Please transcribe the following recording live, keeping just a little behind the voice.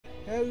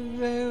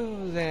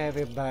Hello there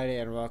everybody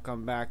and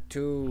welcome back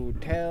to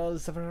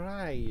Tales of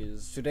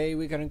Arise. Today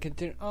we're gonna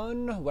continue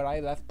on where I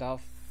left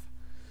off,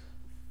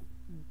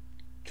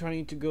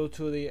 trying to go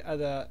to the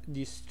other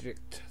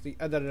district, the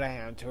other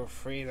land, to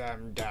free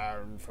them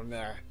down from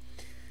their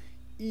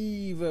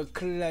evil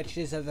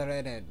clutches of the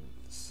Red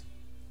Ends.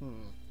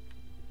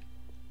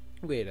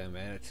 Wait a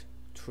minute.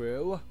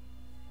 True?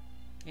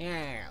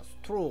 Yes,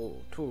 true.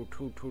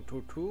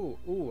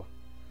 Ooh.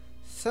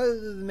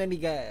 So many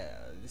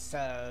girls,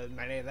 so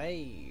many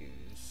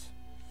days.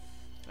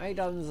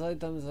 Items,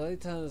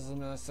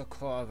 Mr.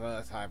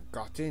 Clover that I've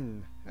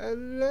gotten.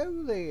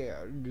 Hello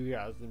there,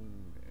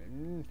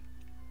 Jasmine.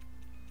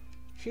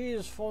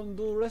 She's from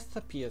the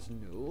recipes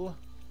new.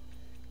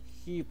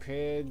 He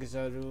pigs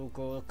are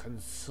local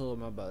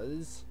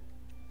consumables.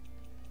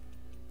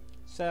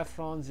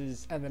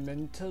 Saffron's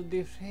elemental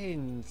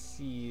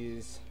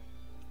defenses.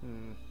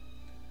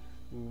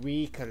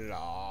 Weak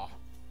law.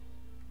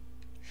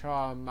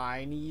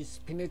 Charmaine's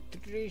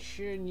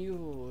penetration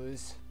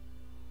use.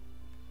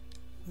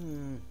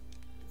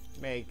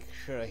 Make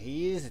sure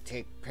his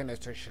attack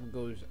penetration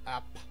goes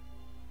up.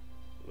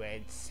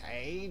 Red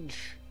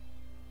Sage.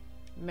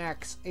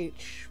 Max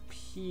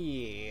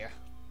HP.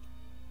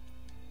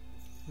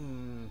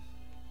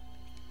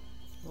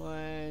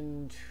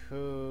 1,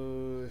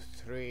 2,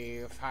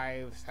 3,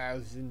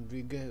 5,000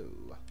 we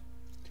go.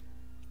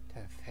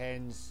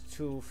 Defense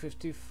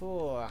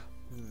 254.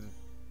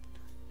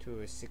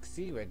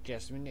 260, where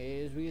Jasmine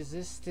is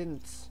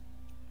resistance.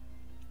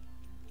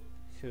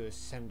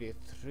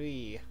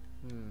 273.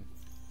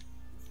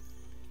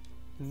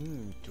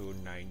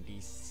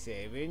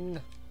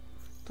 297.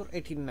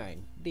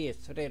 289.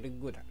 This very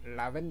good.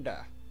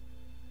 Lavender.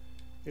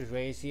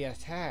 Raise the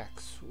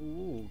attacks.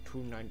 Ooh,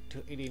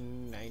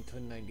 289 to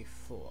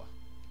 94.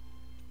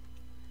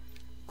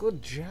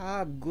 Good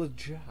job.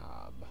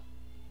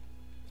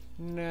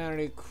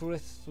 Merry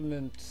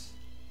Christmas.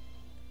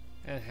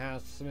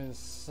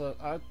 Enhancements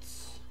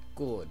arts.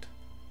 Good.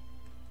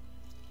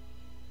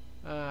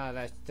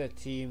 That's the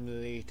team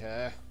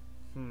leader.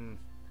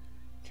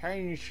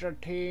 Change the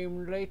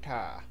team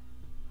later.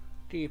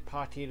 The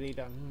party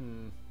leader.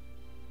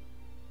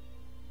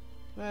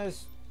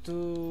 Let's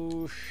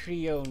do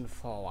Shion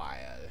for a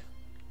while.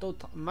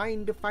 Don't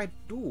mind if I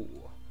do.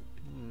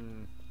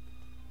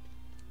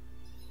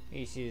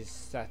 This is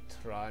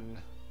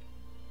Satron.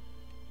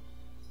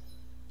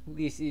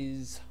 This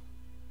is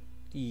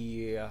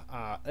the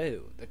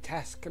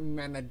task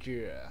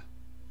manager.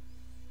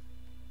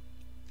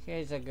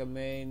 Here's a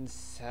main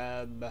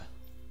sub.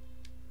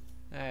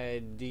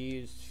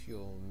 Ideas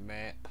fuel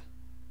map.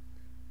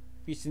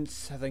 Recent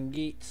Southern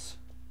Gates.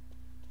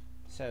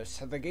 So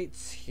Southern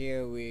Gates,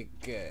 here we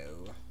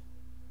go.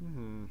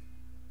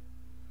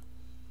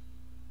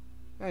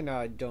 I know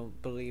I don't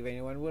believe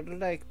anyone would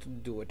like to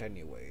do it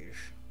anyways.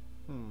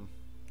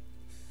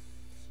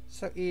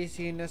 So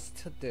easy enough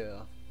to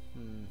do.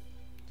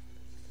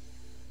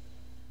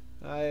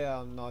 I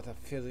am not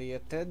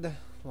affiliated.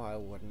 Why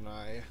wouldn't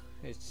I?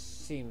 It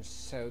seems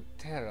so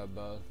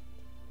terrible.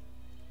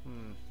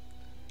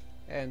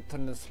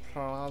 Antonis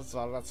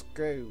Plaza, let's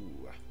go.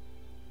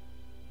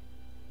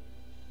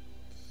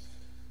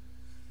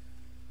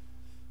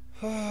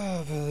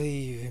 I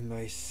believe in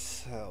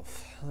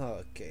myself.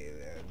 Okay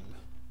then.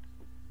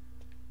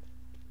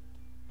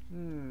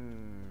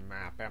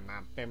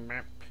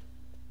 Map.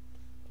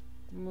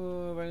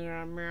 Moving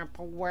our map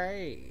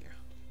away.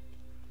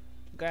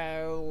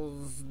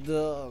 Goes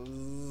the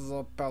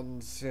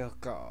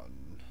Panzercon.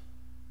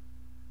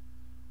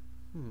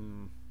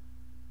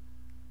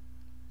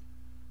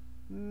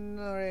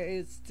 Alright,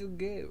 it's to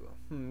go.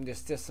 There's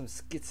still some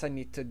skits I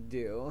need to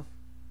do.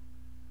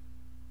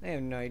 I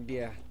have no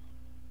idea.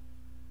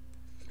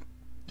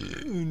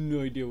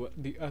 No idea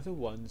what the other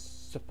one's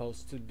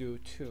supposed to do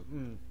too.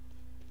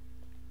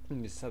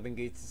 The Southern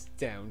Gates is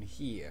down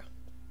here.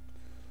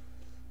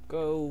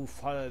 Go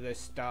follow the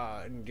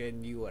star and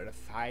then you will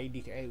find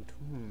it out.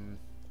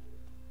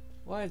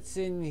 What's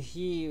in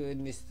here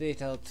in this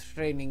little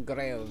training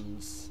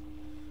grounds?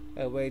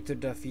 A way to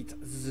defeat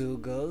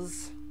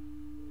Zugals?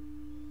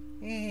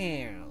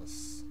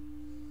 Yes.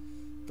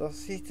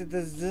 Defeat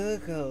the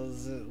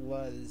Zugals it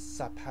was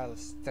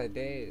supposed to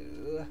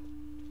do.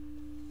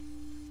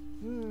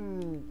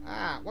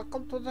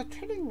 Welcome to the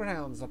training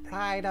grounds, the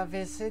pride of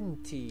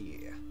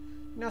Vicente.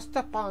 Now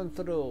step on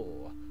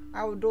through.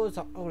 Our doors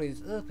are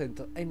always open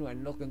to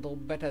anyone looking to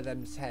better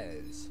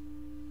themselves.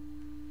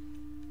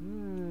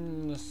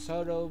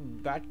 Solo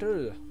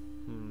battle.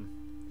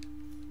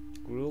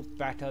 Group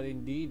battle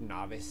indeed,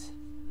 novice.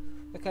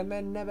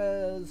 Recommend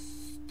level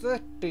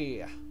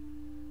 30.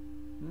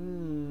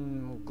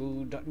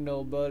 Good,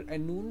 noble,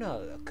 and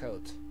lunar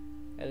coat.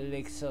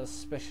 Elixir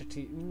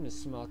specialty,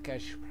 small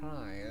cash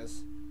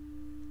prize.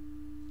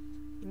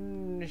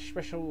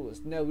 Special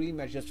rules, no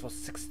rematches for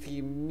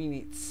 60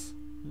 minutes.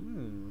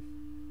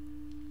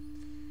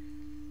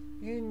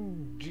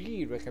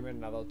 Indeed,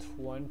 recommend level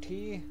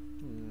 20.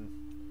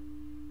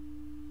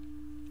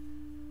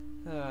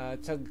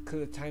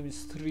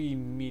 Times 3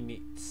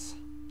 minutes.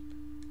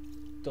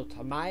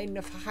 Don't mind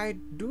if I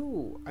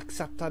do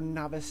accept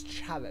another's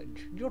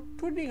challenge. Your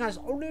pudding has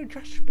only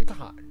just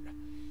begun.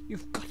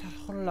 You've got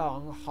a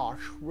long,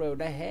 harsh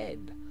road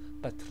ahead.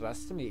 But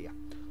trust me,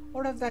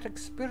 all of that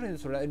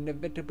experience will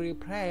inevitably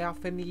pay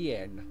off in the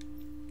end.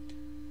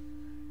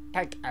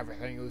 Take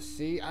everything you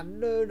see and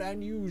learn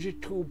and use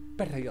it to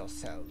better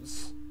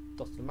yourselves.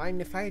 Don't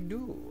mind if I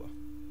do.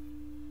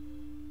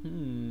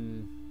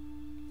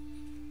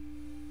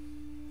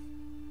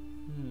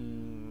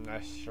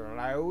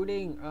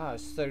 Loading.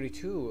 It's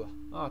 32.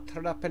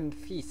 Turn up and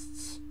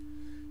feasts.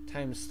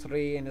 Times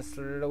 3 and it's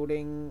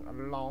loading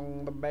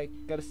along the back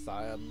of the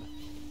side.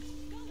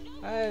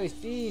 Oh,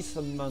 these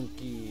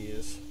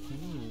monkeys.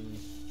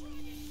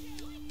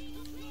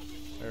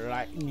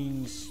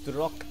 Lightning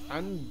struck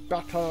and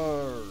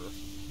butter.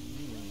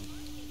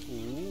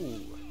 Ooh.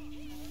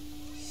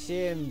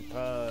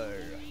 Simple.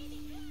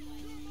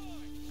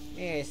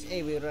 Yes,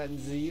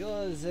 everyone's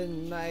yours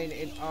and mine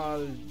in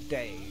all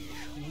days.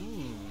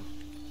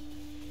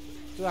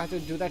 Do I have to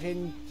do that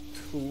in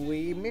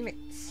 3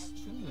 minutes?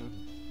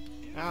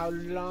 How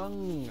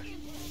long?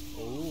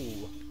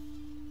 Ooh.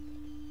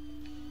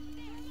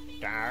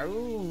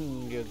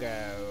 Down you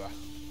go.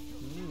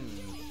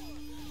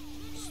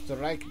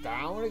 Strike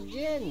down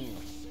again.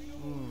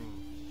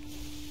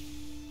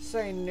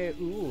 Say no.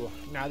 Ooh,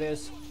 now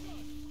there's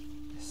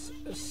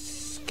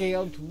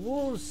scaled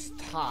wolves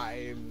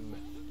time.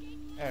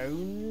 Oh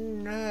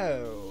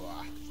no.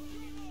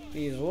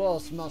 These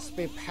wolves must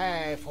be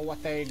paid for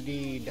what they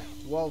did.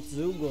 Wolf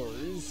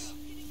Zoogles.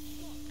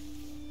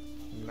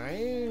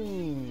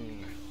 Man.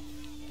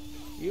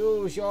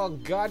 Use your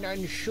gun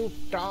and shoot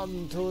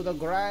them to the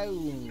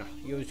ground.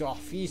 Use your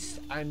fist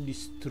and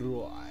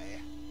destroy.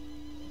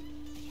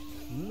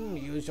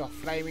 Use your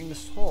flaming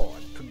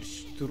sword to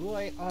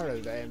destroy all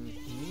of them.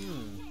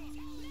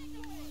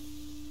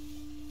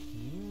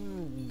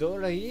 Do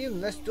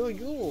him, let's do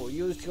you.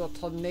 Use your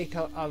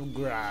tornado of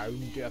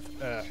ground of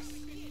earth.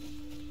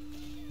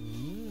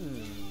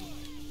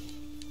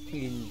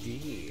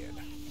 Indeed.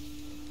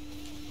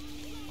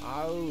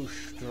 How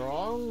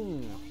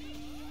strong.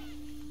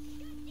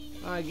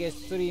 I guess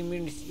 3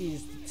 minutes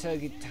is the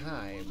target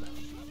time.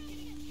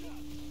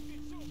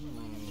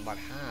 But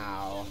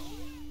how?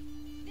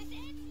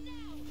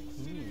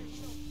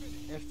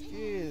 It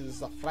is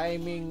the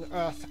flaming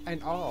earth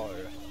and all.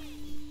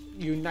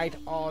 Unite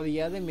all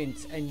the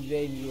elements and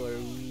then you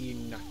will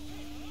win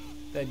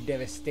the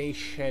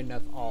devastation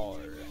of all.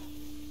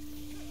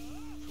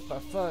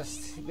 But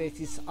first, let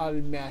this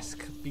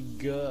unmask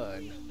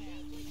begun.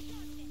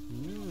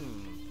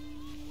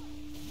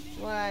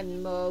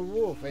 One more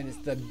wolf and it's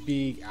the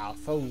big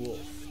alpha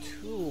wolf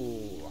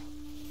too.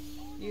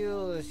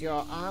 Use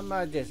your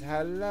armor just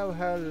hello.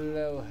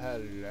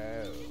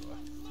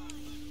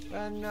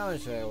 Well, no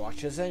one's really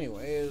watches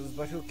anyways,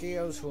 but who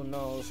cares, who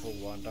knows, who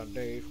want a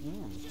date.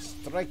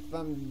 Strike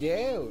them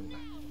down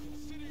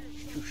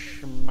to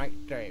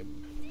smite them.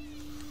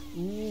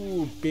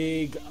 Ooh,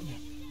 big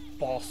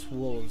boss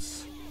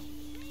wolves.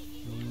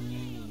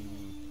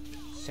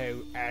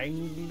 So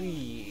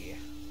angry.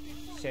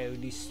 So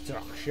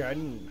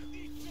destruction.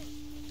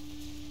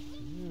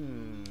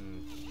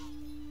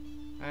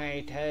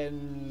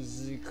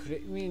 Items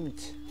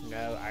equipment.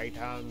 No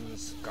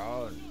items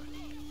gone.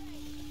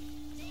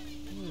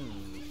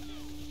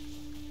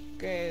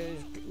 Okay.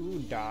 Ooh,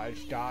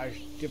 dodge,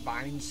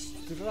 divine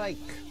strike.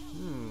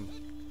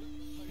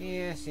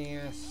 Yes.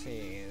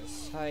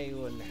 I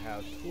wonder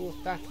how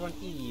tough that one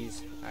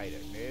is. I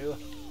don't know.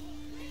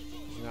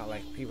 It's not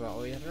like people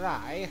always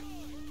lie.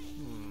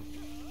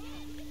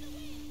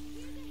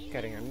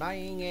 Getting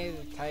annoying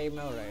every time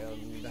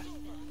around.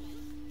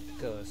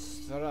 Go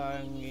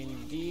strong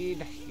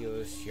indeed.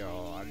 Use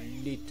your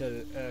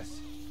little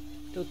earth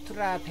to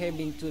trap him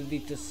into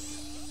little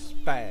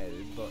spell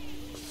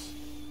books.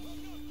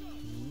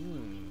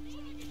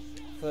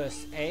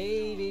 First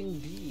aid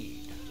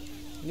indeed.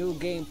 New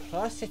game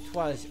plus it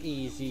was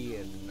easy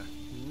and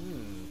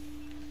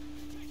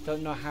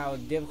don't know how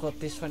difficult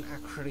this one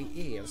actually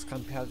is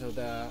compared to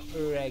the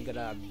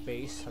regular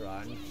base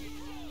run.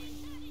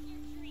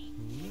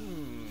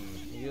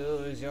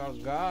 Use your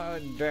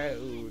guard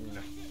down.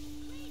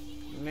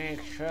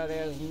 Make sure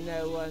there's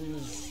no one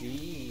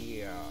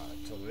here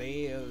to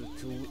live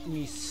to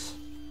witness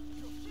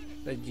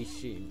the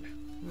Jishin.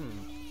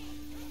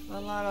 A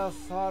lot of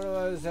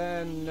followers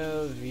and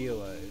no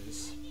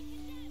viewers.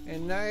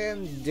 And I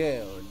am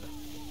down.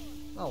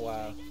 Oh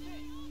wow.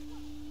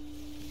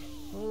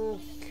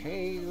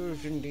 Okay,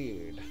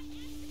 indeed.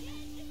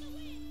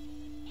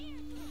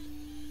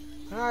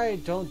 I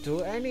don't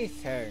do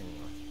anything.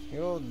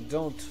 You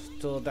don't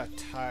do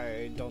that.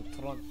 I don't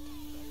run.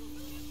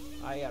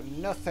 I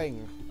am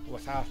nothing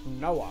without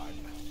no one.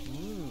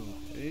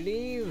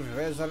 Leave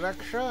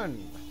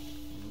resurrection.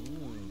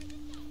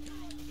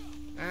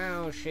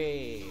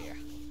 Ouchie.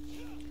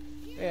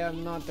 I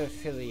am not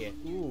affiliate.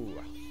 Ooh.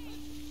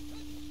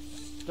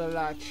 Still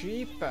a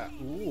cheaper.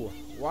 Ooh.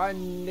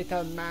 One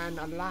little man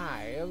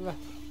alive.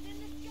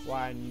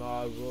 One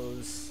more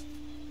rules.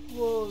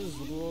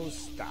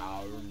 Rules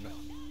down.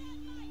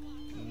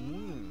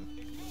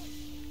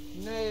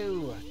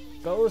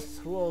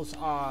 Ghost rules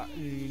are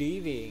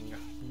leaving.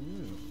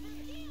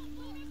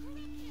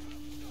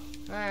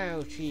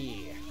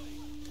 Ouchie.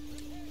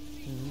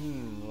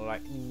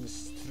 Lightning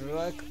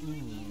strike.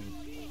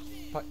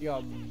 Put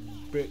your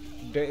brick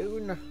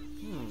down.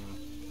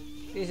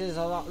 This is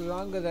a lot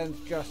longer than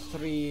just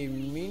 3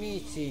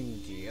 minutes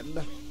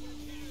indeed.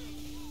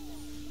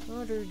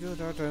 I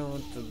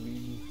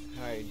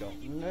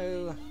don't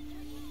know.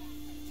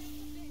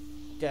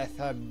 Death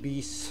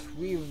Abyss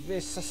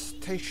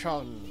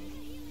Resuscitation.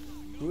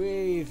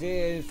 Breathe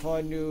in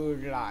for new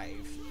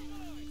life.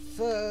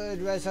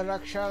 Third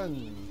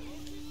resurrection.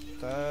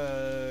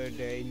 Third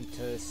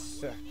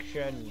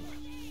intersection.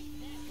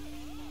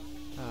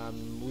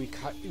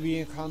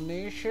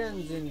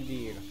 Reincarnations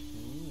indeed.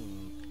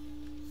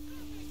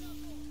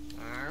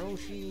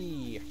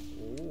 Ouchie.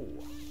 Oh.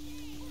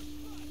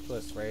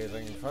 First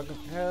raising fucking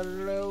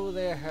hello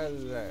there,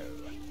 hello.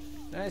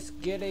 That's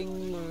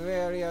getting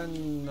very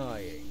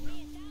annoying.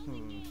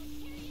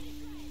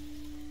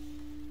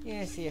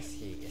 Yes.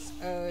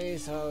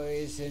 Always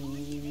no.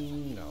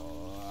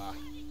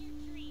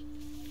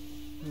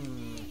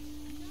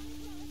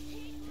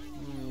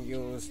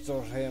 Use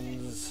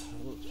Storm's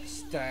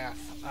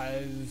staff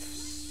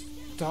as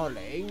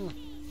stalling.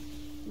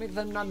 Make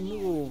them not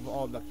move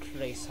all the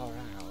place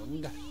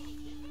around.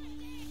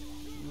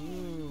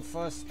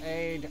 First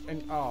aid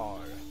and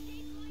all.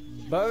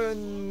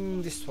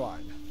 Burn this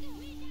one.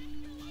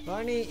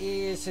 Money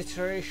is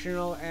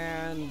situational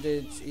and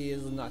it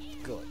is not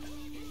good.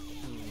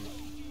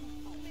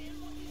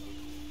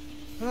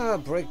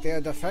 Break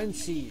their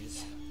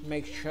defenses.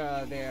 Make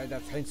sure their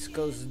defense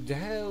goes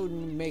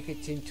down. Make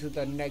it into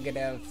the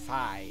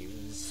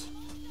 -5s.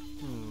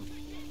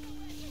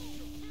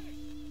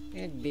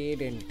 It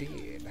did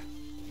indeed.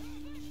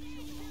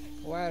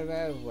 Well.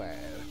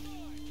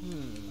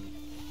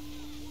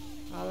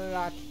 A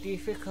lot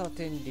difficult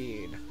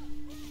indeed.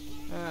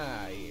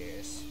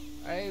 Yes.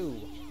 Oh,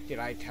 did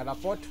I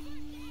teleport?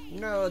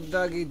 No,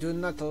 doggy, do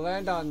not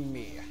land on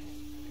me.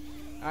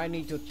 I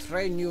need to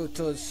train you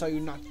so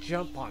you not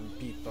jump on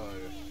people.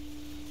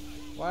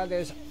 Well,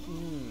 there's...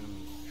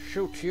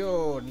 shoot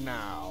you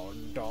now,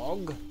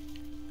 dog.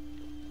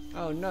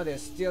 Oh no,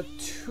 there's still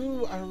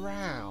 2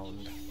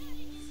 around.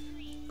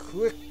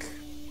 Quick.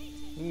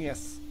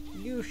 Yes,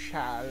 you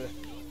shall.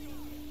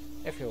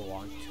 If you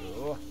want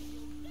to.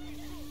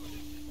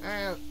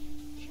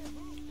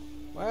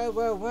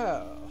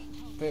 Well.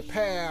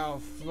 Prepare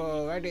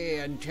for ready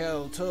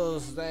until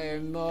Tuesday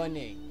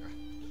morning.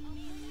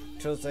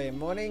 Tuesday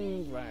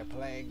morning, when I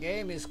play a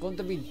game, it's going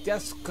to be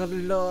desk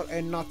galore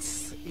and not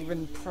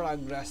even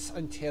progress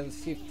until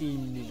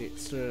 15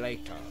 minutes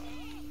later.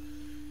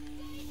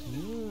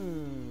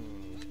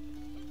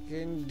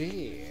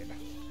 Indeed.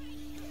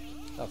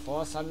 The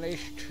Force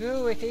Unleashed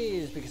 2 it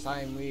is, because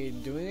I'm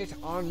doing it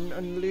on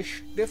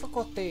Unleashed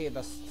difficulty,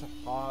 this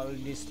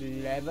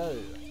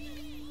level.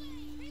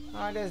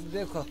 There's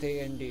difficulty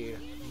indeed.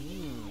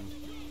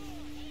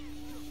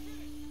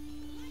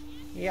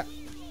 Yep.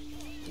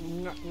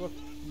 Not work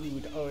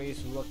good,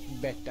 always work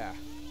better.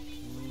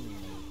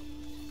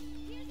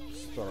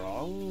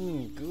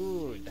 Strong,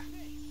 good.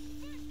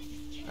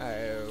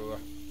 Oh.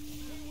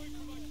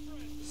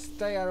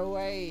 Stay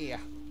away.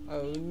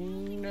 Oh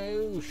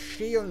no,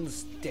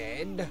 Shion's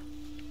dead.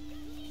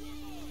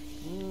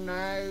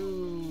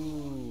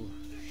 No.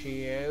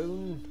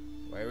 Shion.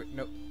 Wait,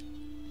 no.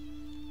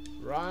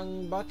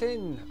 Wrong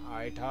button.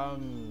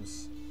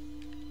 Items.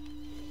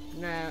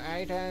 No,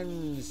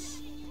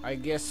 items. I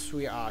guess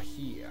we are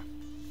here.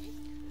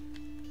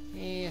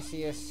 Yes.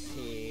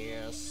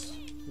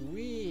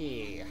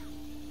 We.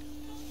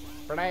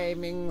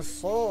 Flaming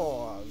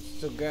swords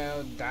to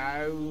go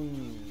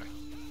down.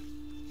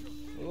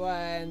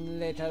 1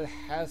 little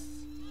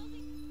health.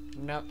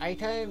 No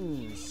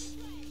items.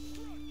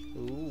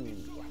 Ooh.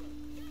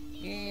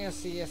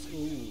 Yes,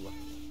 ooh.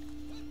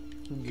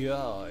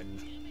 Gun.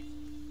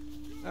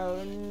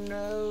 Oh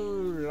no,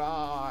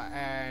 Law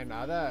and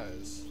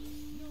others.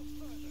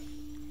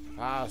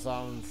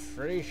 Awesome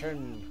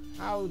Frisian.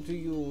 How do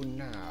you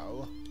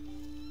now?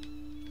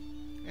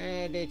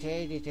 And it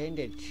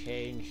intended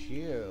change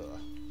you.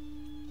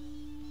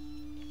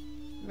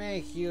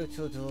 Make you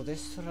to do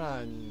this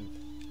run.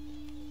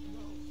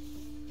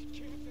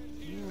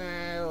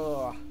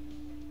 No.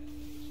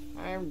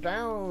 I'm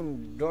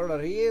down.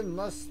 Doreen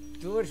must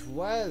do it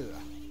well.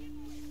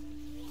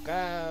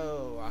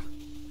 Go.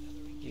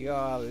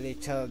 Your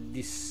little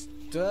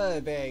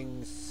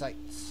disturbing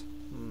sights.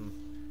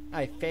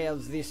 I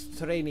failed this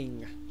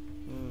training.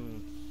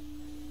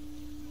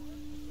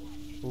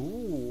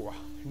 Ooh,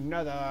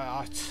 another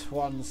art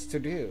wants to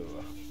do.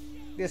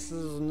 This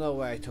is no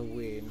way to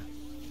win.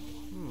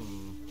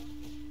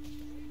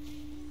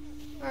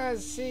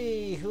 Let's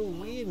see who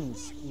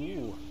wins.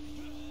 Ooh.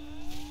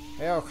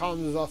 Here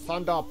comes the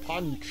thunder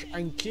punch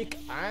and kick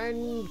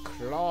and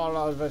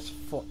claw of his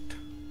foot.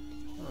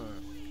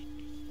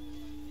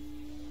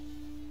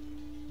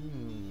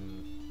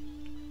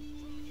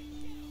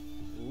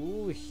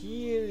 Ooh,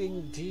 here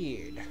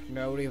indeed.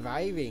 No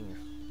reviving.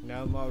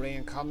 No more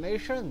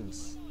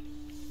reincarnations.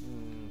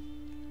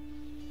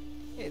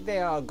 They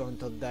are going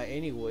to die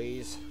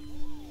anyways,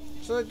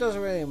 so it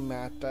doesn't really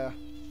matter.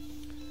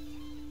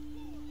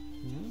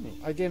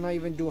 I did not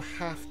even do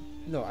half.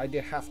 No, I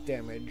did half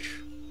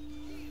damage.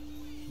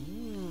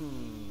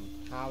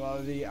 How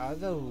about the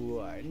other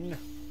one?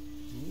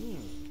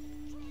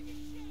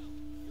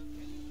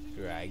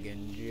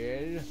 Dragon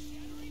Gel.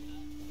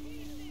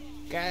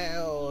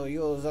 Go,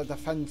 use a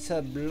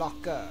defensive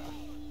blocker.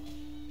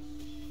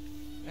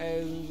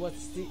 And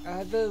what's the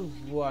other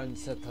one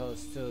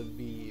supposed to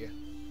be?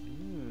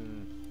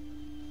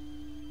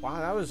 Wow,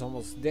 that was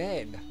almost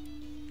dead.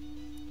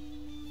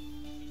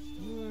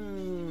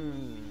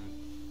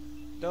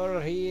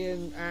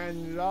 Doreen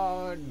and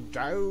Lord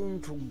down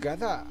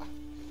together.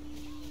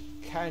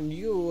 Can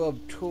you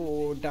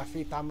two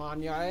defeat them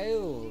on your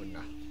own?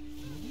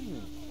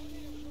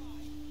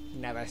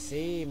 Never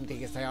seem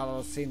because they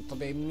all seem to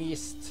be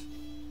missed.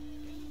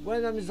 One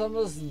of them is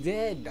almost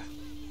dead.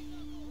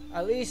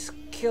 At least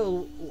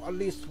kill at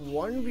least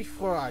one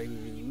before I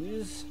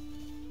lose.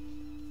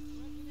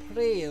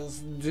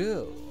 Please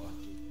do.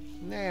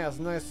 Yes,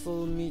 nice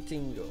little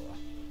meeting you.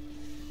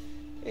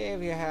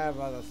 If you have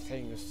other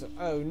things to...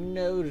 Oh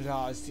no,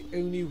 that's the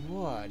only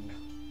one.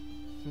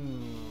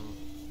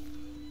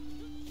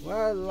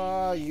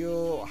 Well,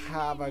 you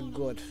have a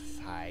good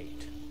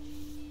fight.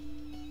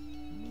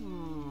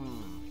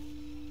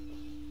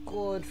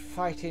 Good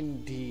fight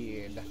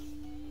indeed.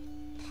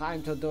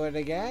 Time to do it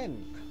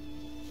again.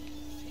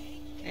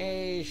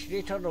 Hey,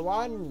 little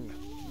one.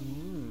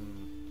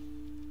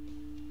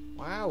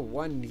 Wow,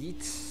 1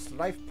 needs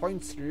life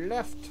points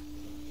left.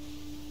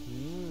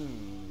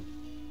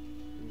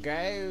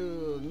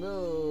 Go,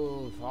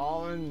 move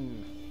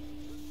on.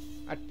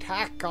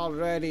 Attack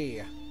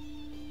already.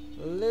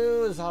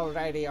 Lose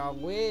already or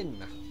win.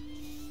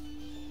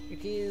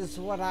 It is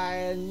what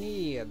I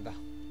need.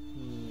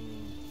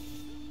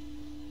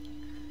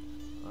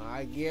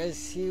 I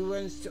guess he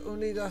wants to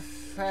only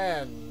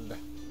defend.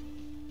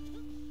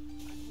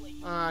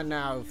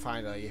 Now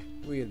finally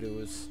we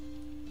lose.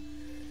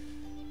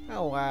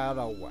 Oh well,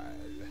 oh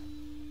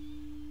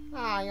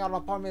well. Your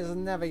opponent is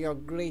never your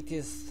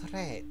greatest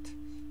threat.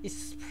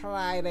 It's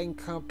pride and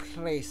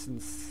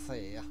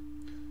complacency.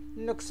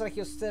 Looks like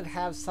you still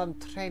have some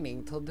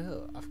training to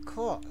do, of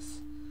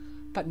course.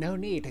 But no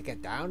need to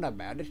get down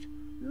about it.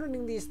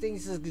 Learning these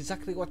things is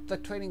exactly what the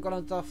training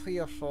grounds are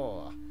here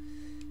for.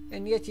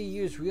 And yet you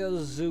use real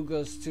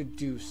Zugos to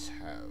do so.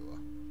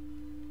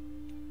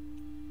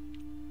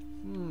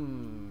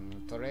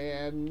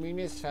 3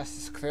 minutes,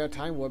 fastest clear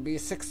time will be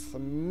 6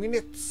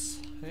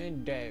 minutes.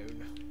 And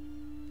down.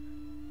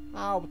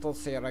 I hope to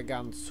see you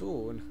again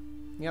soon.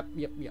 Yep.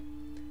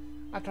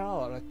 After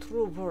all, a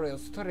true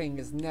warrior's training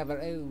is never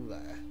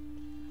over.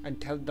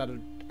 Until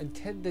the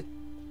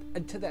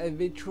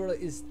adventurer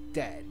is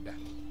dead.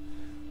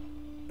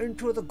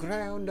 Into the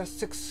ground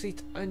 6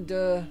 feet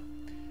under,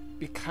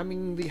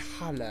 becoming the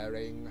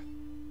hollering.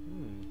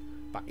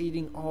 By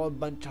eating all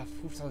bunch of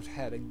fruits out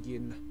head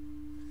again.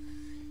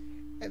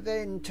 And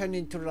then turn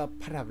into a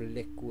pot of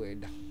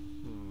liquid.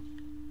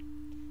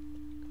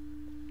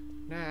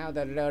 Now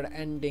the lower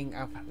ending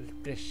of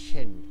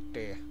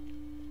Crescente.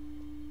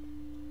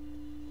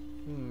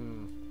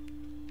 And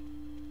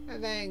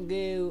then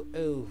go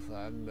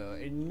over more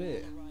and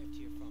more.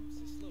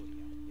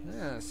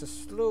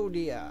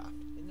 Cyslodia.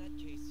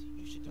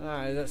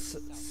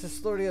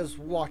 Cyslodia's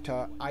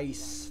water,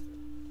 ice.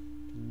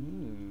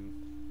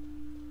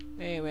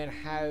 And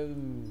how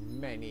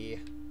many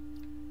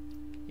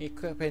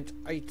equipment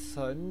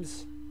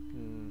items?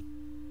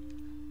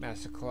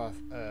 Massacre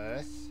of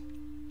Earth.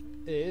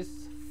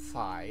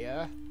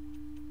 Fire.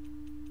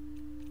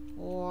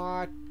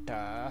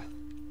 Water.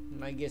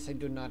 I guess I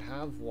do not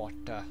have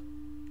water.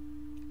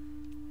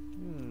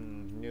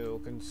 No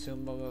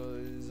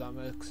consumables,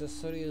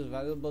 accessories,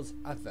 valuables,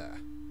 other.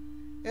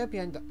 It'll be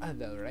under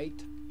other,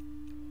 right?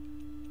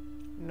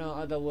 No,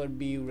 other would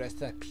be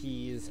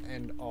recipes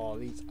and all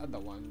these other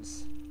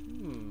ones.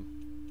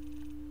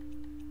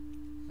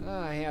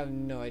 I have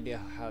no idea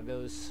how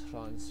those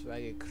ones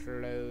really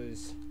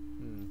close.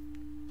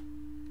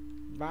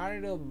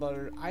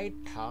 Valuable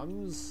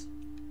items.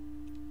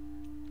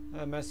 I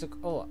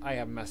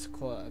have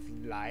Massacre of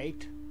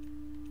Light,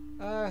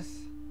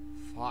 Earth,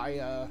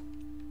 Fire.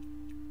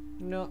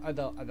 No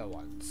other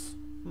ones.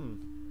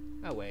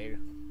 Oh well.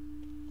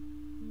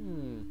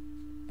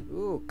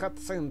 Ooh,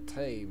 cutscene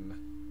time.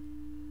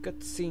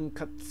 Cutscene.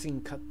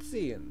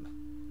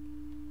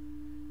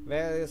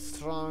 Very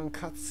strong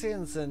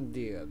cutscenes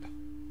indeed.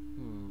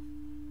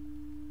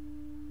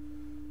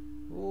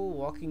 Ooh,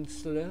 walking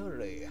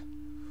slowly.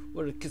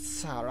 Will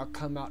Kisara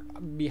come out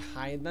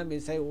behind them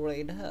and say,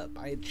 "Wait up,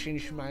 I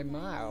changed my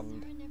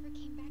mind"? Sarah never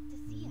came back to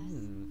see us.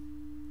 I'm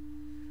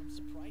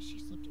surprised she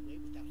slipped away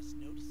without us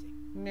noticing.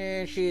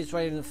 Nah, she's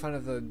right in front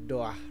of the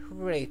door,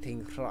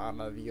 waiting for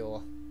all of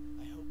you.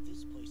 I hope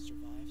this place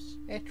survives.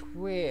 It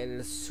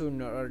will,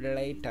 sooner or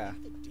later.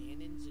 Do you think the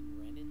Danons and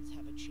Renans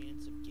have a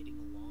chance of getting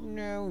along?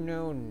 No.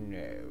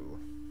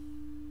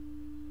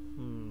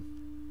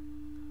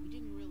 We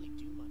didn't really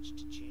do much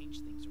to change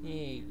things around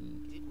Yeah. here,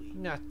 did we?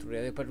 Not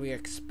really, but we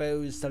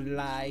expose the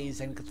lies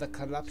and the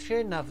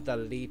corruption of the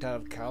leader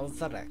of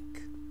Kalzarek.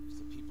 It's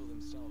the people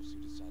themselves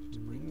who decided to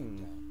bring them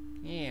down.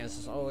 Yes,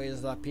 it's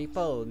always the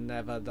people,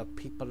 never the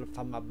people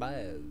from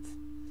above.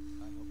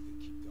 I hope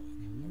they keep going.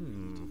 I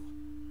really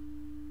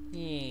do.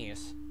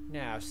 Yes.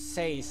 Now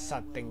say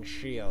something,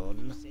 Shield.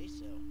 You say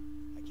so,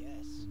 I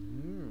guess.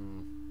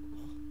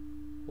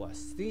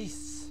 What's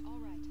this?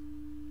 All right.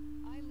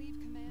 I leave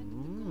command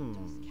of the Gold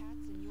Dust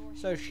Cats in your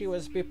So she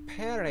was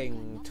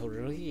preparing to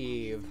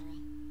leave.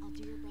 I'll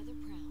do your brother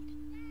proud.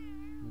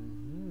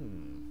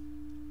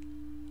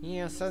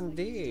 Yes,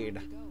 indeed.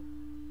 hands. Go.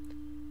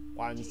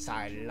 One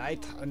side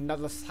light,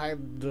 another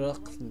side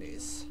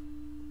darkness.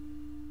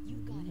 You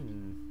got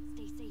it.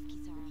 Stay safe,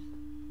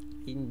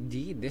 Kisara.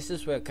 Indeed, this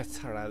is where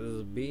Katara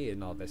has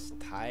been all this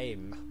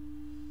time.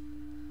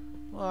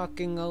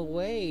 Walking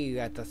away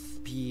at the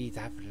speed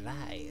of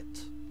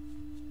light.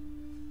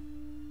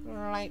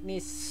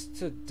 Lightness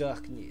to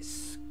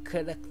darkness.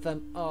 Collect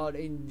them all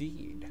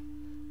indeed.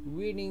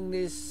 Winning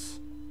this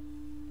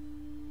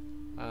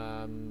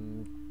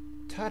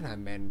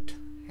tournament,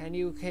 and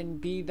you can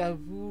be the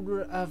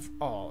ruler of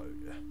all.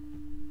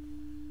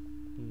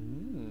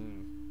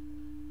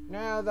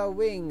 Now the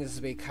wings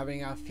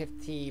becoming a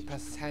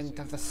 50%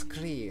 of the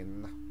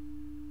screen.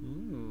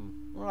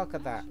 Look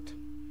at that.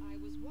 I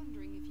was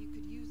wondering if you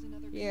could use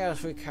another.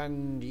 Yes, we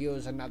can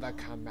use another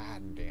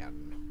command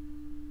in.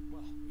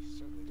 Well, we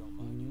certainly don't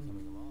mind you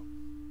coming along.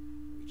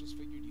 We just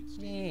figured you'd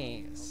stay behind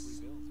and help Yes.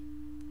 rebuild.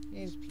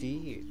 These people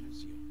Indeed. could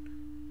use you.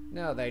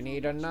 No, they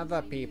need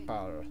another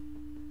people.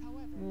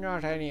 However,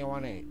 Not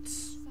anyone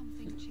else.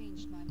 something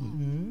changed my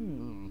mind.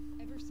 Mm.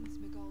 Ever since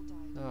Miguel died.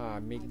 Ah,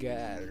 I've been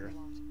Miguel. thinking a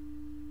lot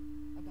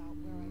about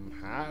where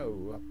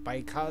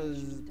I could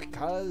How?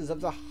 Because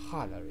of the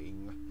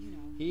hollowing. You know.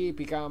 He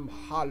became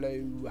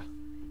hollow.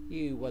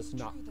 He was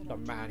not the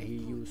man he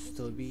used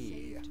to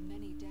be. Saved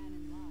many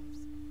Danan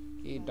lives.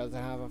 He doesn't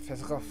have a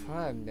physical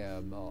friend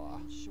no more.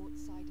 And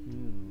short-sighted.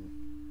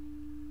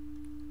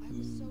 I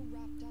was so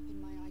wrapped up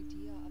in my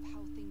idea of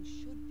how things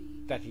should be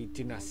That he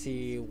did not I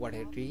see didn't what see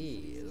it the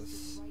reality that is.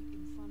 existed right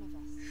in front of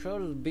us.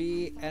 Should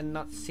be and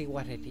not see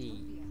what it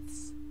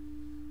is.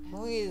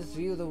 Always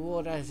view the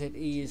world as it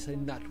is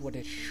and not what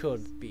it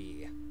should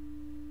be.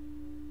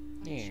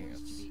 I chose to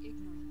Yes. be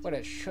ignorant, What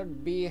it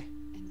should be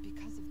and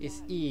because of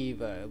is that,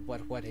 evil,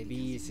 but what it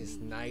is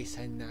nice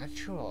and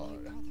natural. my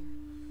brother.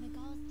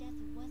 Miguel's death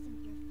wasn't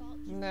your fault.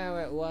 No,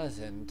 it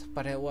wasn't,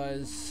 but it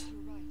was.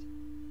 You're right.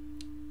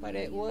 But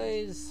it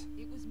was.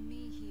 It was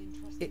me he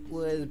entrusted. It this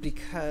was to.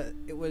 because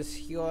it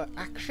was your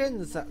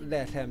actions that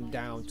led him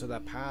down to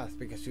the path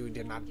because you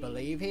did not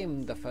believe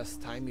him the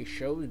first time he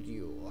showed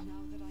you. Now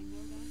that I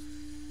know that,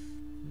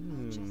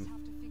 I'll just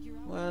have to figure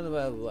out.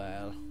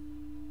 Well.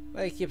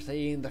 I keep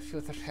saying the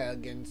future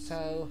again,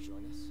 so Join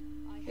us?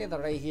 I have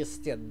either way he's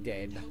still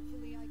dead.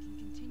 Hopefully, I can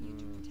continue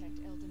to protect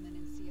Eldaman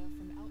and Sia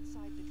from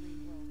outside the dream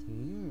world.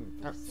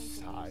 For the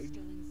sake of Outside. those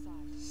still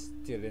inside.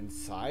 Still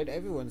inside?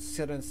 Everyone's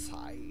still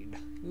inside.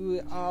 You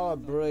all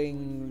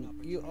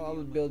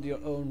build your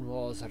own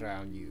walls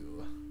around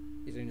you.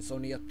 It's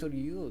only up to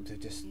you to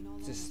just In all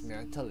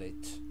dismantle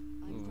it.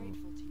 I'm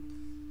grateful to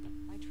you.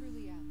 I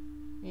truly am.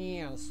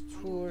 Yes,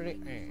 I don't truly blame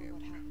you for am.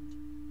 what happened.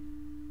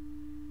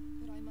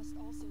 But I must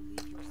also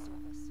leave your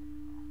service.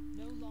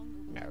 No longer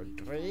will I No be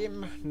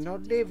dream, defined no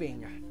to living.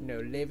 defend my No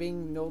lord.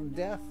 living, no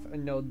death.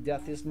 And no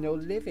death is no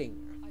living.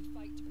 I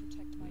fight to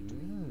protect my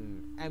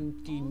dream. All I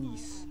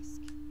Emptiness.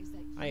 ask is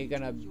that Are you do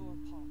gonna your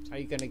part. Are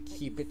you gonna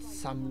keep it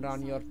summed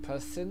on your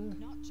person?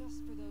 Not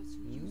just for those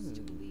who used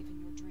to believe in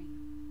your dream.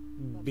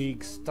 but Big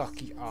for those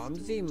stocky that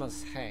arms still he do.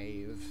 must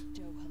have.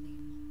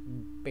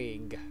 Dohalim.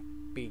 Big.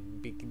 I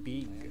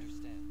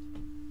understand.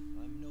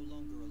 I'm no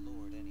longer a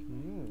lord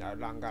anymore. No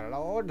longer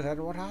lord,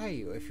 then what are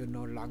you if you're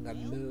no longer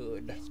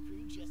lord? This crew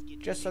just get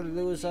Just a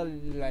loser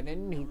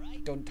Lenin who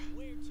don't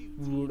where to.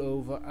 rule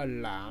over a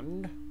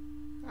land?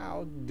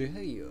 How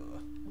dare you?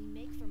 We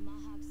make for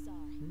Mahag Sar,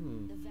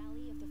 the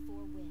Valley of the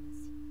Four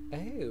Winds.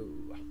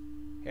 Oh,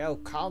 here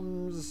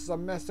comes the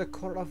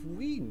massacre of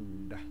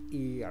wind,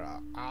 air,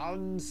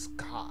 and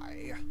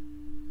sky.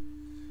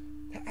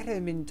 The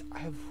element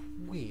of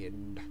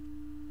wind,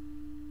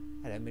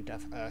 element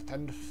of earth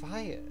and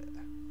fire.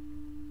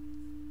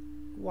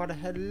 What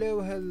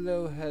hello,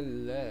 hello,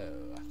 hello.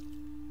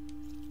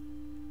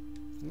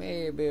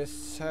 Maybe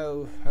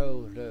so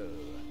hello.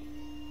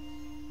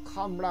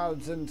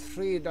 Comrades in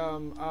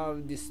freedom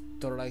of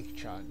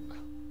destruction.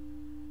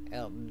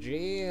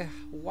 LG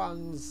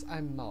once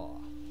and more.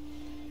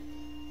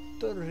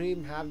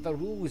 Dream have the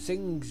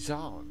losing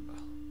zone.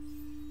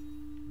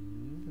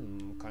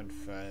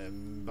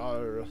 Confirm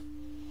all.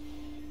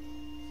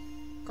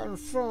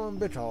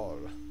 Confirm it all.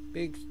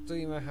 Big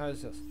streamer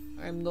has us.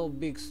 I'm no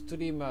big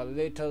streamer,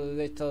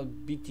 little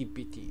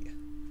bitty.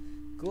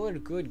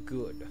 Good.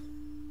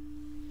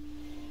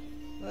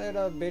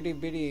 Little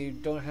bitty,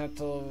 don't have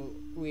to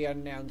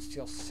re-announce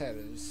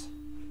yourselves.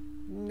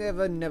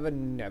 Never.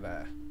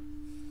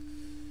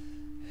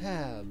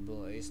 Ah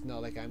boy, it's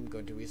not like I'm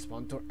going to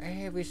respond to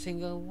every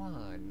single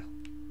one.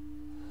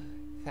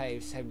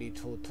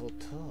 572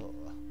 total.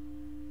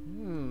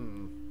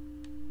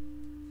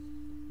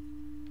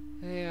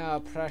 Yeah,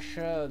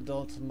 pressure,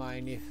 don't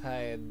mind if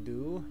I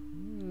do.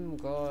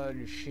 God,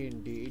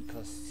 indeed,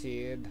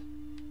 proceed.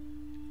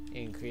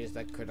 Increase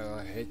the critical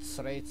hits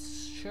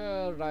rates,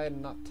 sure, why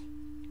not?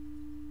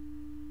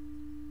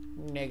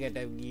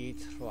 Negative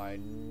heat, why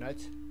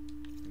not?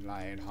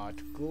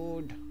 Lionheart,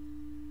 good.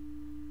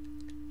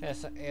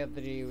 There's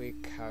every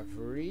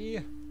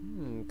recovery.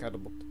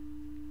 Catapult.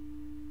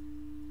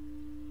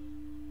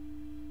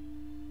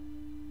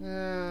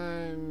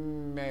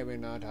 Maybe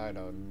not, I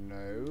don't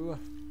know.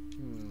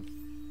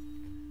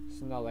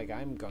 It's not like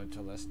I'm going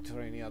to listen to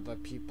any other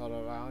people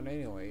around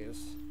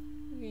anyways.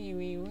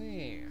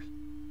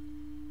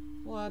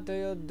 What do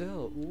you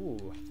do?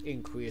 Ooh,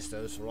 increase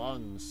those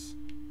runs.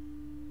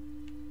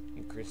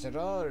 Increase it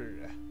all.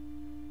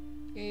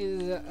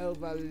 Is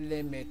over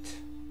limit.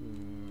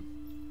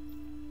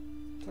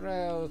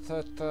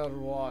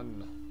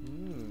 1231.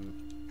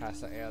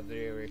 Has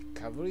every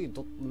recovery,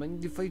 don't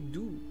mind if I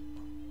do.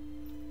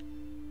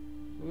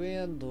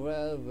 Wind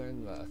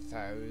in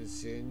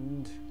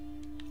 1,000.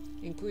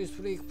 Increase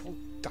recoil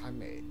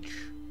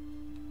damage.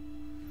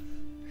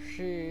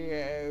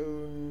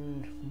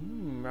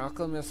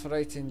 Malcolm is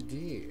right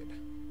indeed.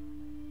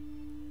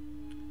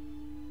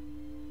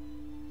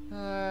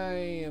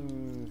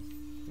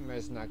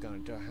 It's not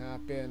going to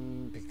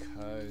happen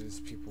because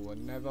people will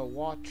never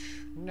watch.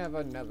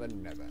 Never. They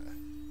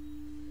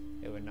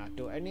will not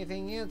do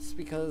anything else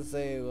because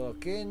they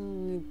look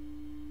in,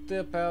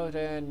 dip out,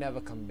 and never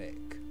come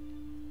back.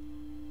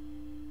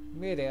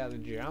 Mid-air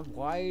jump,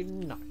 why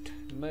not?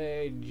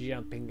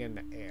 Jumping in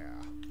the air.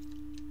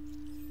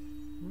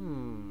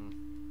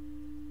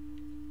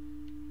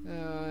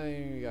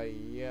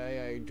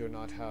 I do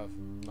not have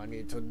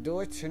money to do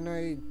it, and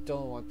I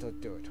don't want to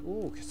do it.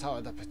 Ooh,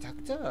 Kisara the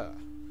Protector.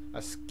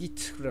 A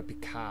skit will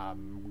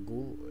become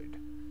good.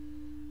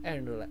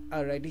 And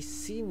already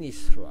seen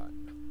this run.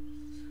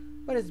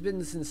 But it's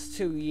been since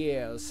 2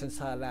 years since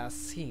I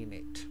last seen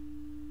it.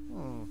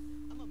 I'm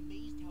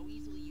amazed how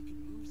easily you can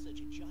move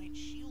such a giant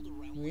shield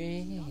around.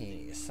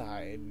 Yes,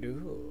 I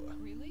do.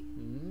 Really?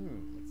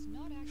 It's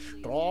not actually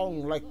as Strong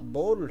heavy as like it looks.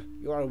 bull,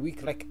 you are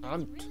weak like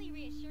ant. Really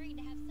reassuring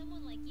to have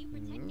someone like you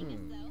protecting us,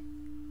 though.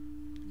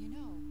 You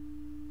know,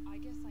 I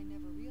guess I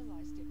never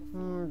realized it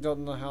before.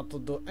 Don't know how to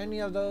do any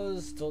of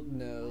those. Don't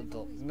know,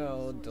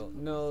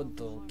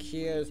 don't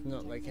care. It's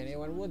not like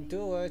anyone would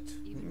do it.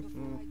 Even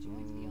before I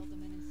joined the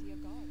Eldomenencia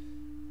Guard.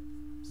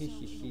 So, in a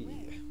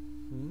way,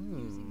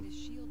 using this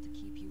shield to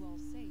keep you all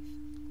safe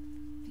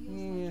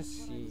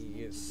feels like it's what I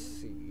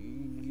was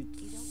meant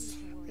to do.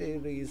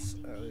 It is.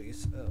 I don't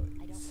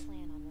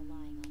plan on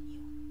relying on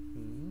you.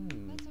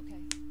 That's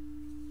okay.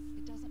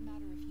 It doesn't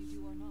matter if you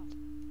do or not.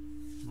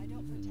 I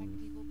don't protect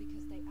people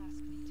because they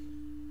ask me to.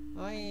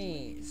 I do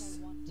it because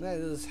I want to, That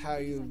is how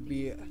because you I think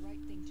be. it's the right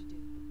thing to do.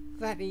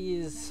 That And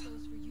is that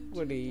goes for you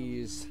what too,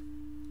 is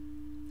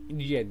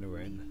Delvin.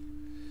 genuine.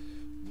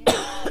 Yeah.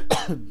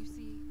 You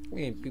see, And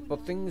you people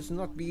and I things both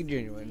not want be the same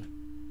genuine. thing.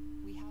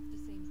 We have the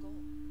same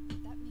goal.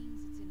 That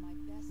means it's in my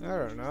best I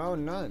don't interest know,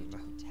 to none.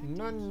 protect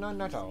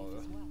None at safe all.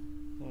 as well.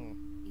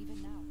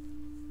 Even now.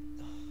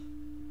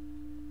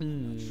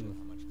 I'm not sure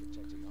how much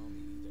protecting I'll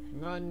need either.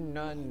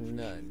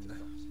 None.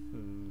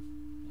 I'm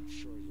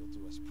sure you'll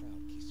do us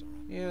proud, Kisara.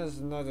 Yes,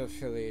 not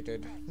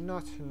affiliated.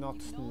 Not. You can all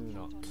count on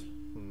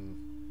me.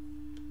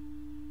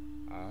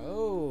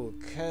 Oh,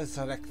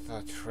 Kezarek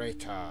the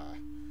traitor.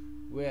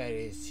 Where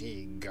is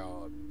he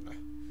gone?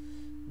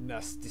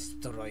 Must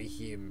destroy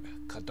him,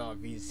 cut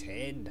off his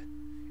head,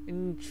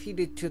 and feed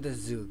it to the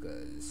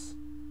Zugas.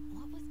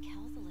 What was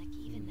Kelzalek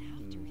even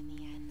after in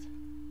the end?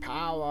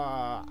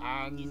 Power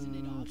Isn't it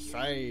and obvious?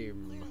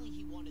 fame. Clearly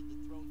he wanted the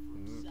throne for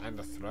himself. And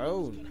the He was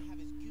throne. gonna have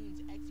his goons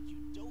execute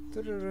Doku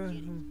in the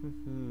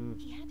beginning.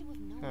 He had to have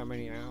known How he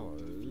many couldn't hope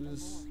to be the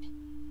hours? Lord.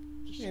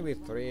 He should Maybe have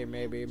run 3, away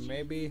maybe.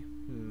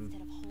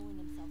 instead of holding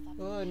himself up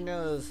in Who power.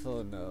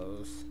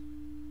 knows?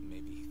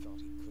 Maybe he thought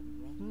he couldn't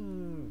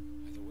run.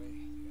 Either way,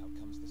 the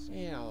outcome's the same.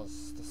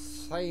 Yes, the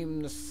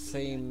same.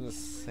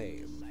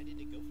 Decided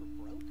to go for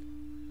broke?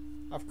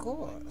 Of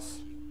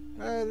course.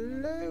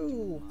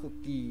 Hello,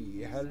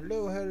 Cookie.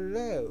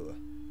 Hello.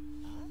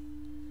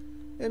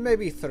 And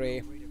maybe 3.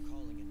 Greater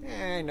calling in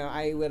I know,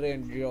 I really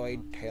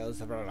enjoyed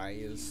Tales of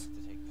Arise.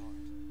 to take part,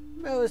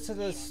 Most of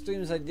the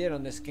streams I did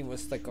on this game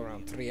was like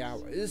around 3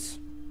 hours.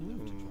 to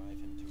drive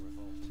him to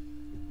revolt.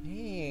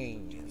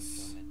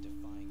 Yes. Meant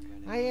defying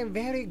Grenadier. I am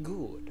very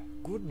good.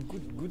 Good.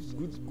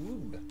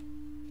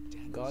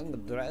 Going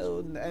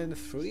down and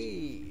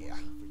free.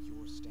 For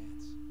your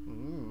stance.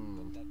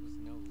 But that was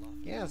no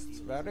lofty Yes,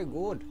 ideal very on my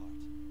good. part,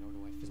 nor do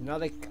I It's feel not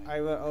like justified.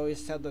 I will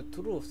always tell the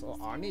truth or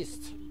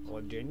honest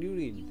or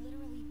genuine. You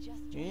literally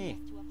just joined Eh. us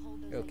to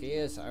uphold those Okay,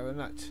 ideals. yes, I will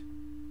not.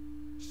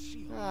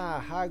 Shield.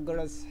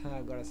 Hagras.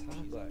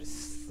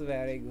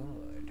 Very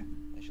good.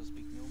 I shall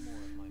speak no more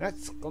of my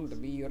That's going to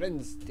be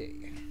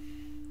Wednesday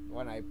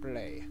when I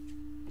play.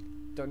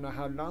 Don't know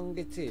how long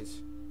it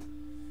is.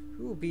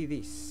 Who be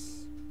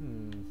this?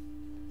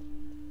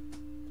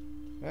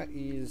 What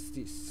is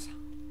this?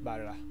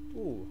 Barra.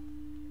 Ooh.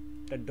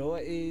 The door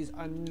is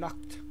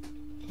unlocked.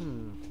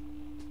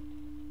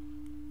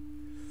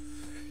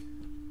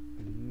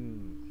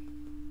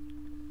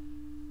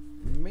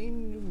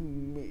 Main.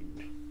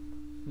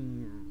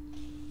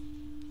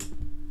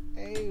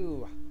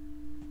 Oh.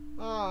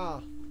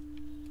 Ah.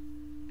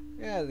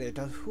 A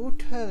little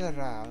hooter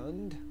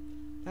around.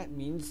 That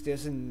means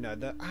there's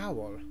another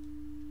owl.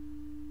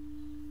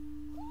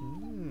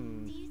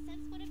 Do you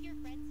sense one of your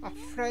friends? A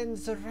Fiddle?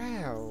 friend's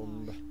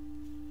around.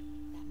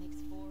 That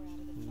makes 4 out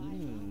of the 5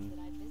 homes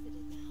that I've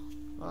visited now.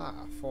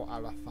 Ah, 4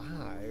 out of 5.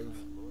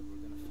 Lord,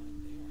 we're gonna find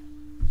there.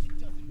 It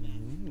doesn't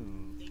matter.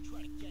 They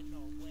try to get in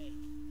our way.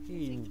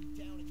 Take them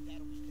down and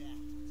that'll be that.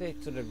 Say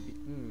to the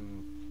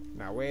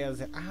Now where's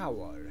the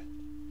owl?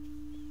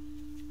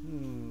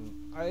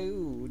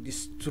 Oh,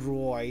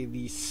 destroy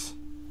this.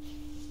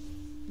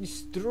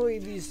 Destroy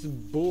this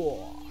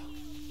boar.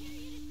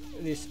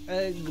 This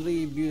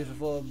ugly,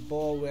 beautiful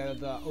boar where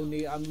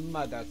only a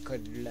mother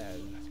could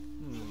live.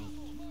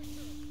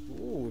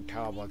 Ooh,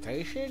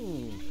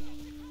 teleportation.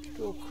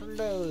 Too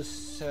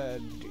close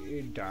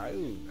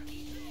down.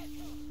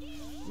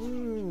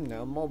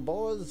 No more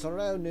boars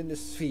around in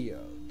this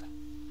field.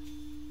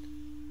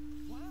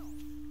 Wow,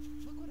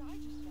 look what I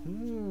just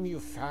found. You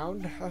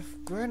found a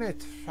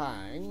granite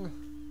fang.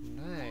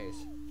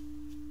 Nice.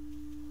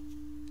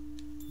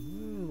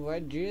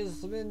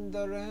 Wedges wind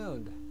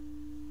around.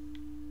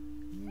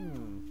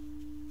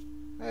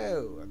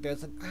 Oh,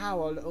 there's an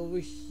owl over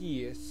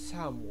here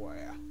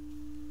somewhere.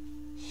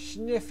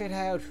 Sniff it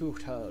out,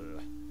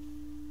 Hootle.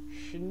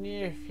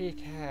 Sniff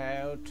it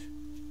out.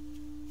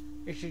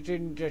 Is it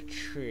in the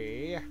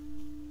tree?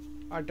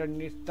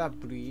 Underneath the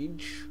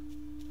bridge?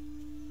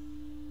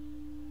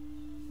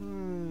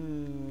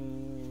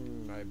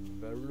 I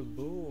better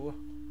go.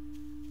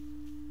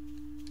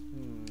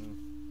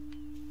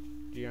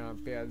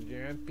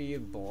 Jumpy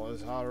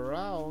balls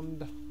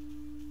around.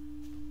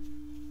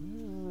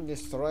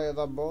 Destroy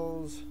the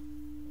balls.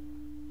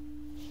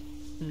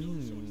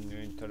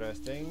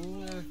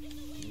 Interesting.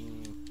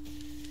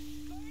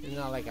 It's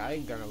not like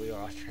I'm gonna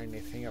rewatch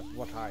anything of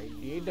what I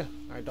did.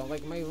 I don't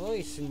like my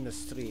voice in the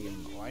stream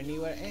or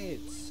anywhere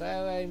else, so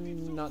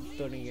I'm not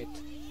doing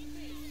it.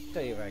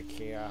 Don't even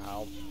care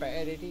how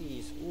bad it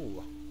is.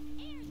 Ooh.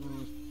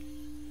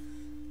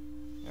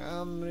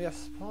 I'm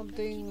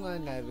responding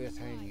and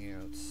everything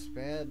else.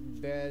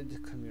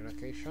 Bad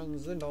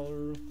communications and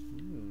all.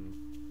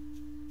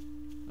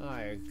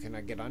 Can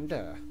I get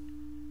under?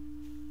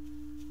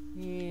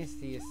 Yes.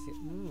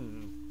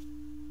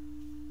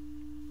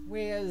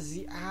 Where's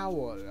the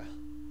owl?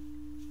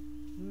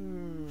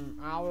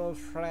 Owl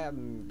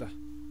friend.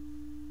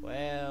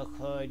 Where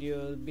could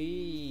you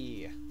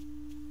be?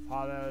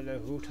 Follow the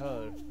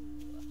hooter.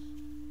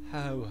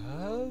 Ho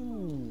ho!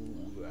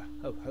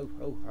 Ho ho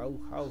ho ho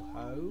ho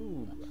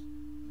ho!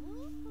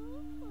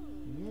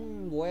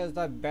 Where's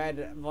the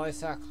bad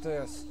voice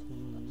actress?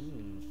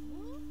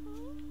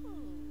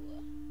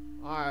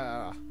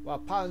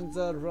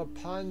 Rapunzel,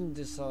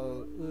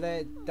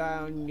 let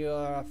down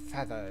your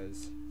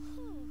feathers.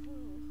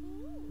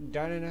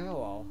 Down an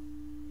owl.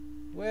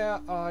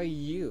 Where are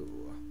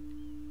you?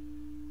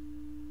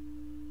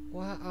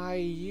 Where are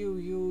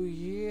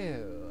you?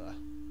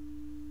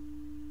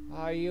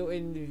 Are you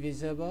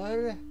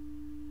invisible?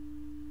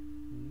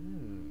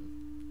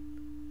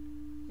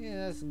 Yeah,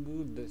 that's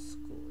good, that's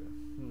cool.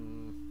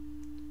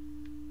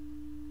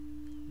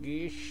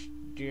 Gosh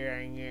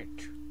dang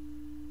it.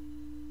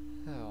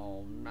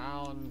 Oh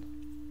man.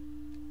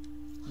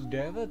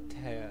 Devil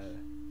tail.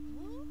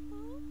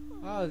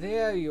 Oh,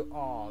 there you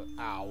are,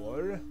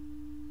 owl.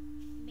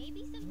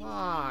 Maybe something.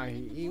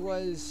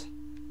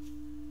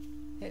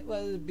 It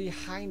was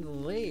behind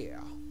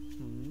there.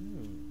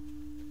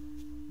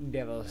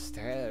 Devil's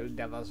tail,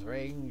 devil's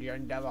ring,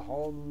 and devil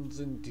horns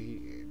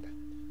indeed.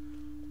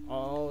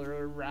 All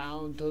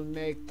around to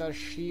make the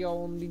she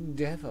only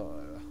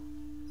devil.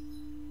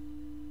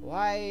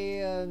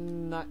 Why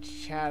not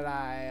shall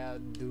I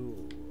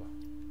do?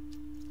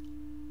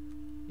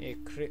 A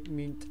crit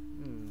mint.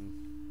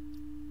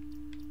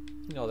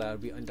 No, that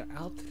would be under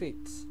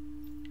outfits.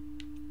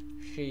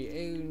 She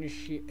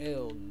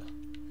own.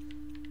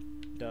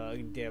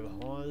 Dog, devil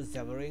horns,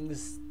 devil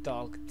rings,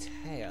 dog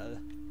tail.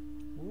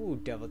 Ooh,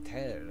 devil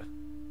tail.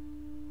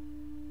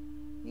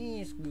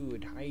 It's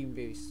good. I'm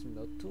very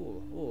small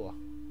too. Oh.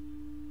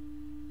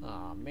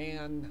 Ah,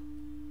 man.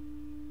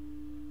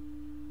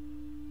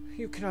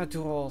 You cannot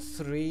do all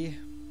three.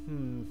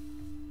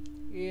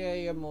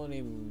 Yeah, I'm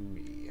only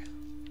me.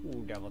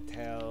 Ooh, devil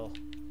tail.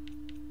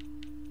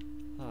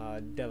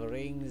 Devil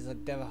rings,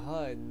 devil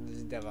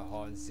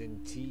horns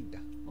indeed.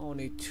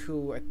 Only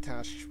 2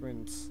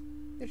 attachments.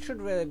 It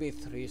should really be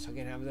 3 so I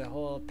can have the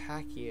whole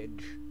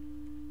package.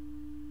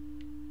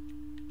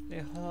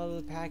 The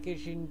whole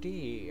package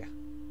indeed.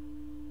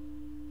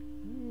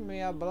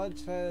 Yeah, blood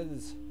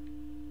feds.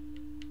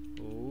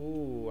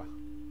 Ooh.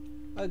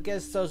 I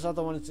guess those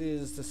other ones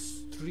is the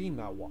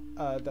streamer one.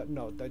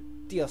 The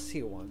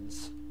DLC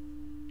ones.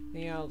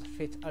 The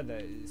outfit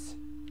others.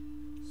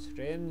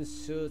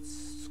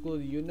 Swimsuits,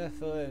 school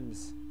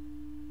uniforms,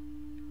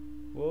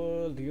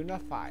 world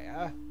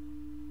unifier.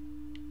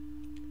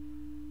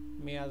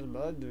 Meals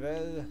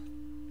Bloodwell.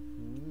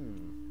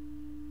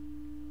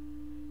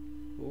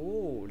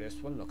 Oh, this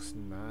one looks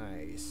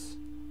nice.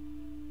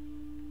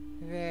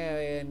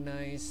 Very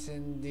nice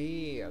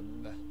indeed.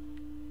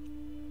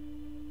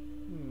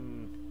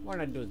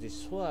 Wanna do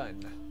this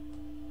one?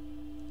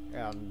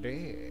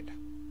 Indeed.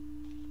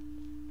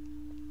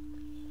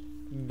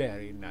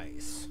 Very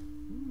nice.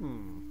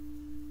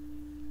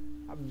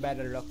 A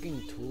better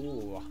looking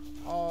too.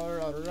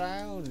 All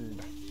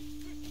around.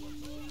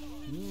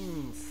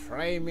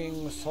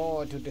 Framing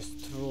sword to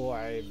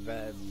destroy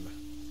them.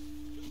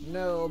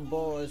 No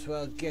boys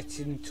will get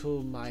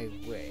into my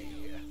way.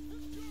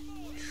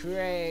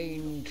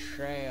 Train,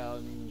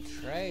 train,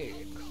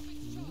 train.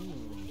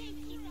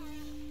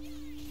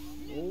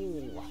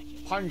 Oh,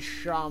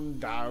 punch them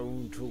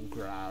down to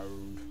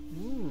ground.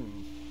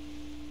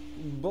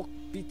 Book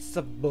beats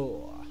the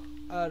boar.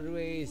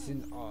 Always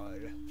in all.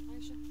 I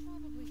should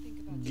probably think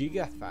about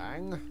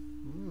Gigafang.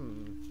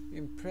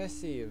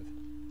 Impressive.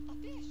 a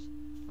fish.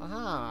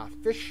 Ah,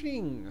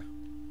 fishing.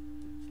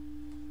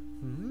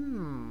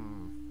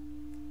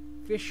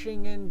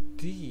 Fishing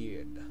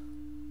indeed.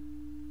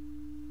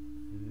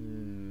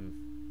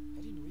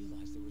 I didn't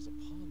realize there was a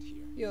pond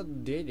here. You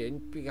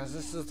didn't, because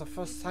this is the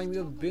first time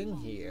you've been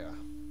here.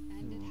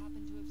 And it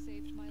happened to have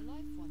saved my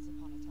life once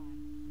upon a time.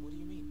 What do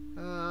you mean?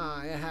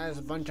 Ah, it has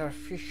a bunch of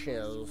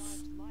fishes.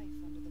 Survived life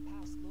under the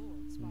past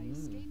lords by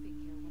escaping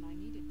here when I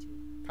needed to.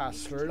 Past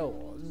It's terrible to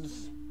lords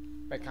swim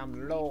in, become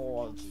but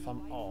lords walking from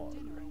away all.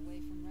 dinner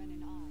away from Ren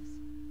and Oz.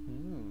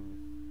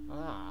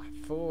 Ah,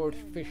 food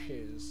Fair enough.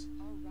 fishes.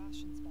 Our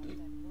rations back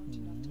then weren't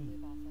enough to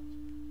live off of.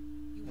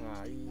 You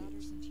had to take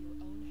matters into your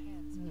own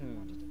hands if you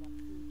wanted enough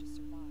food to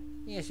survive.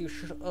 Yes, you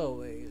should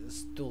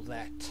always do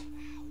that.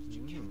 How did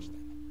you catch them?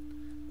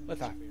 With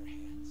your a bare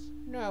hands?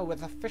 no,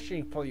 with a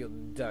fishing pole, you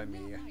dummy.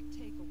 That might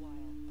take a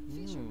while.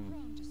 Fish are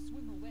prone to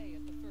swim away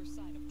at the first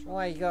sign of trouble.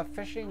 Like a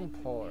fishing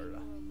pole. Or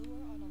a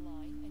lure on a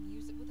line and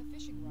use it with a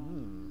fishing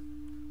rod.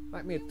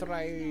 Let me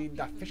try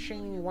the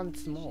fishing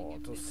once more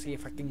to see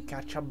if I can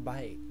catch a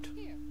bite.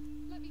 Here,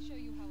 let me show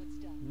you how it's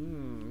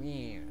done.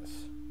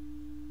 Yes.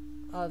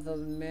 Other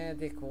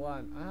medic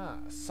one. Ah,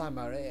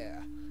 summer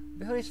air.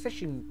 Various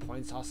fishing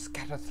points are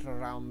scattered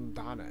around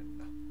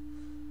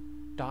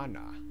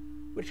Dana,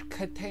 which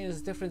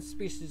contains different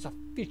species of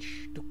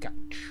fish to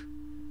catch.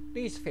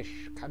 These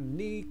fish can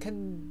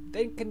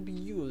be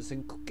used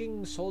in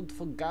cooking, sold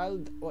for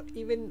gold, or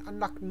even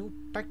unlock new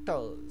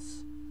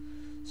titles.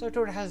 So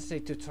don't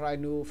hesitate to try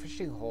new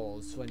fishing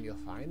holes when you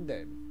find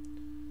them.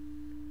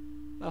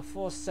 A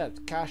full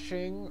set: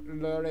 caching,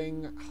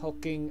 luring,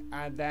 hooking,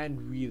 and then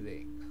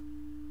reeling.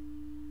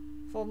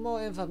 For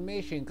more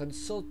information,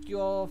 consult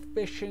your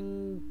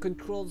fishing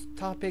controls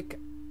topic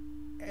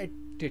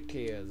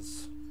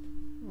entities.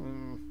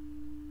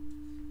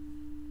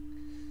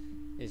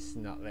 It's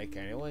not like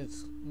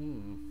anyone's.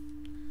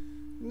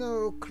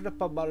 No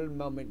crippable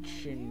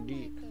moments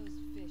indeed. Where might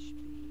those fish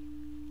be?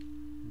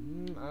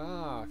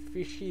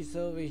 Fishies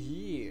over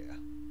here.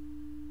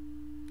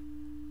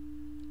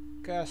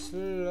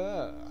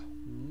 Castle.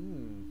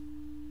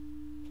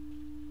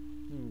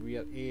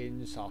 Real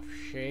in soft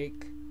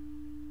shake.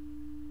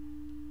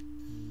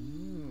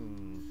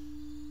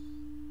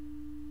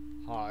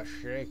 Hard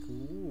shake.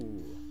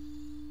 Ooh.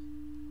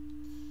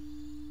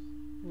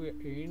 We're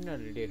in a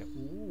little.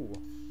 Ooh.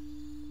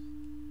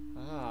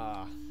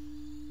 Ah.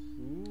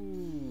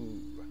 Ooh.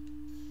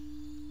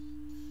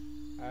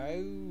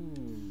 Oh.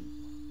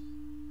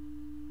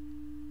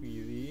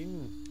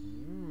 Breathing.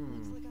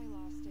 Looks like I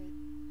lost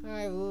it.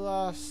 I've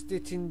lost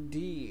it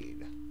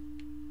indeed.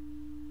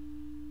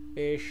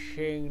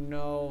 Fishing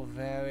no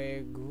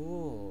very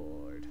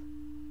good.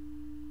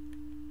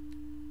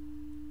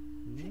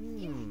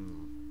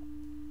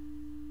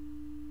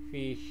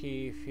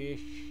 Fishy,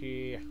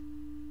 fishy.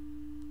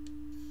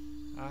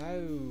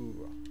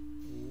 Oh.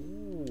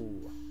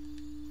 Ooh.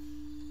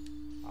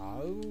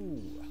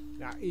 Oh.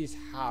 That is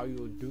how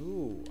you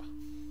do.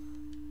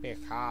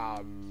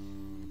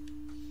 Become.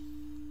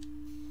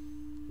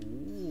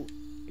 Ooh.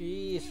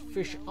 Is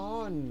fish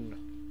on.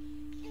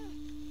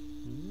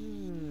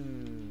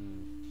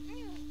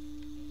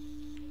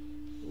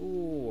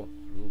 Ooh.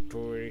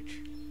 To it.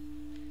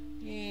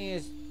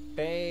 Is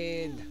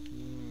bad.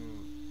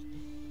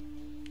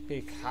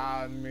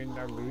 Become in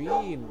the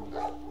green.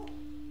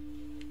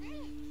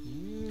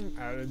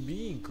 I'll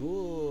be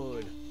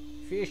good.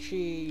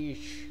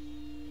 Fishish.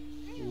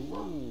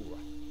 Ooh.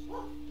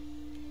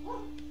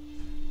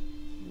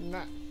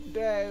 Not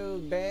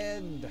so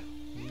bad.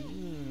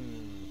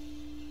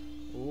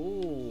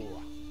 Ooh.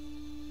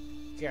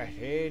 Get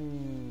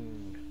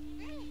in.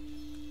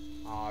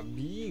 I'll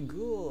be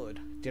good.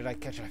 Did I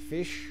catch a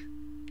fish?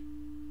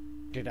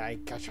 Did I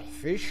catch a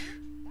fish?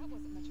 That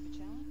wasn't much of a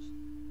challenge.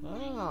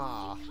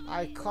 Ah,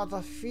 I caught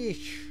a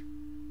fish.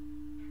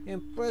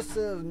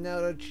 Impressive,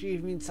 now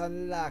achievements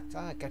unlocked.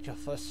 Catch your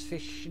first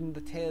fish in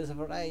the Tales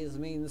of Arise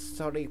main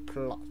story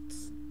plot.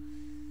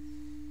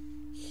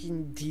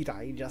 Indeed,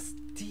 I just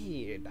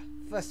did.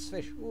 First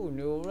fish. Ooh,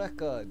 new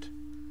record.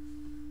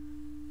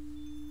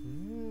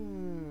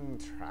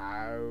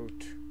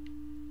 Trout.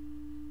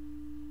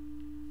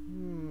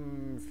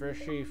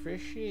 Fishy,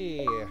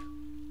 fishy.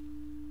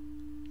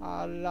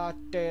 A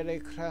latte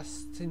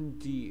crust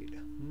indeed.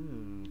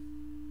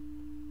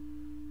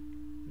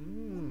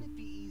 Wouldn't it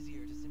be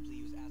easier to simply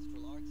use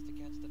astral arts to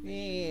catch the fish?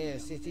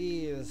 Yes, it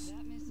is.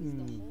 That misses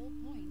the whole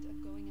point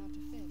of going out to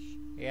fish.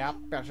 Yep,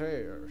 it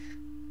is.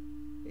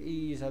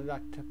 He's a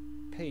lot of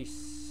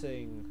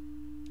pacing.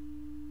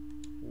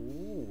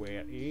 Ooh,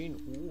 we're in.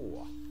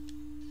 Ooh.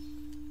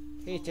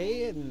 Hit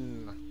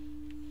in.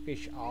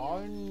 Fish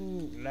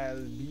on.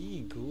 That'll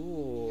be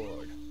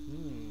good.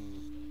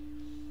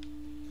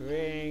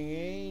 Bring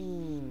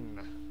in.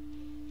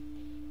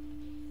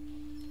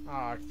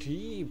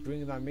 RT,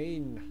 bring them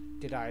in.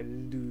 Did I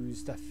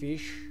lose the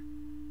fish?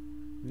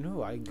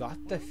 No, I got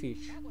the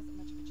fish. That wasn't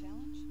much of a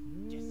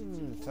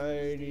challenge.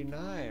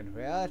 39.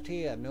 Right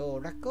here, no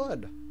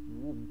record.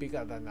 Ooh,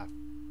 bigger than a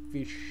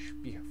fish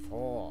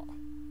before.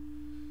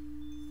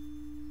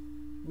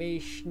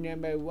 Mission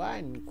number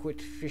 1, quit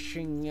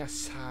fishing a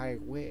side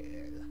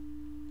whale.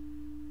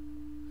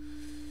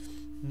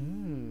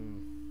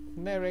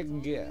 There we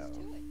go.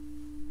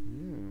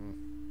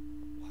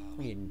 Wow.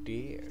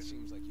 Indeed.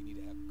 Seems like you need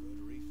to have good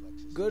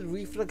reflexes. Good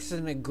reflexes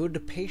and a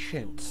good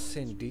patience,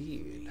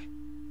 indeed.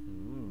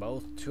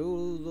 Both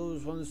two of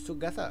those ones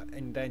together,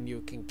 and then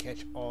you can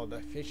catch all the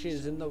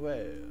fishes in the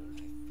world.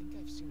 I think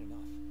I've seen enough.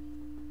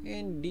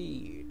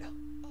 Indeed.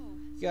 Oh,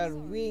 Your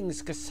sorry.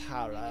 wings,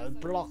 Kasara,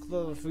 block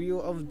the view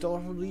of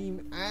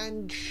Doreen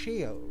and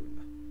Shield.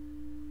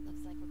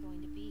 Looks like we're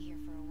going to be here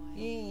for a while.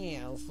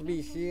 Yes,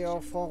 be here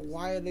for a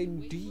while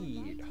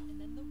indeed. And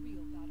then the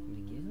real battle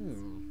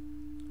begins.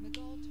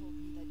 Miguel told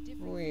me that different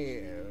fish live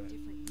Well, in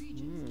different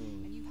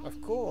regions, and you have of to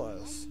keep the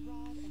course. right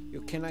rod and You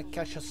lure cannot those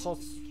catch a as close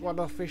as you can.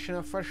 saltwater fish in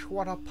a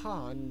freshwater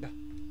pond.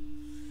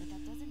 But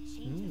that doesn't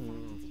change the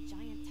fact it's a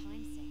giant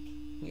time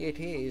sink. It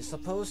is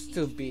supposed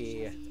to Each fish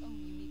be. has its own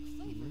unique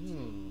flavor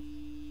too,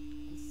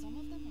 and some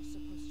of them are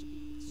supposed to be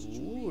Ooh,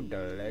 extremely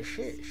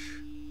delicious.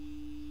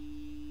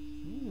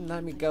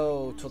 Let me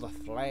go to the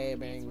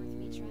flaming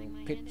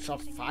pits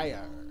of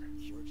fire.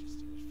 You're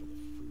just in it for the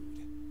food.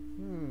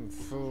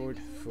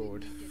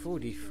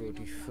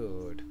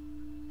 Food.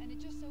 And it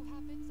just so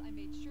happens I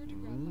made sure to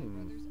grab my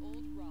brother's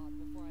old rod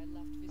before I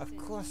left Of vicinity.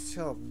 course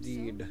you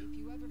did. So, if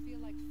you ever feel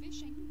like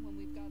fishing when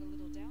we've got a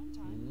little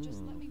downtime,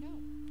 just let me know.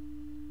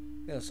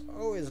 There's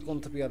always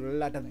going to be a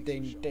lot of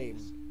dame.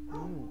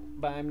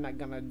 But I'm not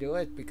gonna do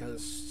it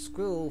because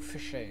screw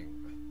fishing.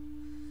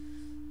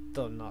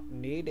 Do not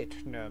need it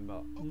no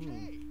more.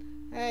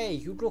 Hey,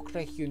 you look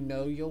like you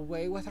know your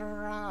way with a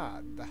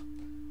rod,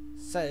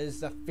 says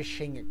the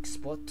fishing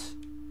expert.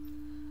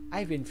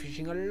 I've been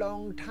fishing a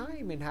long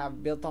time and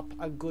have built up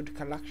a good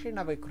collection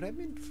of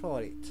equipment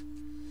for it.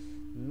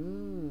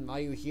 Are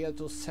you here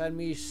to sell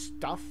me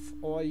stuff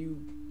or are you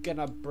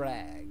gonna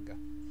brag?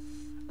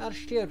 I'll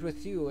share it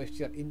with you if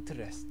you're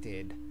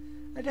interested.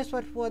 I just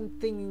want one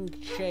thing in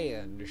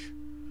exchange.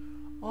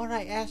 All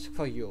I ask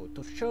for you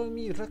to show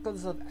me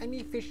records of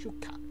any fish you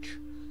catch.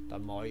 The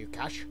more you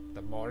catch,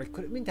 the more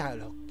equipment I'll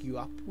hook you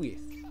up with.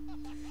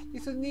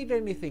 If you need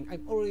anything,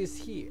 I'm always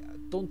here.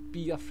 Don't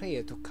be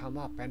afraid to come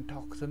up and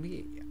talk to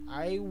me.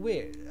 I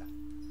will.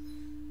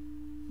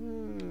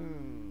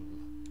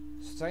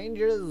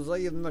 Strangers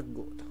are not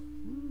good.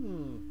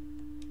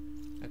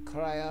 A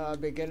crier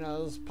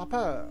beginner's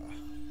papa.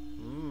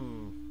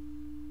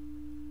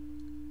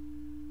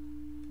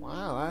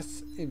 Wow,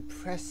 that's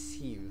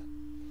impressive.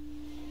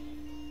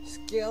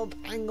 Skilled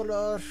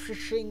angler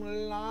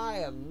fishing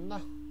lion.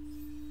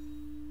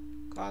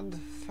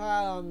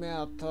 Confirm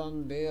it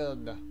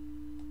indeed.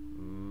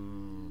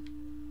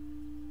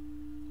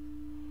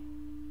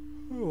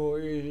 Oh,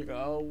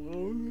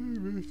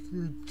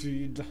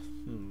 indeed.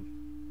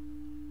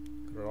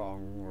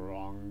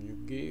 Wrong you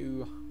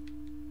go.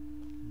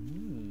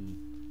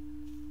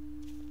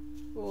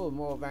 Oh,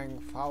 moving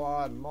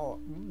forward more.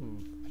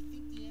 I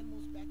think the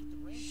animal's back at the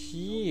ranch.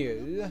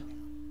 Heal?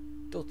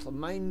 Don't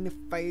mind if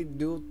I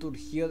do to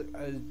heal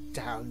a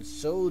down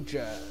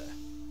soldier.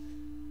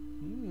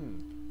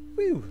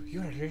 Whew,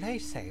 you're a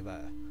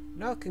lifesaver.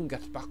 Now I can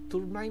get back to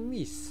my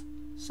miss.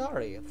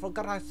 Sorry, I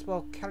forgot I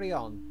spoke. Carry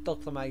on,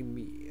 don't mind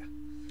me.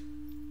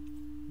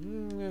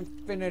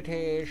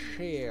 Infinity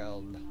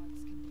shield.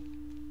 Arts can do.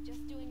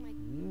 Just doing my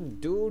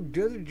Due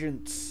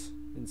diligence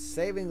in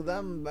saving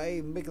them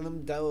by making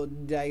them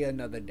die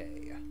another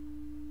day.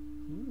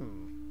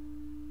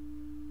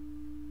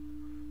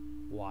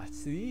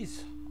 What's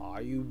this?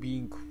 Are you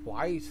being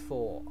quiet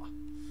for?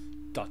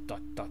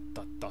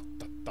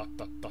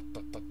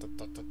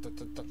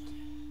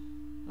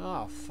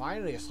 Ah,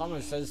 finally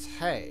someone says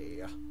hey.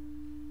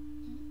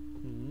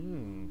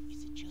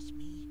 Is it just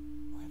me,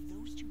 or have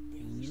those two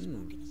barely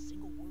spoken a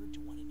single word to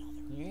one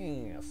another?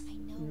 Yes. I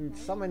know, right?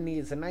 Someone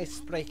needs an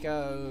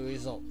icebreaker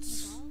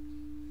results. Miguel,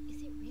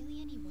 is it really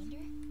any wonder?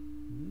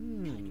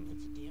 Kind of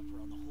puts a damper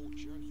on the whole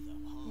journey,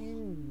 though, huh?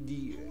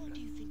 Indeed. How long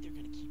do you think they're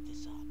gonna keep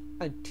this up?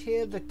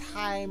 until the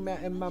time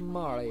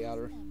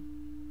immemorial.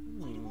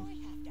 Why do I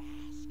have to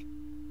ask?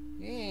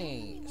 We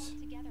Yes.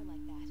 walk together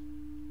like that.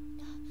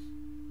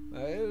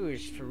 Oh,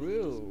 it's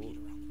true. Beat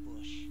around the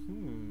bush.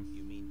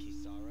 You mean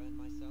Kisara and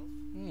myself?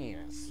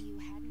 Yes. You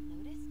hadn't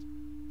noticed?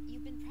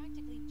 You've been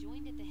practically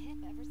joined at the hip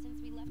ever since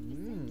we left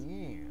Vicente.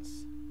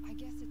 Yes. I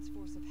guess it's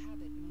force of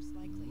habit, most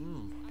likely.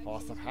 I'd be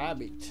Force of always ready to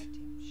habit. protect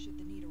him should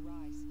the need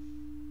arise.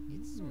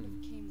 It sort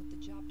of came with the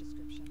job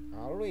description.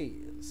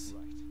 Always.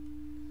 Right.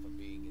 From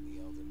being in the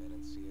Elder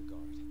Menancia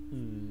Guard.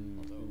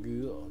 Although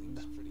Good.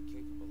 he's pretty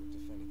capable of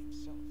defending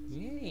himself,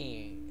 isn't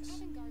he? Yes.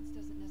 Having guards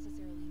doesn't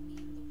necessarily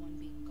mean the one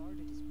being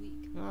guarded is weak.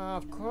 Of No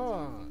one's perfect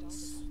all the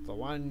course. time. The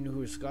one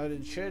who's got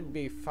it should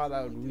be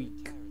followed You're weak.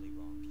 entirely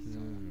wrong,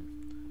 Kisara.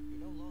 You're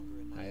no longer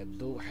in my I employ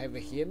do have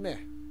any him.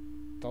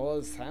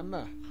 Thor's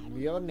hammer.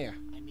 Mjolnir.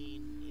 I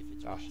mean, if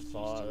it's The what she keeps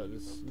telling you,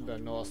 Thor's, both the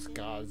comfortable Norse with it,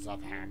 gods of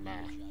I don't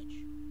hammer. know,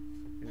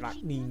 Judge.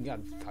 Lightning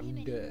and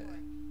thunder.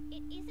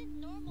 It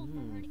isn't normal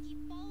for her to keep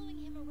following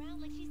him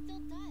around like she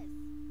still does.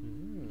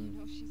 You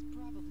know, she's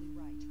probably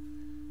right.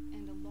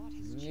 And a lot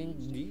has changed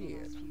over the Indeed.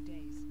 last few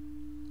days.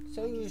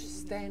 So I you guess it wouldn't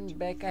hurt stand to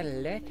back a refine the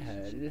little.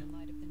 relationship in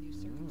light of the new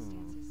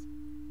circumstances.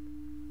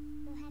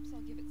 Perhaps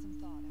I'll give it some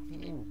thought after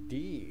all.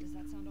 Indeed. Does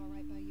that sound all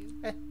right by you?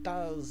 It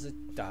does, it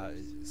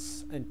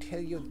does.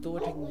 Until you do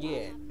it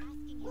again. Stop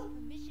asking his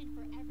permission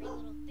for every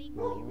little thing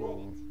when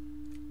you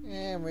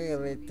read it.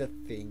 Really the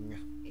thing.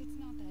 It's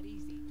not that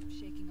easy,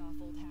 shaking off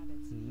old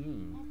habits.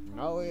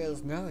 No,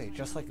 it's no,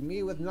 just like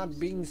me with not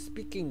being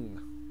speaking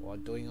or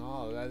doing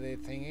all other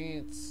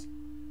things.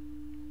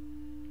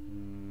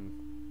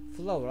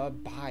 Flora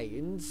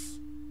binds?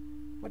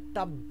 What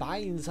the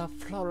binds of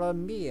Flora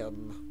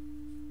mean?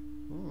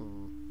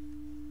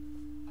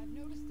 I've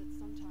noticed that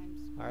sometimes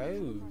Oh. we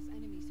come across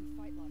enemies who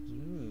fight like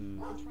you and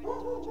try to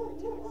dodge our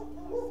attacks at the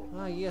last second.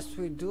 Ah, yes,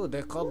 we do.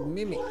 They're called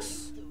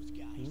mimics. Those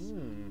guys.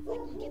 I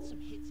can get some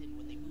hits in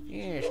when they move into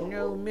Yes,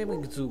 no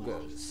mimic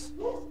zoogers.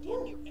 That's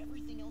damn near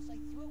everything else I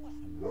throw at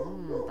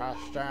them.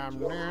 Past time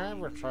everything.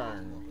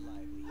 more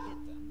reliably hit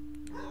them.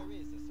 There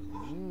is a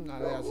solution.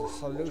 There's a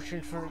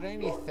solution for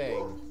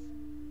anything.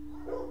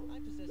 I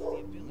possess the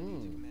ability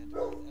to command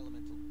Earth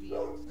elemental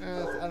beings.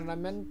 Earth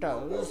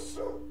elementals,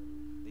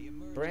 They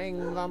emerge bring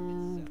as them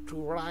themselves. to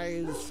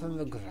rise from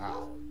the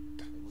ground.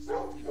 They will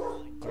swiftly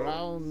blind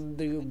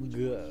Ground you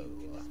go,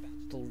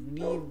 to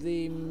leave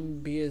them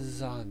be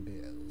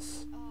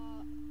zombies.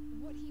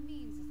 What he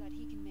means is that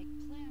he can make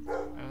plants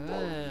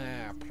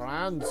grow.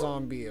 Plant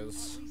zombies. At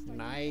least I think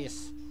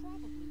Nice. that's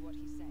probably what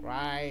he said.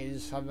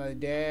 Rise from the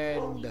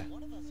dead. One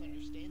of us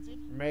understands him.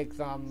 Make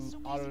them So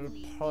all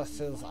basically,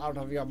 process out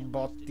of your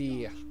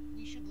body.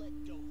 we should let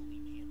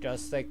Dohalim handle it.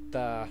 Just like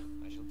the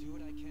I shall do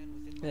what I can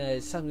within my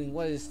something.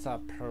 What is the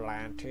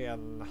plant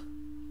in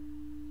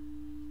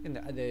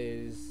the other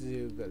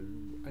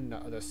in the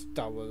other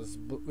Star Wars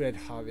book, Red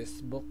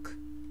Harvest book?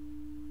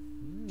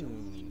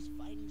 Dohalim's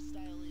fighting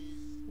style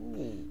is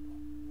Ooh,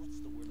 what's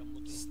the word I'm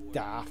looking for?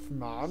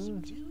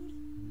 Staffman. Dude?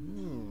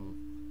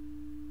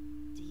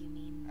 Do you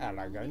mean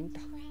Elegant.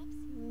 perhaps?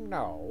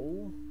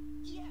 No.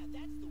 Yeah,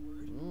 that's the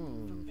word.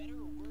 For better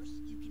or worse,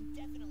 you can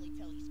definitely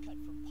tell he's cut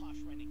from posh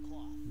rented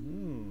cloth.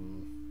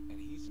 And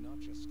he's not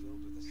just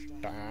skilled with the staff.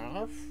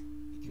 Staff.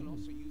 He can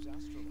also use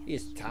astral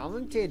He's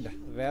talented.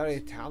 Very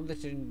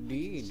talented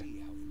indeed.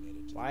 See how he made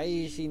it to Why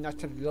is he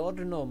not a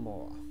lord no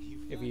more?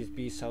 If he's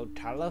be so My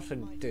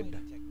talented. fighting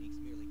techniques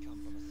merely come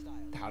from a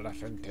style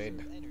Talented.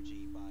 conserve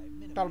energy by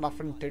minimizing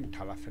Talented, Is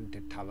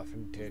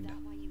talented. that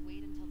why you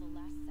wait until the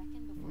last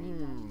second before you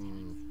dodge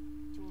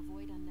attacks? To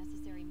avoid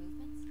unnecessary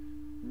movements?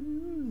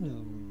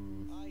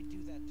 I do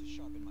that to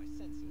sharpen my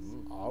senses.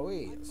 I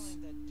Always.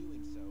 find that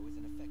doing so is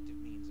an effective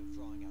means of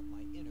drawing out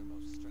my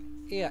innermost strength.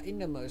 Yeah,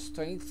 innermost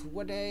strength,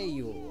 what are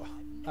you?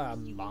 A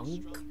You get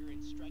monk? stronger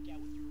and strike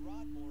out with your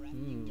rod more after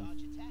you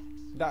dodge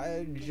attacks.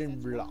 Dodge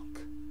and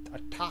block.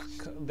 Attack,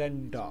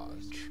 then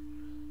dodge.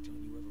 Don't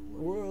you ever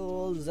worry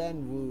Whirls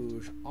and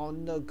whoosh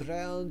on the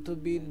ground to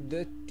be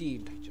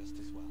dirtied. just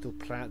as well? To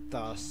plant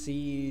the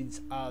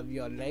seeds of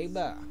your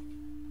labor.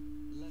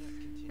 Let us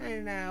continue.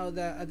 And now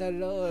the other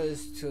law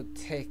is to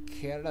take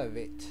care of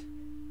it.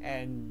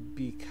 And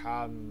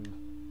become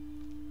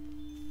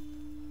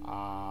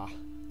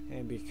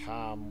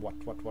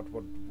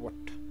what?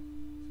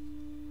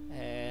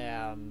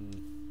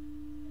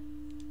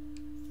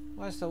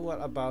 What's the word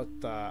about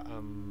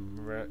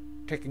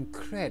taking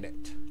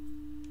credit?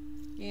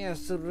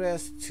 Yes, to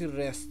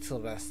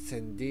rest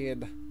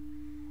indeed.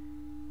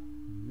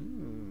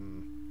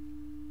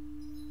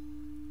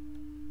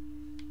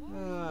 Why are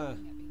you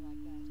looking at me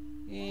like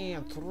that?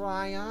 And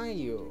try are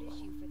you?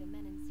 Issue for the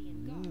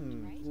Menancian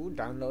Guard, right? Ooh,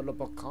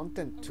 downloadable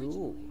content too.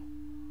 Originally,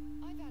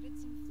 I've added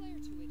some flair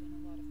to it in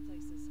a lot of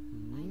places.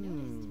 I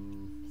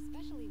noticed,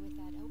 especially with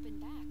that open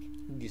back.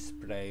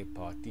 Display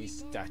party We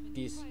guardsmen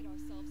status. pride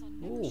ourselves on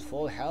never Ooh,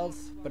 full showing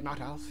health, back but to our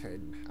not enemies.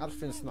 Alfred.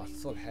 Alfred's My not way of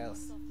full making health.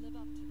 myself live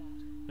up to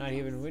that. Not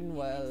even Plus, it makes it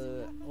Winwell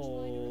that much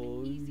or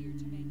lighter and easier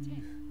to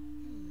maintain.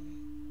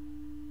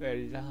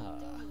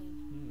 Bella.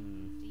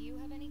 Dolan, do you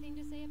have anything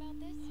to say about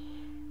this?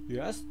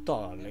 Yes,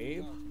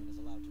 darling. Guardsman is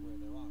allowed to wear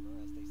their armor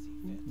as they see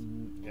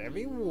fit.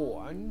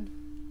 Everyone.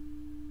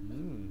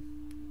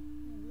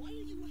 Why are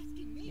you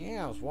asking me?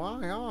 Yes,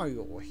 why are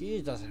you?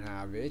 He doesn't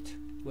have it.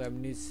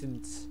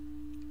 Reminiscence.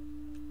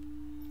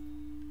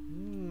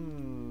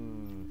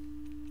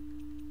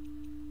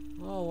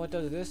 Oh, what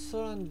does this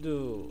one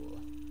do?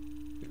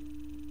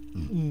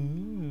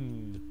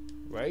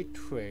 Weight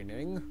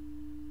training.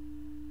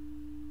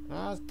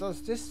 What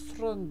does this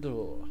one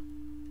do?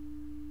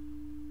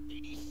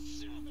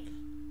 87,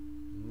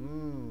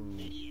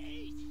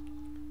 88,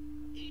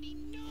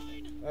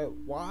 89.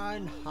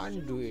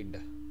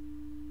 100.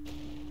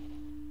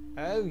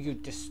 Oh, you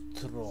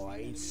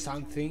destroyed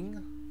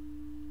something?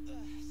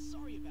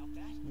 Sorry about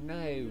that.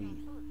 No. You're not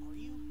hurt, are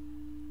you?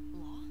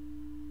 Law?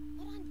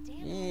 What on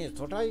damn Yes,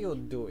 what are you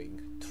doing?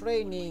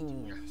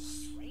 Training.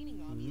 Training,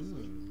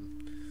 obviously.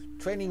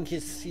 Training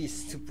his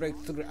seas to break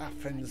through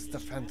Athens'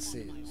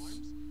 defenses.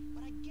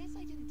 But I guess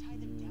I didn't tie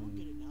them down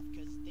good enough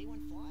because they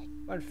went flying.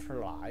 While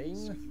flying?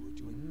 So you were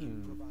doing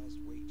improvised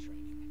weight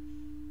training.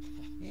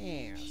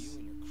 Yes. You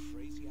and your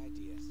crazy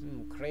ideas.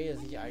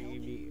 Crazy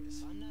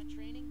ideas. If I'm not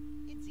training,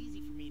 it's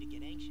easy for me to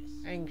get anxious.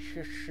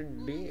 Anxious Well,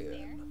 that's indeed.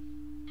 fair.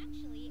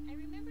 Actually, I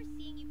remember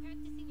seeing you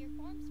practicing your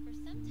forms for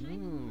some time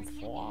before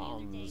camping the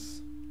other day.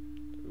 Forms.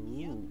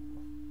 Yep. Ooh.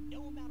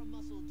 No amount of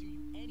muscle will do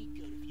you any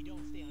good if you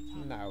don't stay on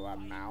top No of the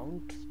fight.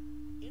 amount.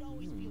 It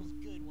always feels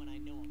good when I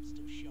know I'm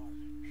still sharp.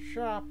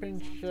 Sharp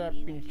and Sounds to sharp me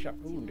and like you sharp.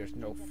 have too Ooh, much there's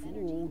no pent-up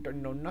food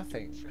and no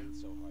nothing. Train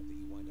so hard that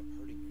you wind up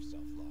hurting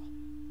yourself, Law.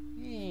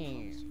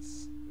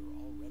 Yes. You're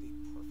already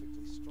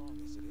perfectly strong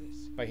as it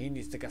is. But he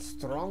needs to get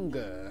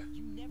stronger.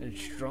 You never And know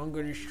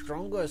stronger and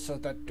stronger so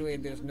that way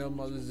there's no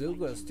more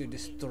Zugas to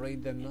destroy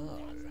them all.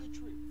 That's the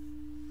truth.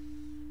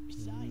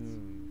 Besides,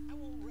 I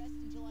won't rest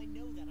until I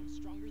know that I'm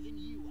stronger than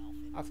you,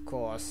 Alfred. Of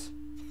course.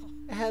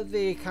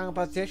 Healthy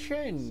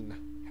competition.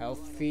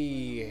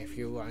 Healthy if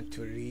you want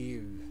to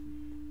live.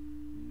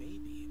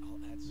 Maybe I'll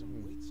add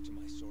some weights to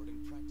my sword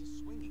and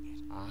practice swinging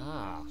it.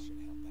 Ah. That should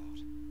help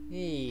out.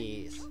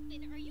 Yes.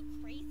 Alvin, are you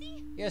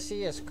crazy? Yes,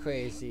 he is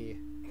crazy.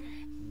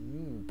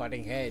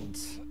 Butting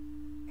heads.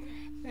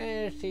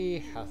 Healthy,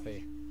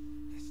 healthy.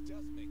 This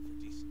does make for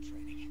decent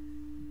training.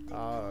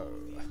 Oh.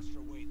 The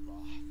extra weight,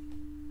 Law.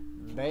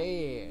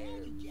 Babe.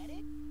 You get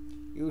it?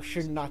 You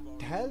should not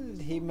tell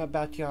him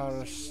about your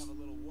We have a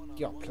little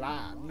one-on-one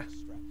plan. bond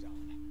strapped on.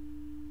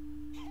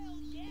 Hell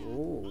yeah!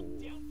 Ooh.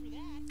 I'm down for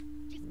that.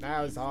 Just give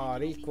Now me it's a all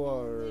second, I'll be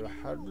equal. ready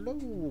to roll.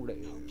 Hello there.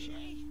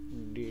 Okay,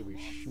 David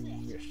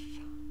Smith.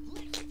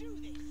 let's do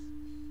this.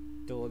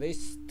 Do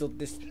this, do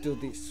this, do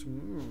this.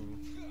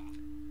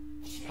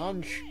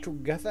 Punch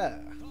together.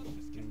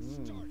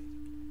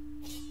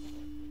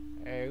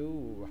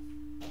 Oh.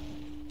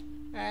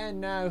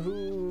 And now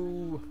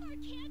who? Our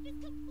camp is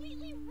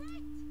completely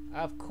wrecked.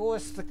 Of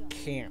course the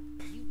camp.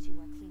 You two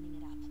are cleaning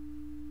it up.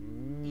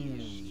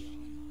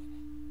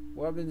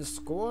 Weapons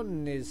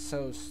Gordon is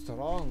so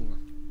strong.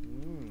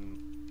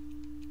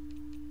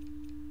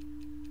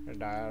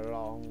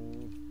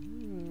 Dialogue.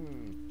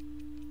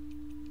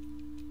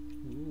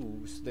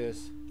 Who's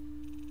this?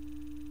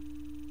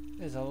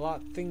 There's a lot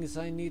of things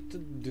I need to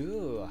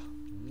do.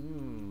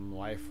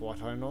 Life,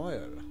 water, and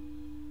oil.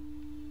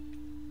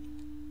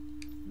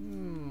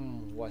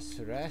 What's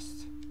the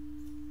rest?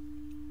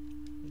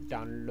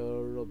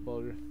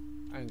 Downloadable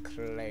and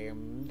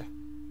claimed.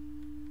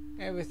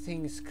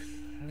 Everything's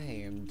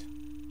claimed.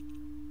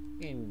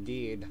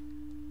 Indeed.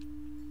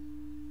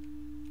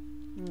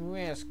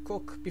 Yes,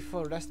 cook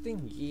before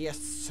resting? Yes,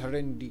 sir,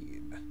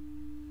 indeed.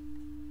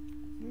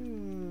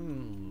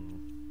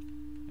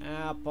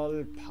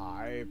 Apple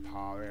pie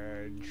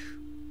porridge.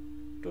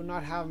 Do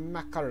not have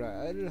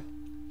mackerel.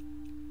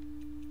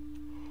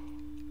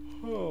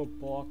 Oh,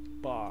 pork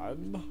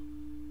bun.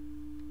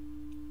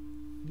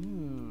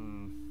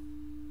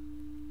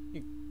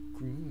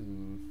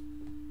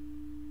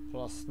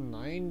 Plus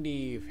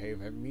 90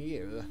 favorite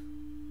meal.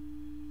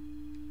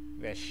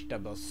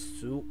 Vegetable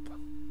soup.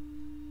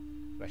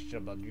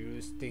 Vegetable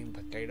juice, steamed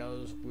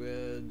potatoes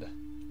with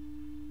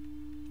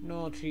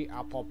naughty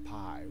apple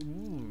pie.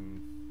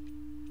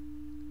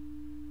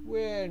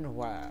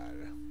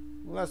 Winwell.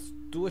 Let's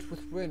do it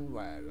with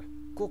Winwell.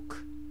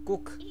 Cook,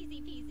 cook.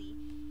 Easy peasy.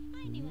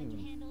 I knew I could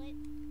handle it.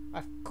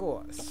 Of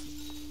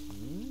course.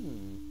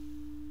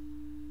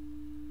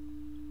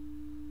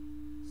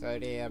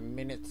 30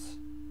 minutes.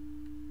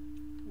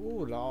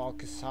 Ooh,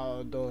 like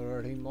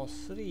Salvador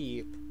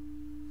sleep.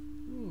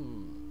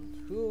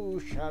 Who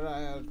shall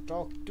I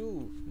talk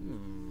to?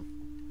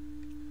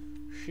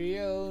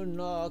 She'll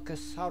know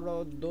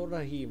Kasara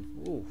Dorahim.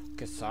 Ooh,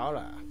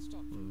 Kasara.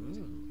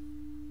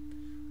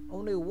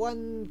 Only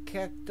one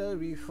character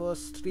before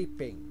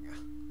sleeping.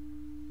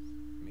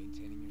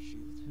 Maintaining your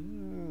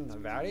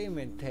shield? Very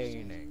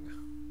maintaining.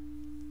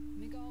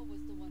 Miguel was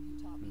the one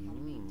who taught me how to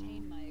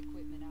maintain my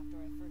equipment after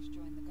I first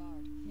joined the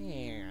guard.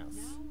 Yes.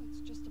 Now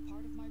it's just a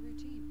part of my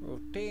routine.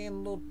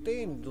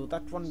 Routine. Do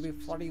that one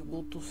before you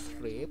go to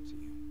sleep.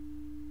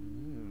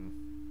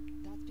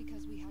 That's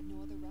because we had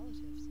no other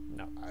relatives.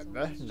 No So it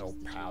other, was no just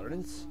the two of us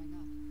parents. growing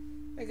up.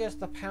 I guess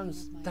the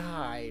pounds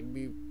die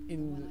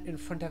in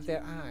front of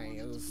their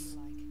eyes.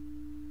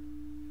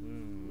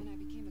 When I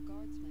became a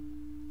guardsman,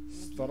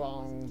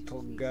 Strong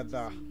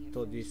together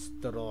to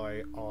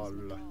destroy all.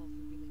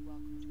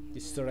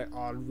 Destroy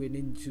all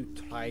willing to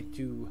try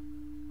to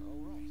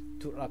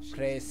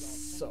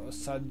oppress or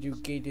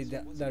subjugate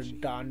the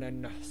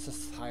Danan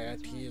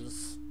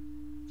societies.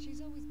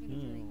 She's always been a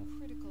very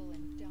critical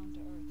and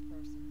down-to-earth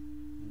person.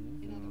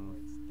 In other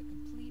words, the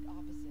complete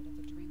opposite of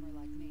a dreamer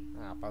like me.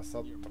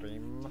 Opposite You're more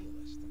dream. of an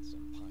idealist than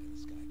some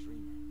pie-in-the-sky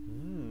dreamer.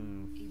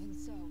 Even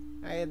so,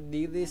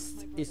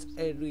 Idealist is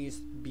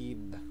always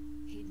been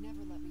he'd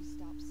never let me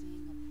stop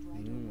seeing a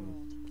brighter world.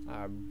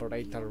 a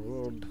brighter He always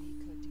world. did what he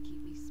could to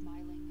keep me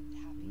smiling and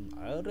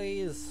happy.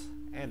 Always.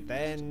 And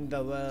then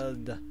the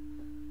world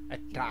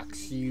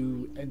attacks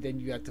you, and then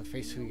you have to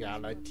face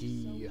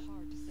reality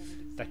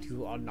that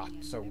you are not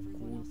so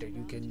good, that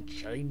you can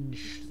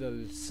change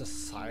the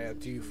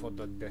society for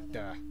the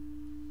better.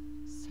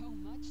 So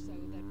much so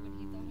that when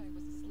he thought I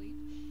was asleep,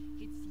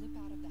 he'd slip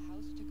out of the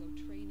house to go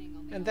training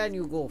on the And then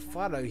you go outskirts of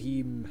follow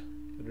him,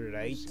 You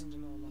right? seem to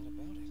know a lot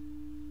about it.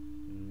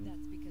 town.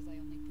 That's because I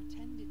only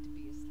pretended to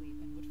be asleep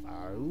and would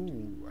follow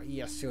Oh,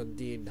 yes you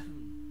did.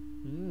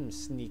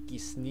 Sneaky,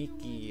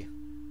 sneaky.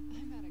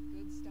 I'm at a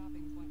good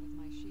stopping point with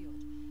my shield.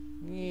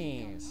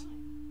 Yes.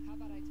 How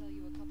about I tell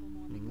you a couple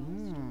more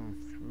McDonald's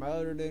stories?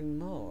 More and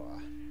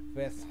more.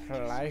 With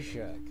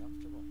pleasure.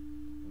 Comfortable.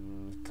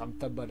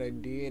 Comfortable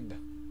indeed.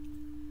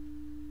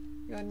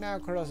 You are now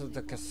closer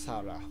to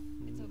Kasara.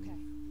 It's okay.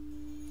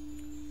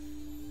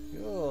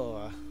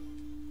 Your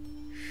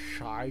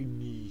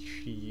shiny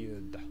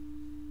shield.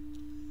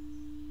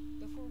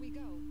 Before we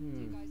go, do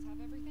you guys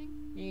have everything?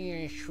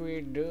 Yes,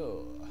 we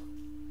do.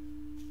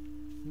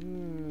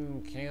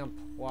 Camp,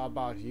 what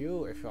about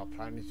you? If you are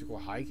planning to go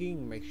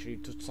hiking, make sure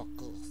to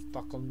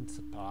stock on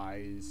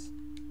supplies.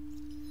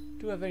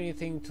 Do you have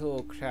anything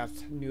to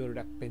craft new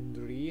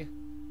weaponry?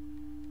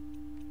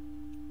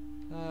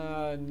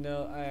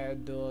 No, I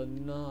do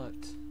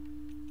not.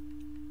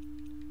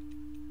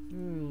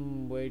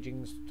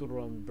 Waging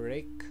storm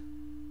break.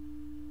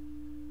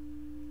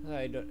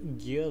 I don't.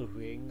 Gear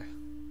ring.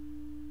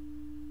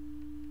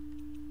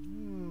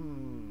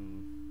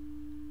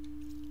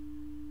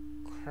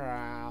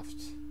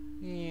 Craft.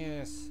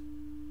 Yes.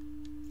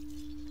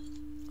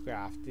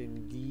 Craft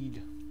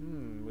indeed.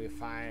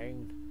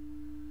 Refined.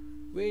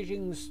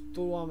 Waging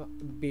storm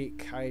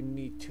break I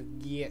need to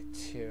get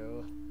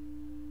to.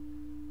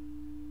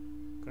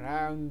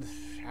 Ground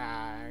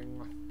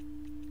fang.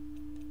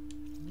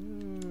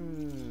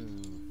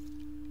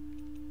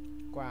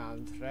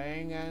 Ground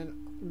fang and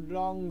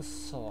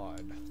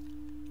longsword.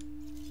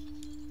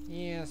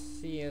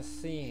 Yes,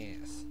 yes,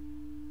 yes.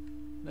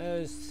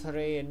 Those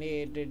three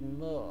needed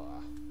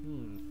more.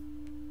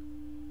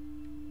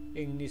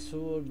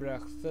 Ignisol,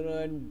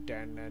 Breakthrough,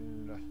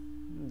 and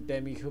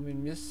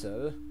Demi-Human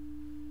Missile.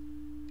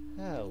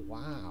 Oh,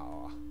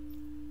 wow.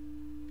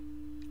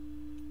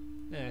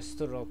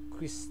 Astral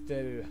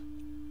Crystal.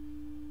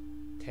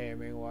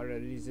 Taming water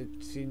lizard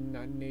in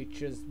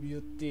nature's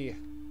beauty.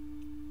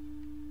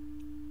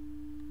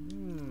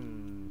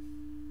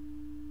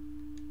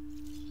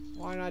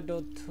 Why not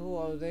do two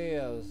of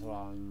these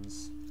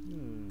ones?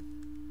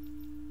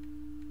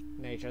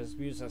 Nature's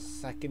beauty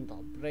second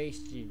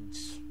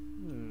operations.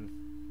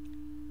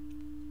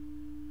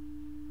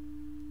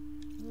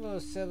 Well,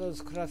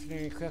 Sever's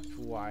crafting equipped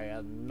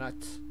wire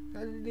not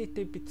a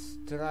little bit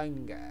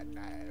stronger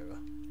now.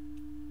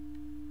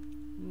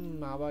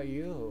 How about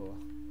you?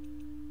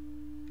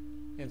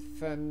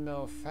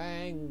 Inferno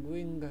Fang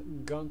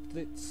Wing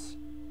Gauntlets.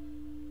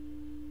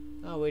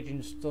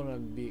 Waging Stone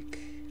and Beak.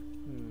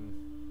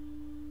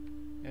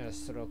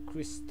 Astral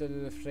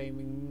Crystal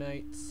Flaming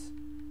Knights.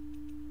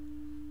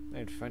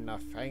 Inferno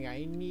Fang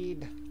I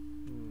need.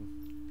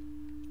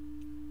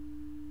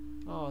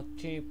 Oh,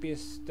 Champion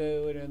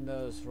Stone and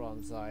those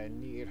ones I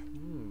need.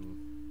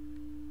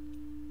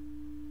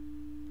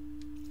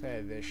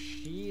 Feather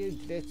Shield,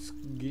 let's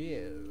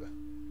go.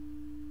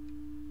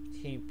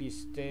 Champion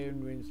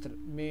Stone, Winston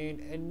Main,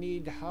 and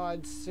need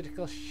hard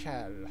circle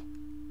shell.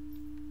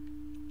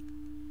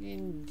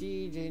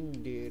 Indeed,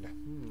 indeed.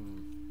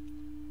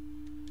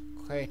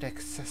 Create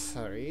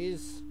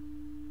accessories.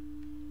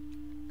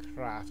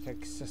 Craft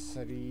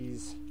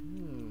accessories.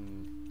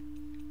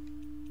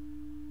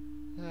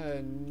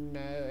 Oh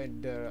no,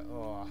 there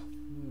are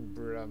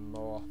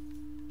Bramo.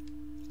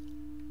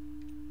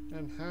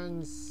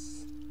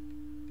 Enhance.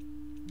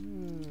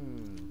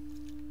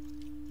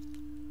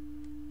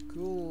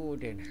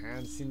 Good,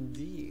 enhance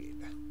indeed.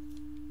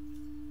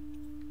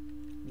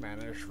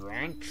 Manage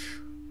ranch.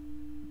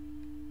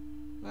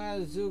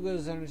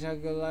 Zugas and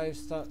Jagger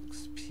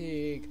Livestock's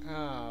pig.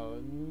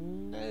 Oh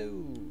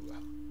no.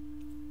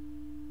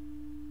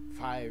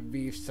 5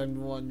 beefs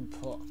and 1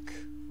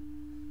 pork.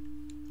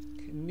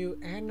 New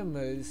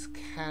animals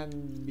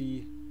can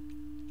be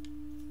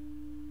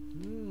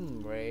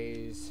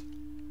raise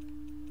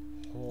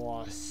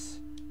horse.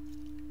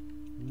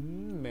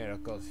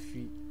 Miracle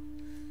feed.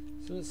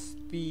 So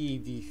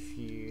speedy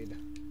feed.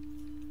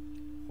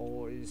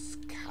 Horse,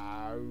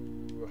 cow,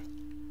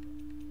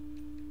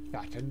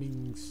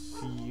 fattening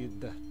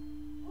seed,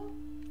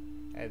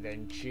 and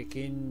then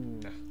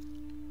chicken.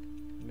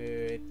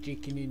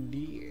 Chicken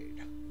indeed.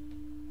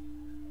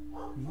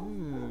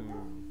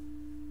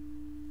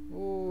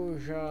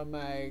 Oh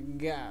my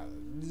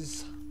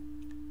gods.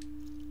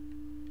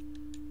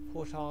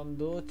 Put on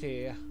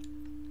duty.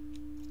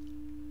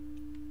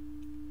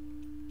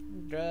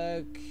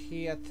 Drug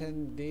hit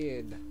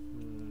indeed.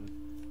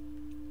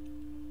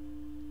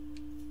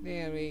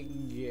 There we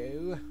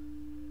go.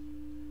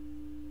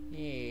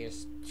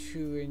 Yes,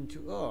 2 and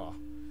 2. Oh,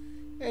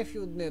 if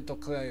you need to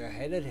clear your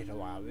head a little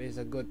while, there's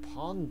a good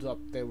pond up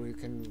there where you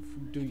can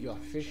do your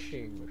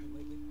fishing.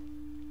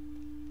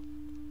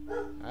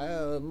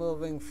 Oh,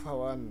 moving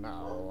forward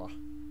now.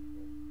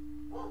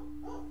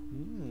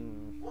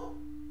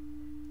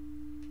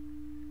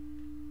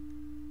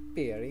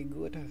 Very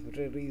good,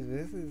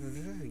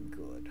 very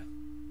good.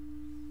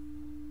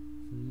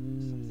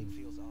 Something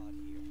feels odd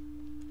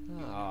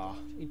here. Ah,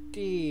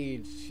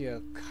 indeed,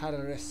 your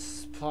color is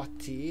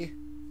spotty.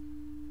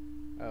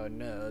 Oh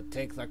no,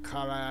 take the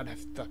color out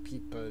of the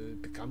people,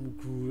 become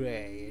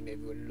grey, and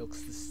everyone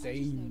looks the I just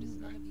same.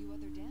 noticed none of you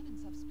other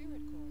Danans have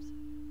spirit cores.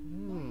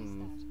 Why is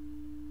that?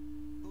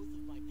 Both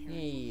of my parents were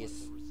part Yes.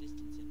 of the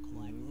resistance in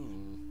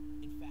Calaglia.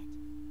 In fact,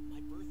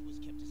 my birth was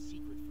kept a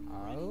secret from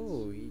the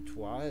Oh, it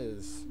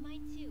was.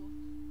 Mine too.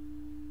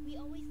 We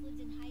always lived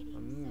in hiding,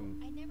 so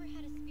I never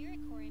had a spirit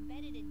core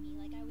embedded in me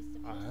like I was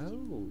supposed to.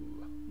 Oh.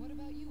 What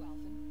about you,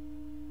 Alphen?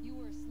 You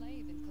were a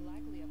slave in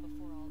Calaglia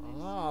before all this.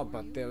 Ah, weren't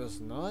but you? there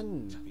was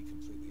none. To be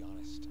completely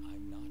honest,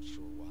 I'm not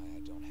sure why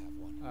I don't have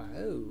one.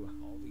 Oh.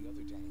 All the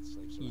other Danan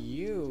slaves around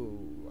You.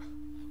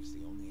 I was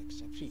the only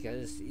exception.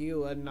 Because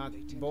you are not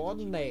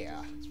born there.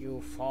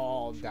 You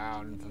fall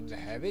down from the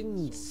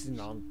heavens and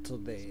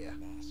onto there.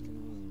 Mask and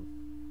all.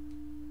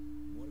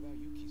 What about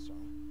you, Kisara?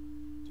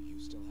 Do you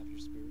still have your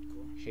spirit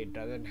core? She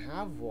doesn't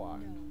have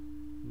one.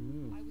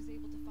 No. I was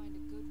able to find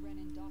a good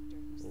Renin doctor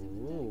who's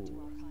sympathetic Ooh. to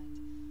our kind,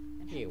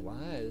 and He had them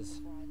removed was.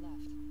 before I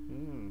left.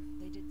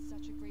 They did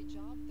such a great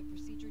job. The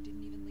procedure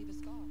didn't even leave a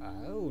scar.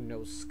 Oh,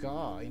 no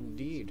scar,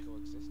 indeed.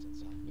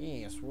 Coexistence, huh?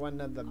 Yes, one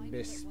of the I knew that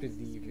best once the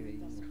spirit believing.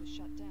 vessel was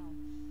shut down,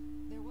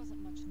 there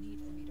wasn't much need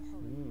for me to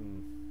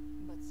hurry.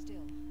 But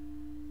still,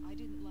 I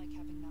didn't like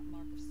having that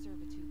mark of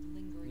servitude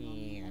lingering on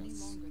me any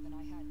Yes. longer than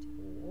I had to.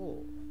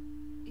 Oh,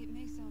 It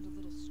may sound a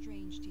little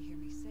strange to hear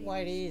me say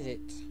what this, is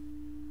it?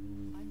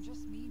 I'm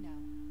just me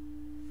now.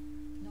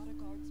 Not a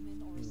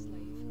guardsman or a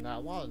slave.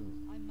 That one.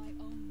 I'm my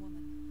own woman.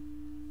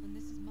 And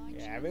this is my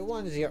chance to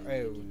Everyone's have your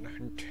a new own beginning.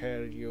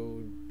 until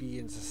you be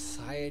in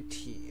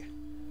society.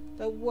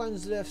 The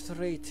ones left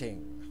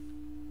rating.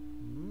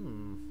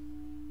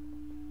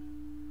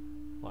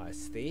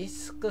 What's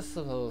this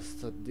supposed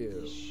to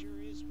do? This sure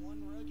is one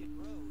rugged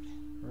road.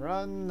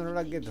 Run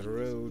rugged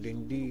road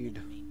indeed.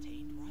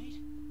 Maintained, right?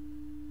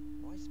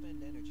 Why spend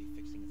energy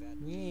fixing that?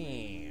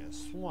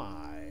 Yes,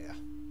 why?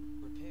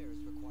 Repairs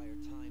require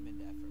time and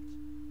effort,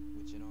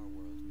 which in our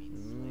world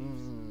means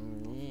slaves,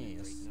 often in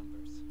yes. great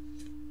numbers.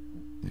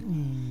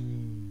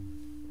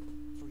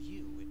 For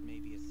you, it may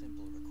be a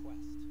simple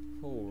request,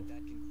 Oh, but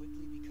that can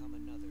quickly become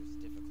another's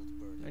difficult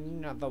burden.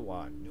 another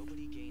one.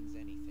 Nobody gains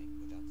anything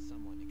without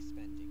someone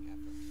expending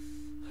effort.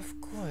 Of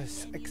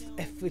course, And you know,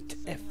 effort,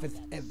 somehow effort,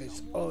 that effort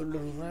someone all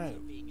benefits from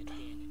around. being a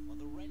Danan, while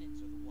the Renans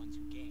are the ones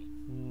who gain.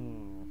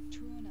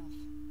 True enough.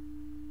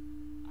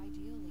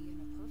 Ideally, in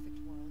a perfect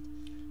world,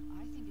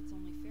 I think it's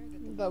only fair that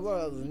The ones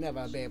world who will lead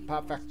never should be the ones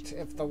perfect.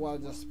 to If the perform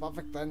world the is work.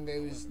 perfect, then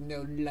there is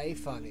no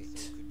life on Doing it.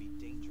 so could be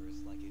dangerous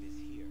like it is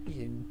here.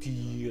 Indeed,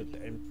 Many would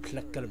prefer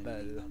implacable.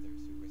 enemy others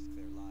who risk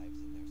their lives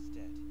in their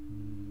stead.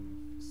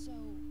 So,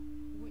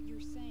 what you're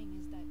saying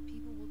is that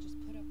people will just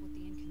put up with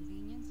the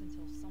inconvenience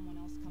until someone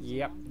else comes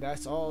Yep, along to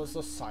that's fix all the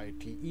problem?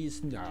 society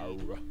is now.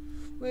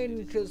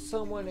 When it is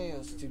someone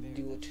else to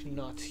do it,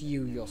 not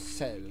you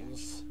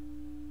yourselves.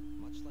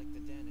 Much like the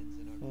Danans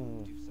in our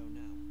group do so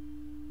now.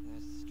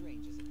 As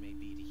strange as it may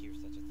be to hear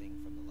such a thing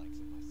from the likes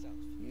of myself.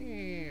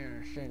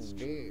 Yes, It's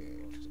true,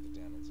 indeed. most of the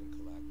Danans in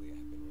Calaglia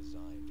have been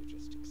resigned to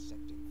just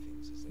accepting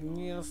things as they are.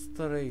 Yes,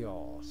 they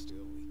are.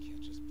 Still, we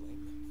can't just blame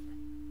them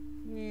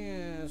for...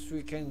 Yes,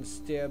 we can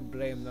still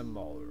blame them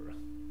all.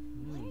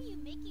 What are you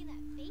making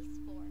that face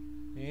for?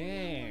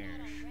 Yes,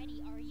 Not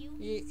already, are you?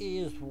 it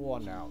is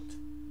worn out.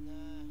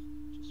 Nah,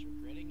 just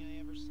regretting I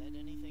ever said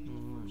anything in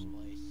the first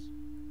place.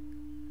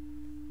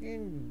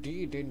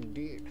 Indeed,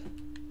 indeed.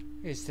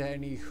 Is there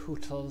any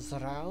hooters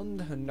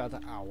around? Not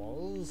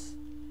owls?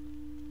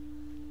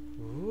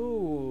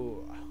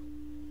 Ooh.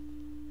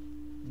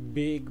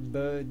 Big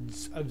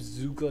birds of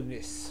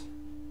Zugonis.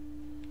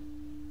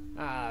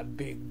 Ah,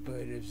 big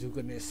bird of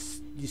Zugonis,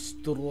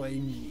 destroy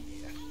me.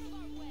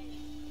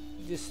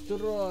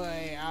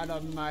 Destroy out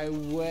of my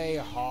way,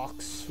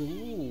 hawks.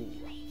 Ooh.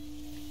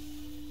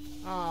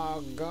 Ah,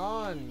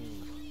 gone.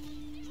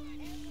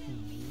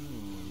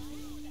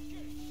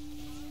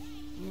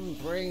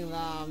 Bring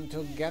them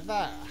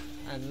together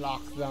and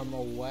lock them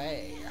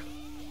away.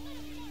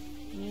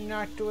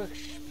 not to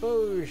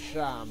expose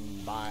them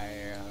by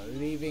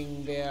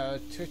leaving their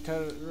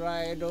Twitter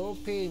wide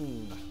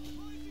open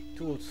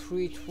to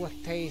tweet what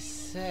they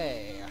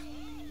say.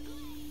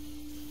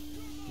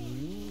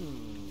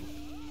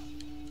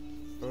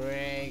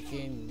 Break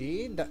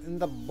indeed, and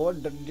the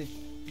bird that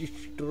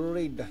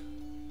destroyed.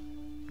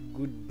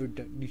 Good bird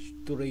that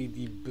destroyed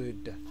the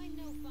bird. I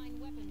know fine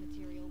weapon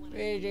material when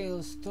Raging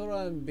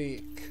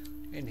Stormbeak,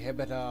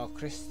 inhibitor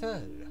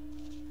crystal.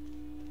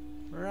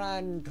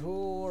 Run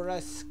to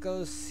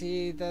Rascal,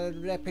 see the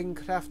weapon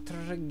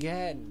crafter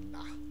again.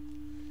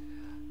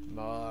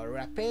 More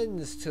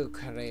weapons to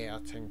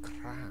create and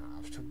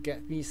craft to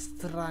get me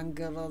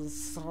stronger and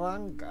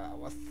stronger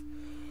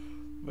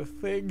with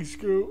things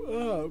go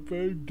up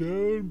and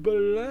down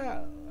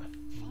below.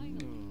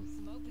 finally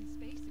some open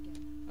space again.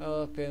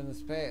 Open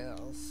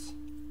space.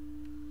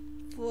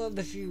 For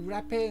the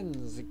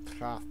weapons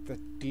crafted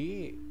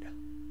deed.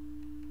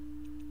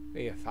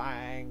 We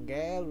find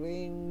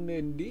Galwin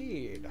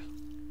indeed.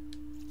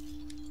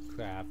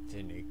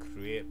 Crafting a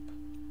crib.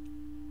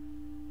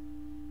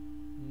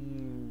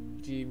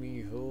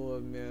 Jimmy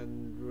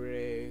Holman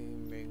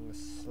dreaming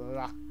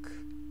slack.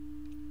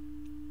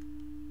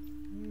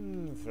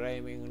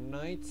 Flaming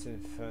Knights,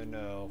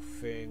 Inferno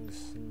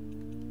Things,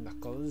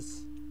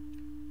 Knuckles.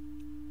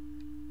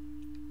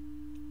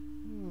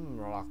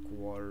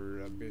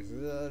 Rockwater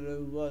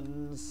Bizarre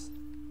Ones.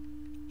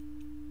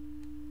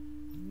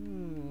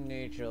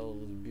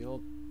 Nature's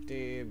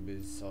Beauty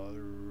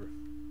Bizarre.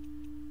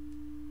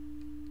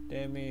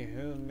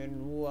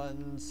 Demi-human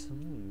ones.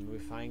 We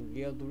find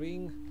Guild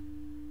Ring.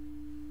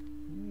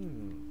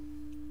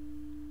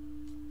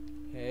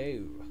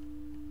 Hey.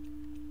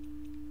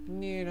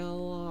 Need a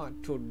lot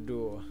to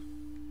do.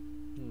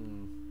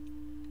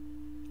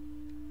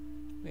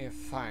 We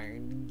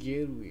find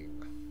Guild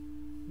Ring.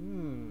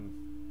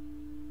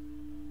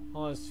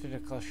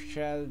 Hospital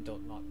Shell, do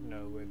not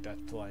know where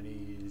that one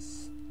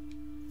is.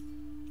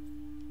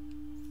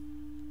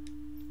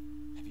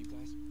 Have you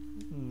guys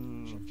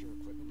checked your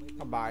equipment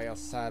lately?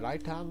 Bioside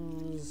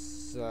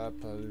items,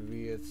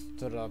 Palviet,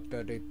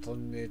 Strawberry,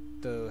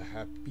 Tomato,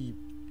 Happy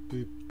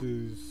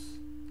Peppers,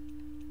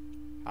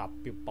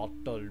 Happy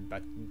Bottle,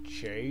 Button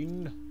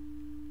Chain.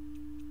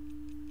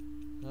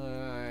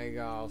 I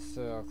got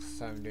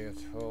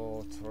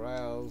 672,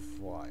 12,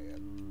 why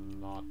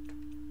not?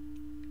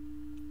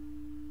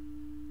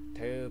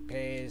 2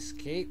 pays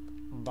keep,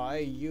 buy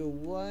you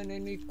one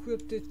and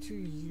equip it to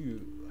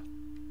you.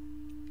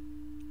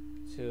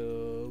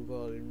 2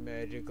 gold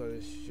magical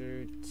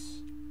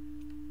suits,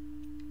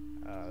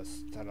 a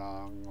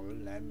strong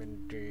lemon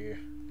tea.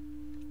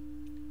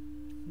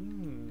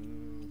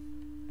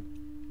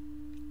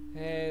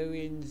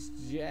 Heroin's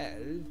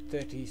gel,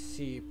 30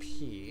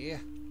 CP.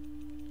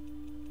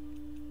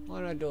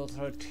 Wanna do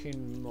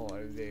 13 more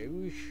of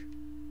those.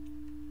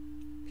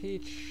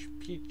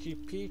 Peachy.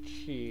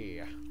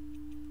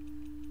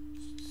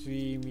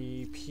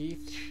 Streamy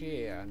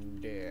peachy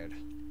undead.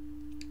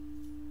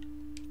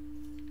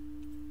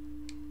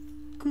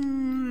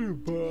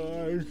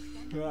 Goodbye.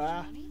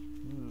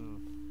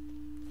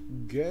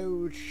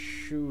 Go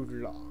too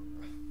long.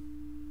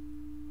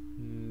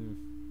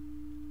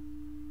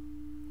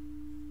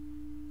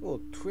 Oh,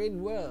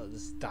 twin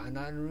worlds, done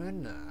and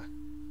runner.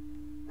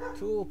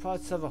 2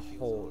 parts of a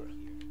whole.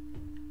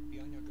 Be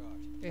on your guard.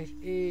 It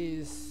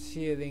is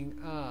feeling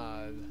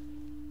odd.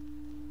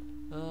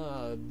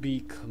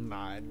 Big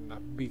man.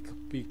 Big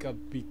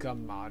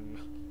man.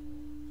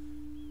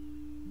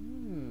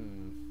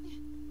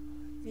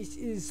 This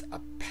is a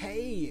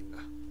pain.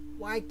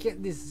 Why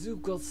can't this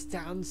Zoogle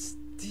stand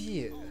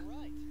still?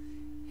 Alright.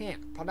 Here,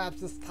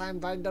 perhaps it's time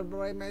I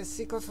deploy my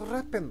secret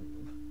weapon.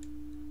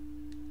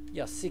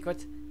 Your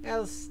secret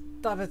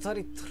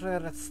laboratory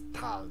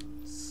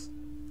stands.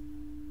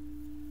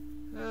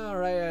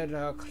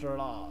 Raider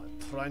Claw,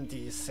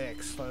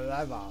 26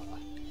 level.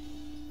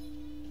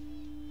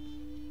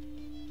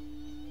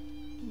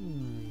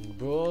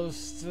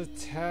 Boost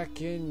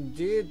attack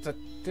indeed,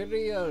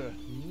 material.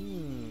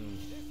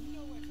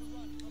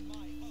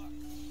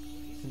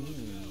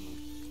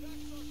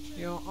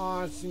 Your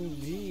arts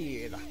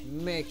indeed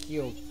make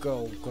you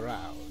go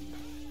ground.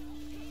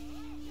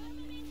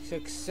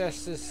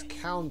 Success is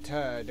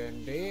countered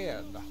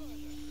indeed.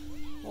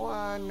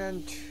 1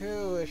 and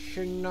 2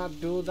 should not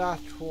do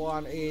that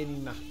one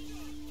in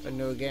the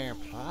New Game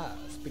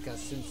Plus, because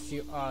since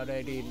you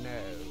already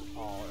know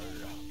all.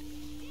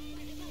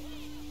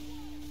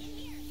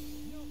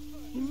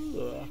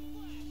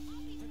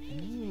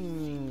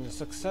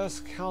 Success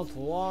count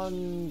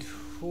 1,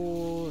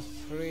 2,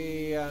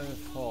 3, and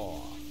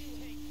 4.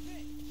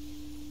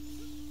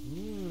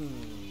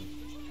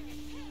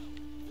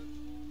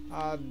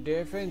 A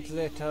different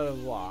little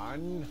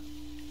one.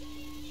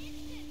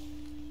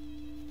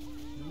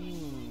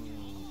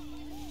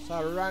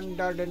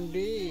 Surrendered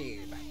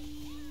indeed.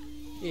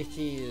 It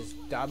is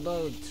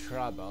double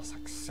trouble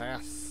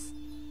success.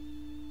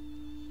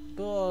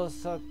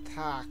 Both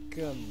attack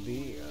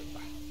indeed.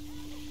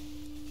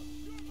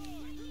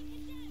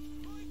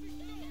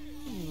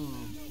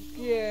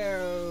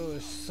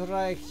 Yes.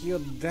 strike you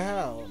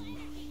down.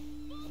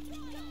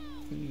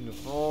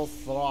 Full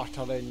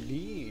throttle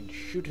indeed,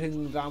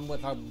 shooting them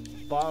with a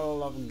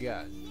barrel of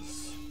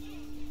guns.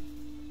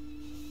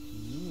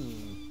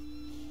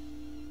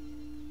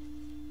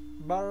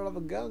 Barrel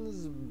of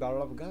guns,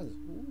 barrel of guns.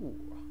 Ooh.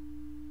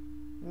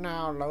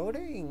 Now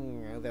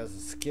loading. There's a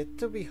skit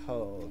to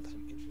behold.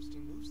 Some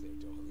interesting moves there,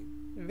 Dohalim.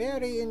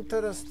 Very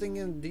interesting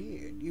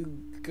indeed. You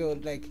go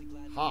like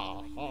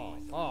ha ha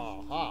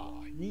ha ha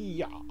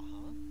yeah.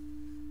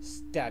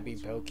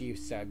 Stabby pokey,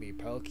 stabby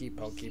pokey,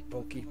 pokey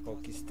pokey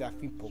pokey,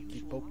 staffy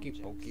pokey pokey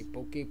pokey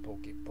pokey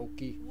pokey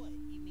pokey. What,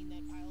 you mean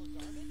that pile of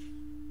garbage?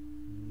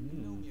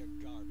 No mere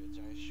garbage,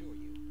 I assure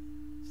you.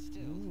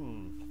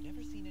 Still, I've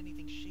never seen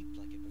anything shaped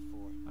like it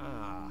before.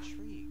 Ah. I'm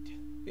intrigued.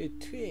 A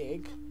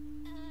twig?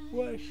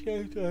 What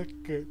should I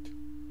get?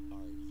 Are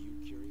you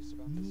curious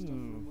about this stuff,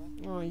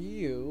 Rimwell? Are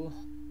you?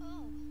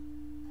 Oh,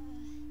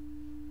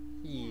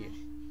 Yeah.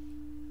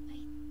 I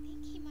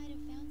think he might have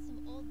found some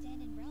old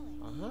Denon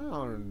relics.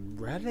 Ah,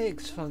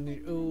 relics from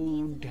the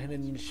old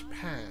Denon's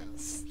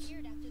past.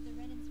 Disappeared after the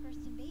Renans first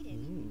invaded.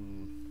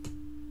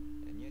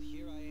 And yet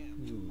here I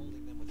am,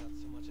 holding them without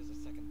so much as a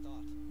second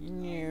thought.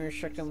 Yeah,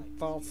 second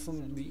thoughts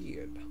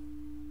indeed.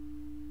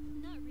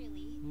 Not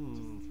really.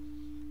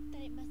 Just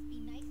that it must be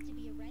nice to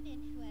be a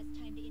Renan who has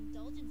time to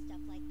indulge in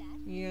stuff like that.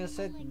 Yes,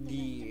 I it like the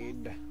rest of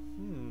us. did.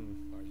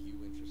 Are you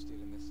interested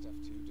in this stuff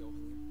too,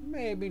 Dohalim?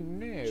 Maybe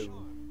no.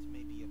 Charmed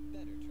may be a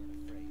better turn of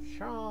phrase.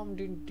 Charmed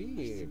I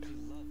indeed.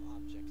 simply love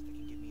objects that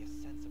can give me a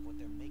sense of what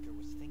their maker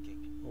was thinking.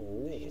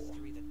 Oh. The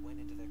history that went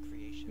into their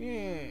creation.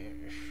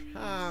 Yes.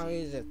 How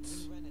is it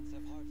We Renans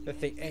have hardly that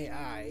the any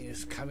AI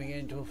is coming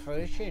into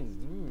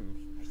fruition?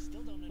 I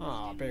still don't understand.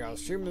 Ah,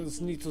 because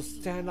humans need to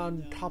stand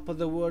on top of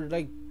the world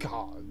like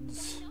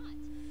gods.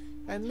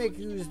 And make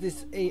use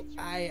this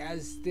AI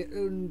as their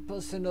own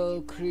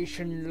personal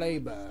creation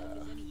labor.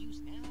 Does any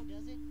use now,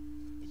 does it?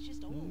 It's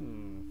just old.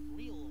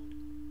 Real old.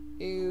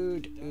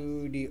 Ood,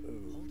 oody, Holding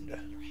ood. it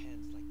in your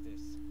hands like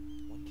this,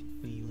 one can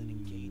feel and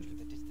engage with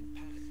the distant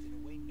past in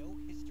a way no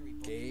history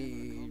book can ever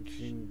Gauge accomplish.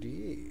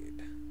 indeed.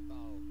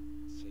 I'll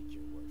take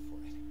your word for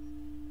it.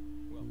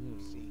 Well,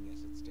 seeing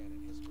as it's down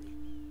in history,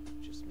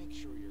 just make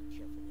sure you're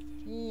careful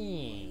with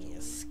it.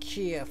 Yes,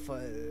 careful.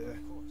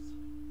 Of course.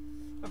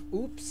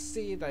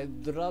 Oopsie, I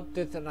dropped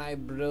it and I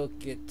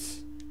broke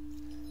it.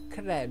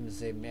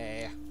 Clumsy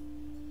me.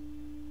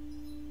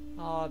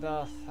 Oh,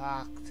 the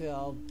fact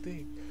of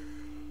the...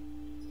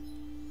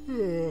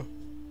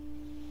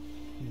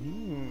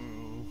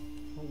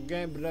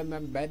 Game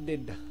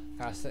embedded.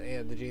 Faster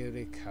energy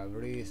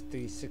recovery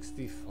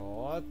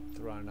 364.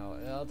 Run out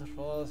Earth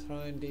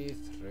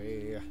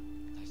 423. I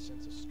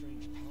sense a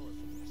strange power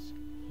from this.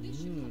 This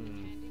should come in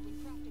handy when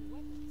crafting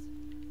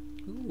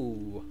weapons.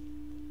 Ooh.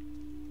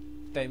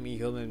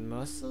 Demi-human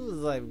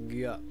muscles I've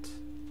got.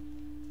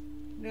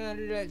 Now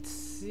let's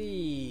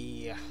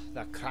see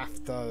the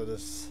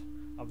crafters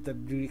of the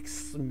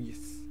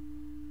bricksmith.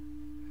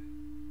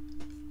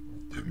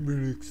 The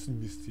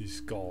bricksmith is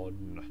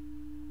gone,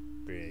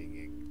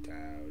 bringing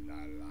down the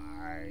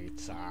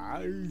lights.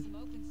 Some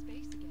open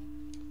space again.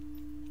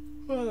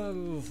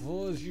 Well,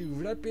 for the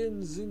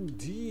weapons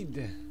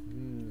indeed.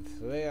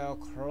 Flare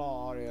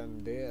claw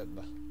indeed.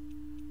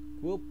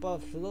 Whoop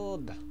of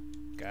flood.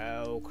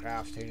 Go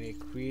crafting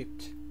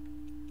equipped.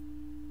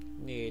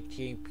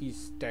 TMP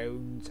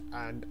stones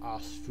and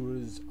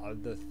astras,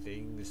 other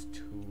things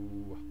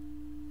too.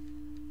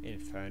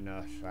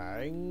 Inferno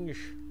fangs.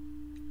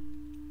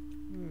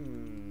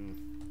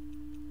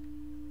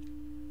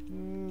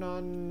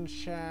 None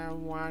shall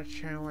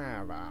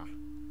whatsoever.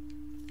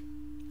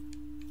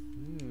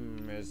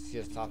 It's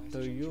just up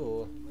to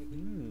you.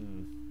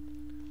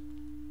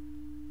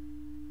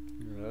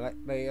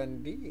 Lately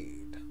indeed.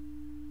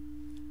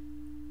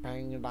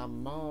 Paying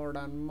them more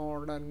and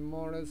more and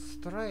more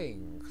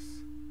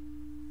strength.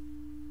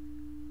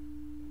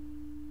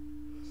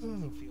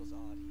 Something feels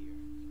odd here.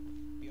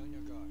 Be on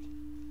your guard.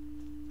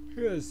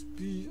 Yes,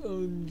 be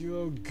on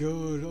your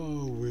guard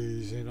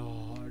always in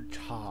hard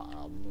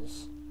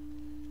times.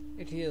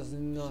 It is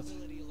not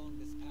Visibility along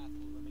this path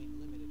will remain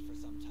limited for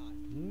some time.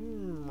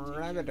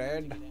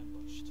 limited. Get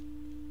ambushed.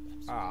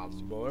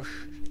 Ambush.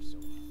 So,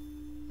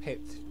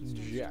 Pit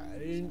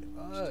giant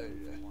oil.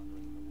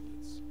 wandering in the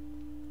woods.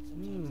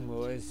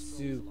 Moisuk. Along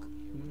here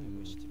when I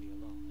wish to be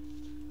alone.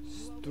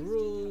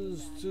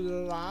 Strews to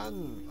the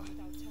land.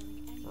 Without telling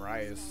anyone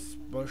Rice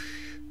bush.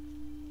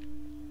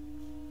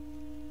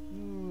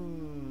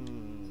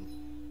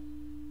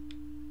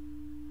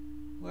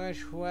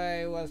 Which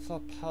way was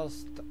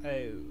supposed to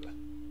go?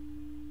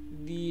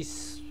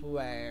 This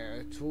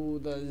way to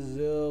the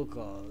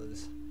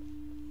circles.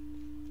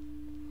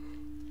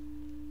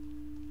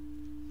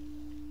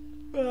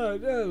 Oh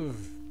no!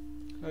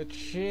 A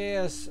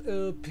chest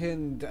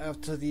opened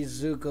after the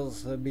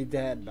circles will be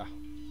dead.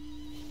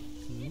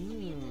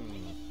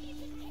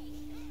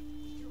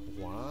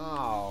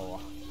 Wow.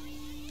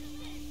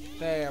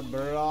 They are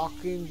block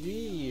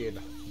indeed.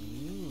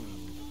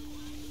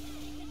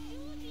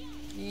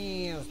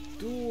 Yes,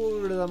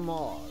 do them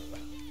all.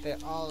 They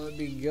all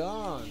be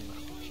gone.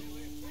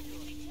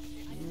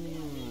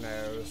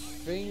 There's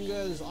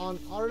fingers on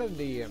all of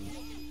them.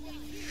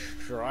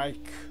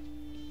 Strike.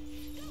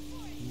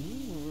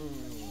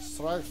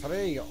 Strike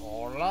 3,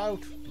 all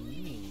out.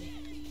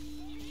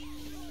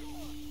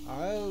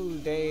 Oh,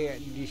 they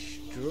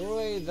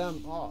destroy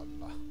them all.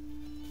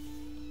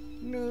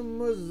 No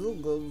more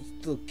Zugos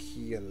to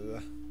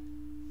kill.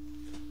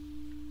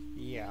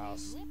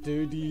 Yes,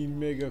 dirty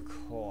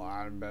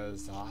Megacorn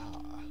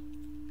Bazaar.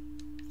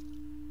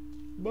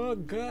 My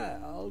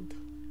God.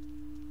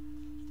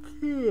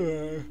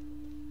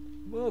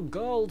 More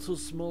gold to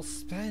small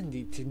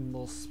spendy, tin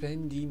more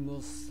spendy,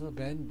 more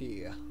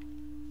spendy.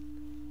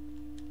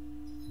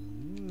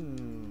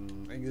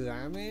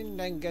 Examine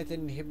and get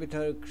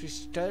inhibitor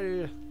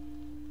crystal.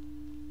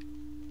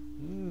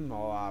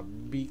 More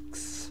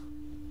beaks.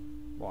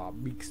 More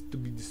beaks to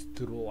be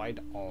destroyed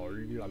all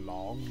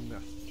along.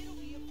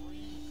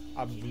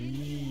 A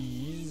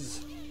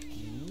breeze.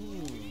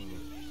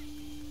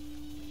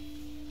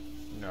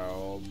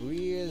 No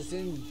breeze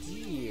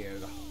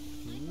indeed.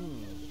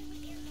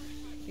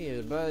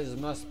 These birds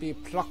must be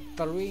plucked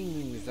the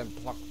wings and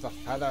plucked the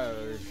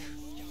feathers.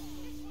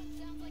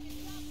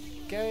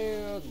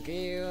 Go,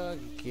 go,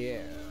 go.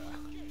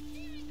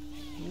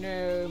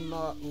 No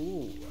more.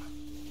 Ooh.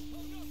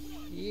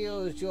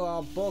 Use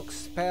your book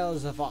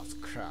spells of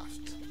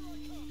Artcraft.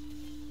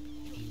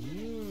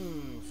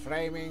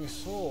 Flaming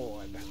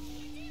sword.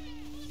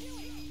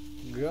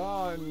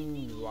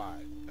 Gone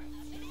one.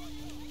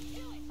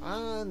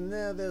 And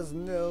now there's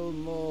no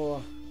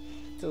more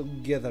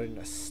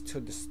togetherness to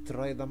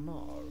destroy them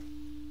all.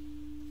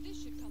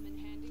 This should come in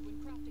handy when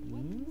crafting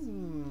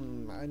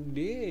weapons.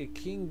 Indeed,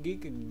 King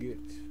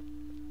Gigagut.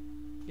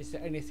 Is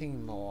there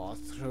anything more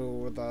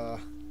through the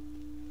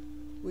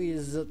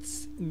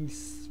wizard's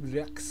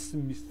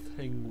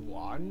blacksmithing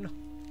one?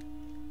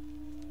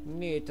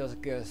 Need to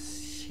go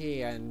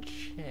see and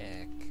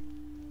check.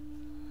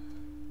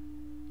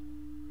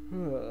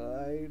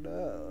 I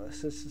know,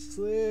 such a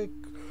sick.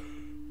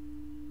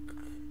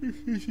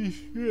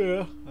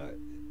 Yeah,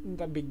 in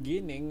the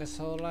beginning,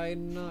 so I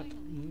not.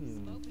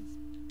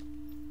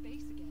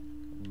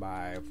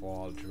 Buy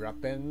forged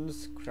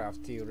weapons,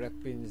 crafty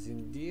weapons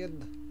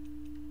indeed.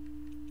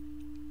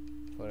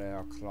 For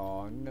our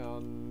claw,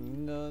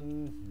 none,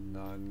 none,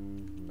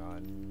 none,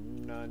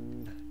 none,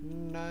 none,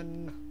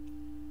 none.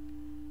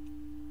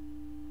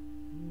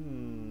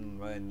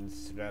 One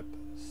strap,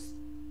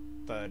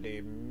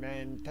 sturdy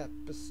man, tap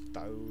a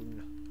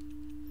stone.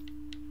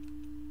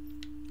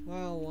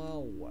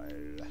 Well.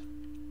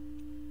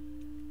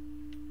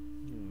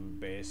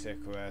 Basic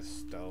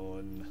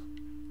redstone.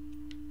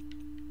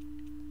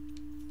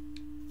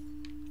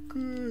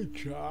 Good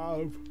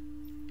job.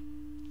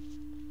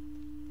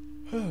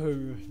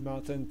 Oh,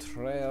 mountain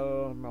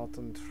trail. Go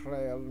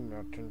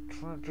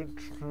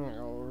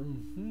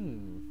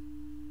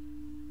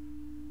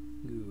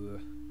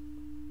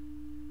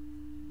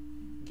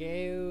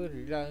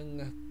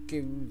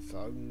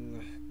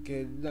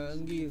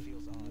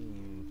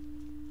long.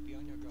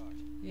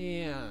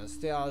 Yes,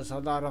 there's a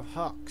lot of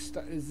hawks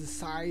that is the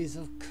size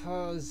of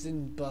cars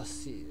and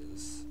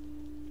buses.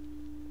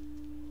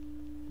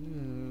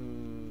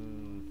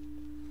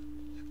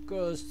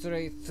 Go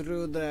straight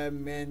through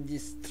them and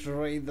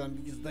destroy them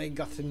because they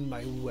got in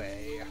my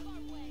way.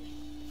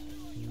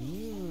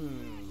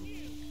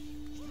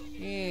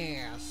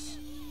 Yes.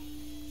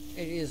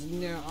 It is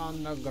now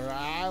on the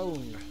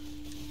ground.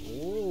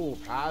 Oh,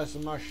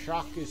 plasma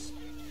shock is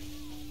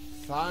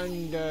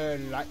thunder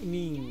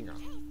lightning.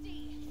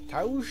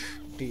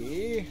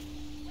 Toasty.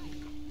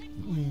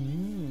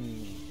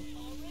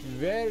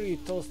 Very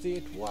toasty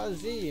it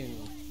was in.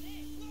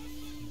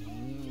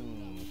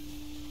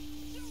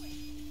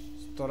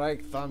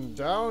 Strike them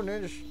down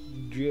and it's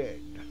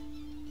dead.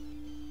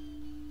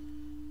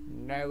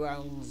 No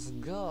one's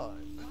gone.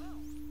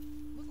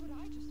 Look what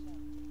I just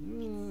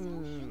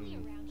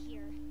found.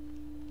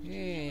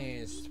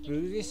 Yes,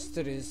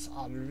 blisters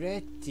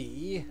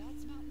already.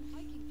 That's mountain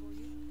hiking for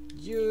you.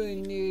 You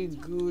need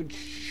good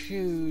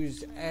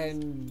shoes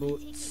and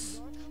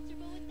boots.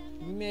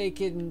 Make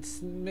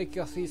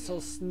your feet so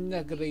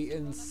snugly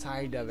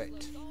inside of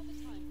it.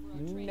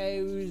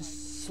 No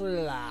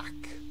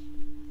slack.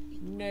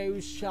 No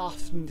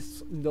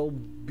softness, no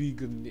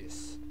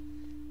bigness.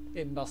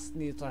 It must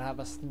need to have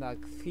a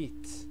snug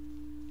feet.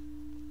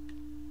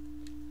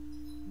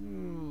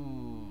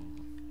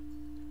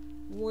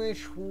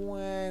 Which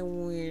way?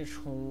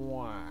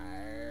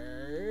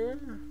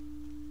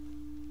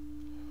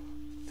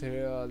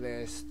 Through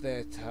this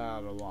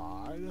little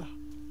one.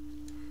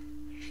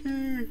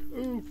 See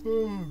over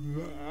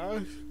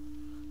that.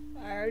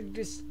 I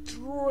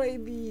destroy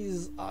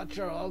these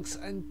archers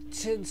and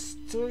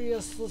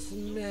useless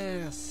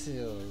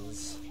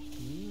masses.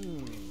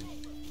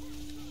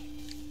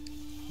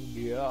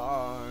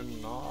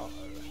 Gone all.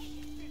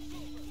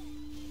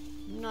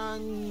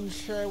 None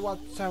sure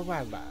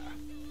whatsoever.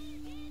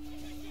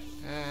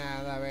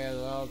 And the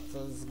result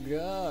is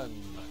good.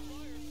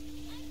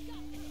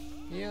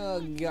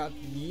 You got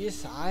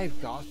this,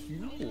 I've got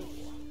you.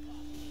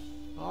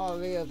 All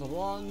the other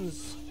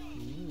ones.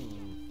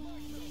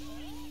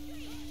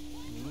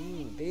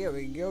 There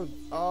we go.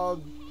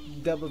 All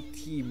double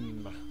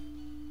team.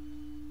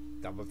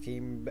 Double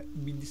team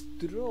be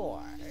destroyed.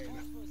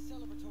 For a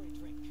celebratory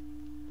drink.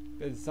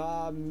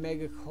 Bizarre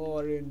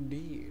megacore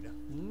indeed.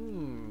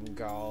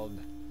 Gold.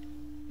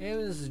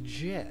 Em's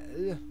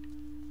gel.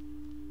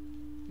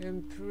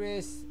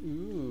 Impress.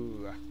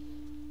 Ooh.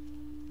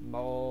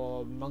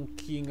 More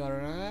monkeying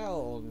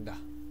around.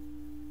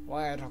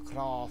 White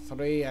across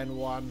 3 and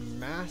 1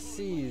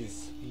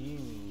 masses.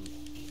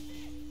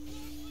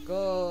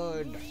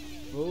 Good.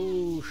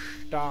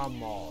 Boost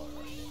them all.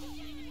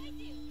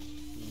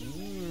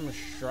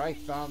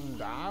 Strike them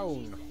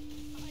down.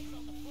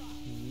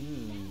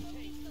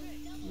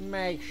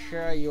 Make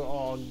sure you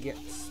all get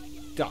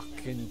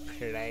stuck in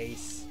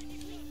place.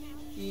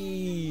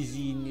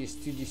 Easiness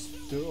to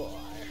destroy.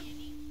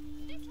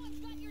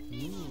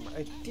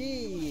 It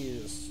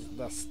is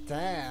the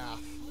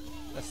staff.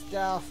 The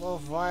staff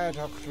of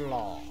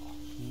Vitaclaw.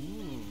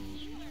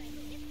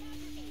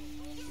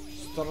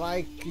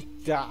 Strike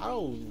it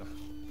down.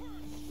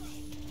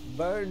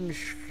 Burn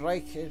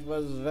strike, it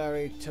was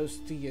very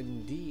toasty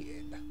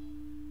indeed.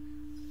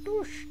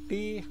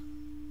 Toasty.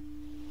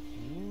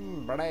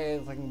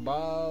 Blazing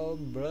bow,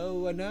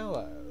 blow and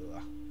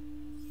arrow.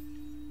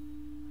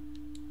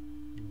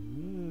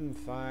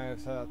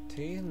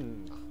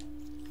 513.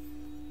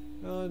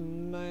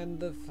 Don't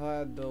mind if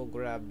I do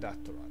grab that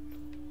one.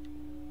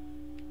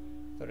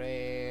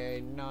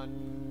 3,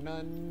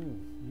 none.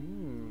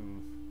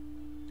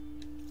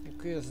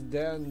 Increase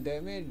down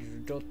damage,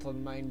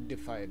 don't mind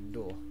if I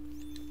do.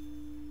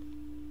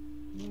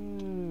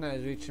 I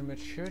reach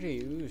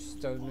maturity. Ooh,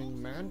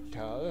 stunning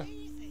mantle.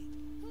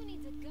 Who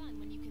needs a gun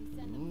when you can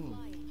send them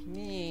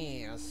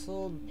flying? Yeah,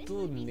 so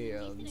do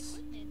needs.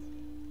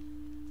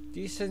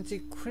 Decent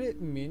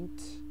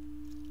equipment.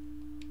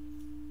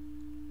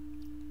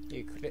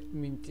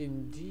 Equipment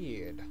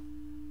indeed.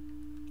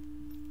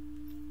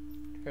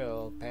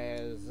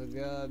 Topaz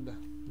good.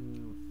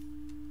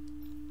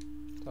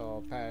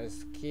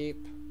 Topaz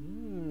keep.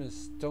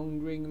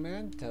 Stone ring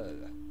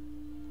mantle.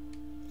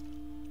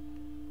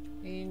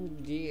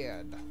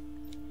 Indeed.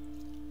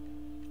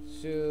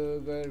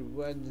 Sugar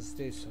ones,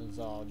 these ones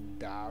are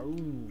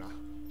down.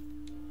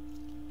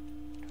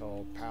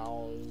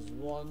 Topaz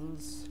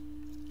ones.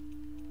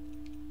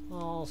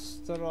 All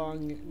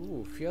strong.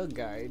 Ooh, field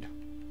guide.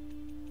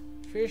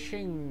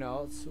 Fishing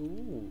nuts.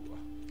 Ooh.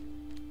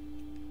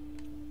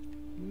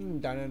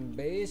 Down in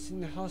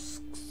basin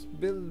husks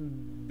bill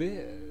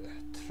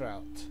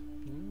trout.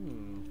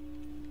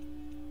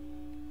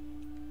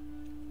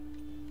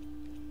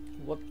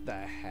 What the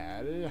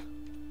hell?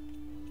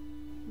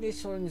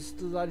 This one's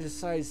the largest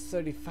size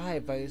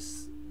 35, but it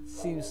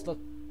seems a lot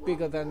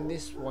bigger than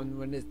this one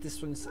when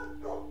this one's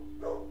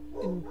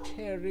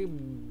entirely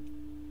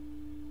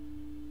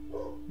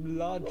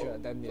larger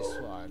than this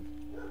one.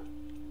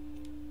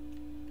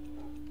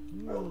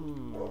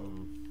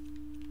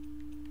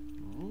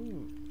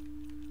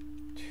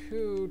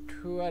 2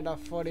 out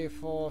of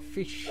 44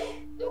 fish.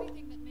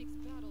 Anything that makes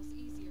battles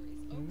easier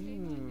is okay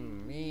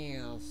by me.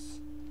 Yes.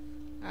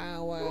 I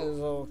was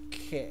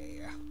okay.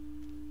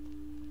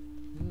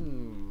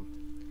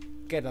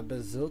 Get a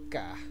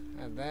bazooka,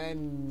 and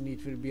then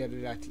it will be a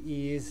lot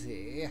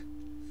easy.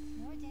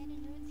 More dead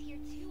and ruins here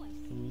too, I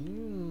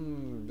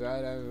see.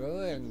 Dead and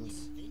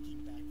ruins. Thinking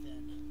back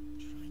then,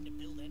 trying to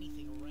build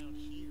anything around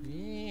here.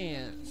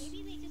 Yes.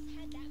 Maybe they just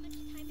had that much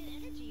time and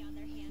energy on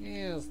their hands.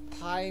 Yes,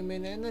 time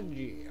and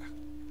energy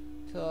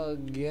to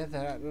get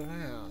that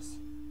last.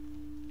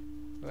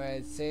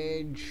 Red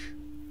Sage.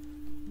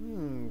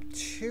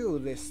 2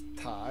 this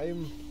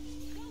time.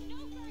 Go no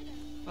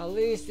further. At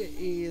least it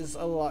is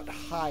a lot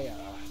higher.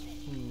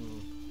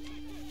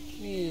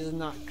 He is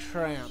not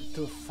cramped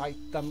to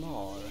fight them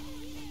all.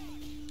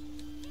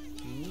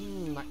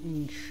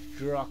 Lightning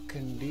struck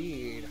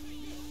indeed.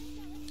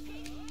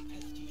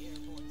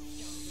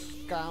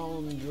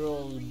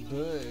 Scoundrel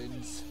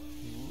birds.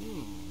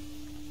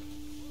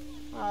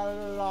 A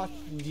lot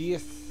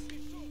yes.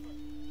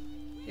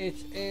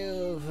 It's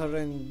over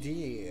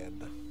indeed.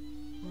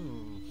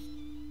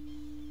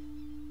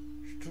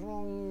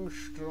 Strong.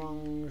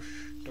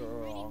 To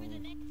the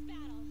next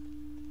battle.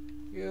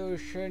 You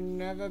should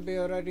never be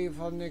ready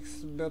for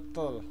next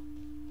battle.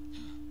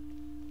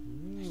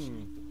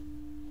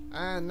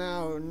 And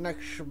now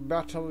next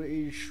battle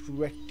is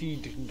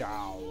ready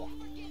now.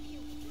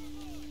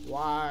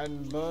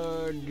 One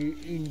bird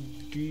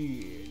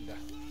indeed.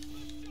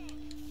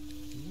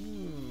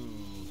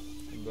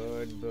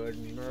 Bird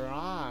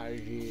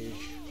mirages.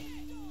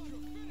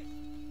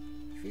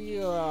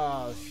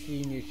 Feel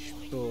finished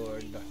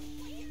bird.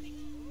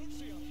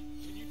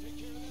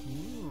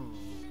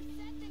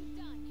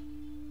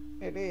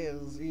 It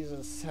is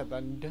easier said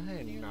than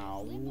done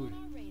now. Blip on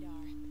our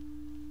radar.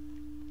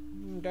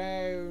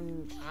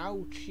 Down,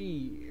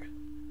 ouchie.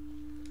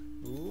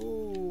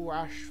 Ooh,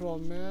 astral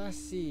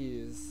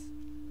mercies.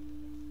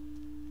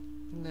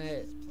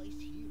 This place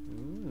here.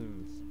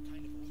 Some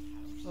kind of old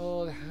house.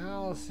 Old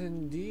house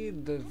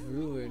indeed, the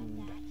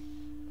ruined.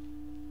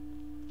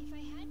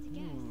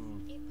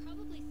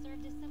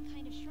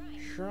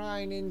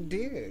 shrine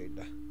indeed.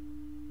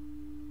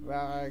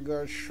 Very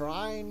good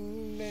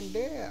shrine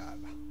indeed.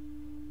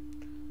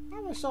 I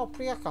was so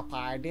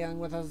preoccupied dealing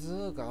with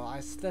Azugo, I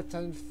slipped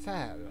and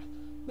fell.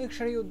 Make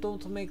sure you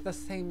don't make the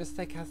same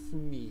mistake as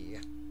me.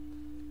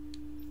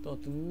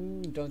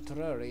 Don't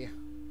worry.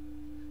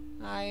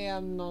 I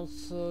am not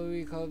so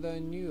weaker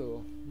than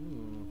you.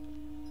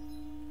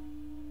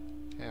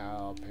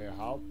 Help.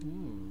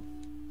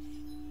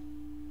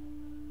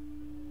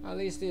 At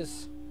least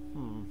there's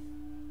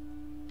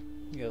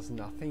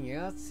nothing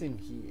else in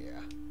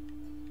here.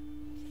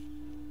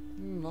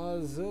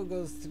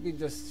 Azugo's to be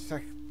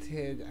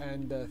distracted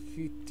and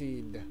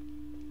defeated.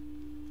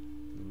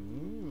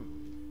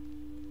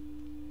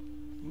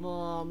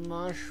 More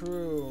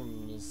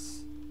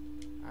mushrooms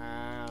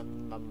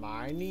and the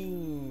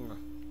mining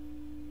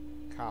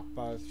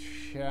copper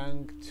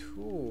chunk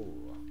too.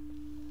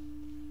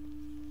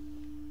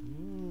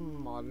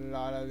 A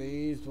lot of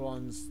these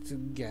ones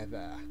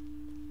together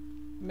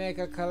make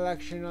a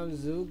collection of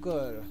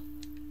Zugor,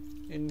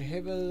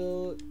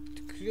 inhibitor,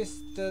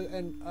 crystal,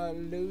 and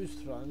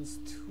illustrons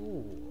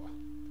too.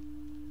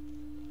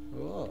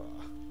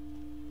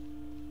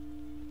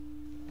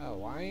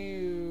 Why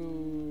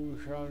you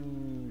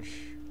shouldn't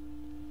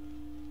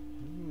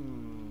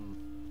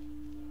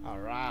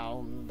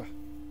around?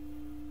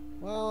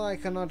 Well, I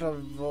cannot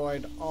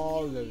avoid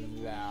all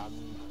of them.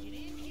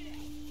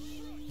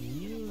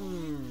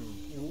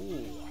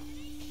 Ooh.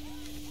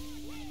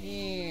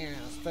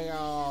 Yes, they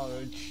all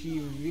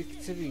achieve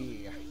victory.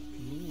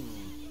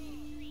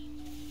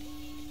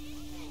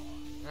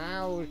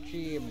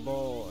 Ouchie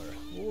boy.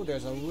 Ooh,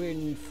 there's a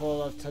wind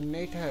full of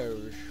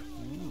tornadoes.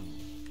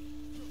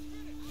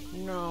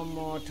 No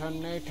more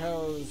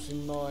tornadoes,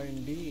 more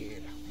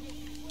indeed.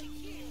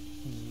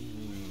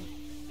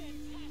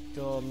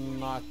 Do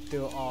not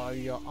do all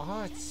your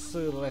arts,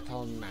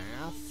 little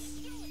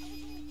math.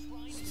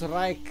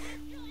 Strike.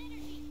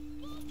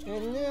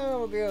 And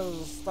now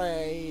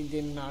they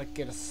did not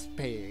get a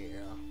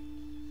spare.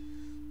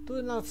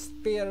 Do not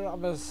spare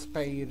of a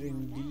spare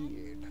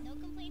indeed. No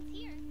complaints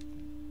here.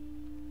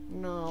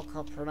 No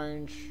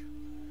complaints.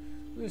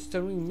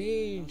 Mr.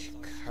 Mage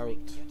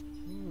coat.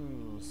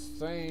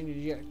 Strange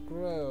yet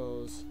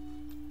gross.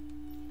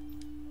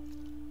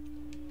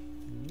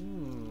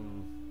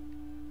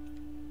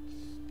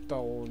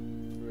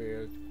 Stone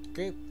will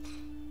keep.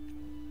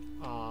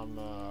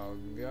 Armor,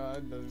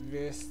 god,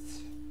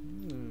 vest.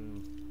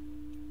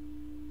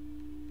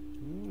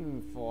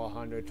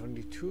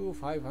 422,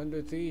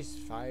 503,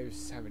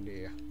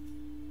 570.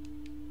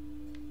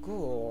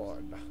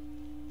 Good.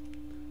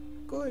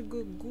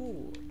 Good.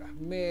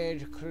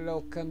 Mage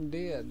cloak and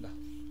dead.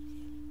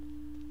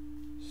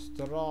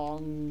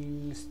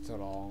 Strong.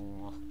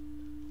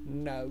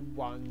 No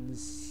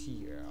one's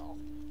here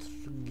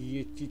to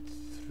get it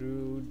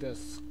through the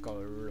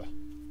skull.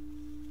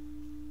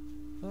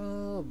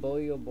 Oh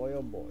boy.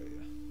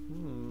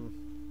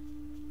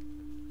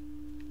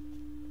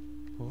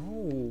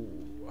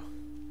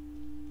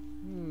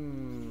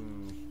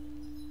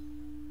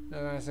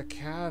 There's a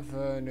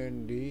cavern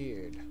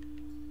indeed.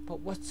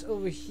 But what's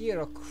over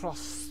here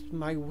across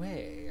my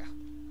way?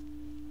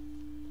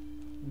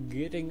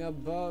 Getting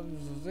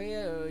above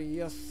there,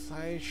 yes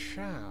I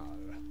shall.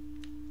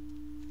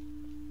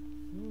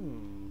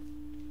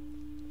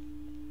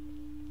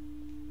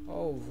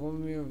 Oh,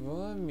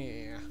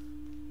 Vummy.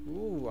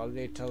 Ooh, a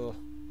little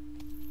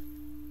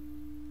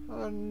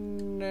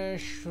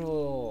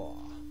unsure.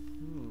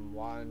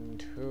 1,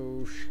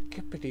 2,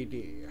 skippity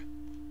dee.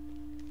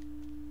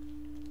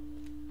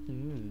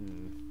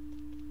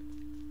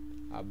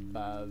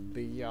 Above,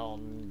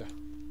 beyond.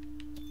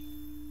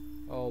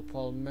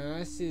 Opal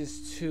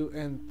masses 2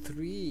 and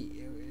 3.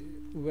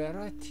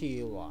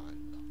 Rarity 1.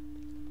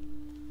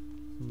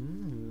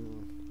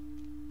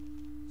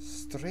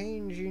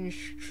 Strange.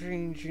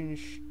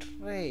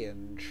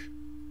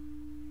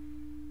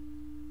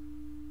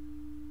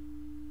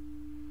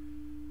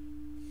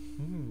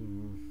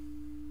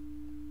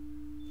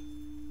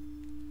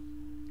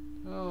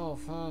 Oh,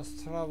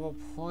 fast travel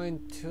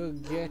point to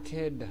get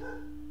it.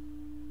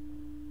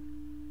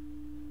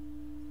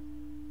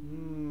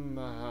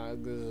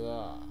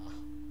 Mahagza.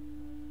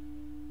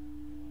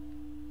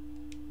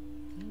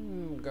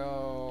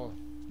 Go.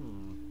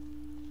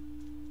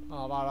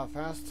 A lot of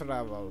fast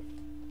travel.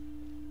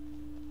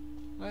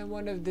 I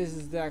wonder if this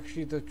is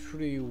actually the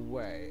true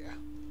way.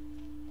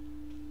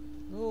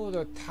 Oh,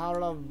 the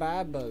Tower of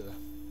Babel.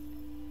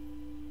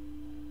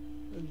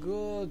 A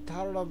good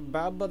Tower of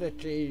Babel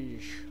it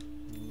is.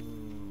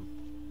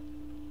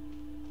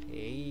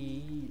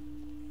 Hey,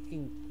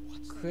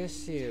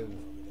 impressive.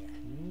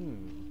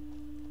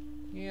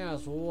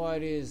 Yes,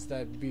 what is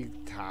that big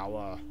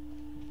tower?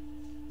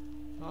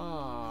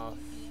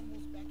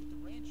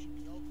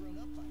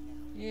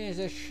 Yes,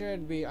 it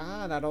should be.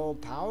 That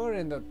old tower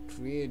in the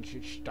ridge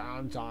it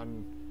stands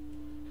on.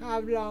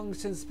 I've long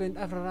since been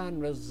overrun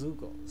with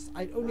Zugos.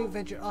 I'd only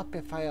venture up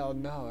if I'll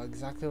know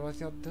exactly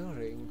what you're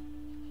doing.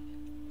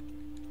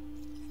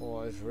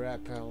 Forge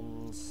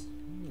weapons.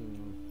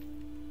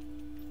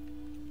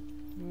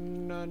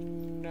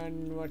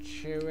 none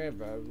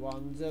whatsoever.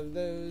 Ones of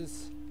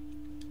those.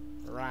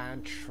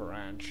 Ranch.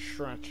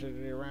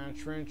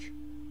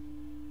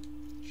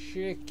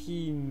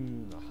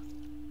 Chicken.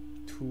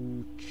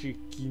 2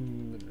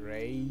 chicken.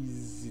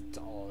 Raise it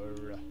all.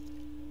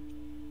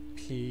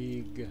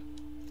 Pig.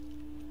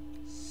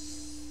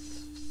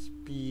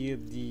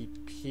 Speedy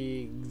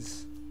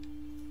pigs.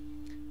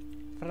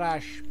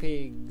 Fresh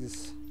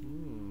pigs.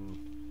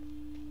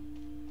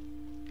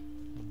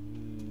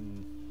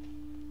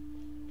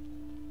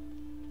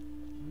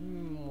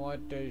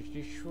 What does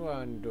this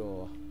one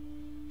do?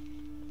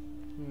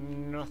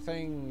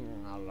 Nothing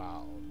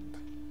allowed.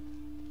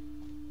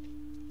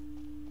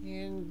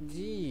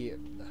 Indeed.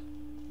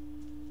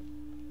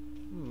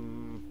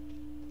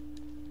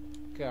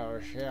 Go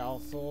shall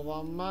through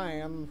the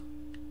man.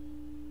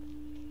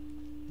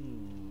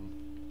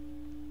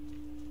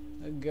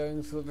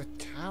 Going through the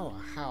tower.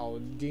 How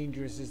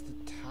dangerous is the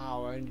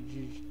tower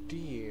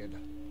indeed?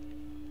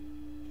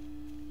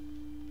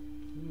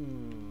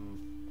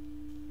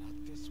 Not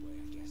this way,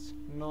 I guess.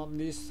 Not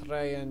this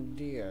way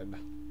indeed.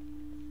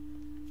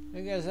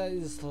 I guess that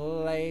is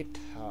later.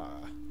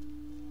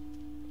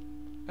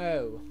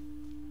 Oh.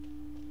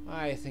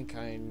 I think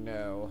I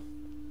know.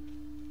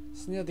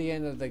 It's near the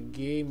end of the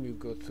game you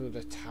go through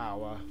the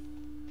tower.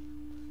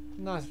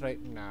 Not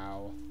right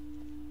now.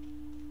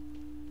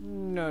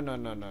 No.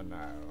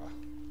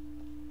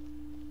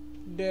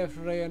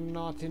 Definitely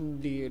not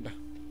indeed.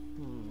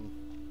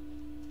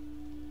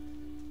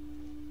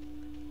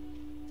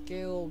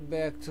 Go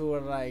back to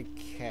where I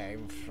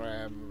came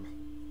from.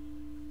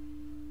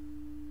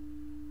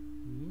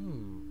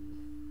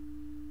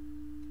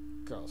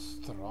 Go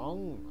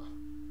strong.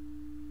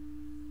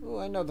 Oh,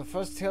 I know, the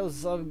first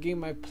Tales of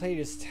game I played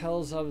is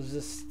Tales of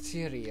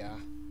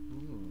Zestiria.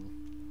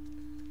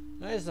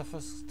 That is the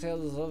first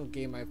Tales of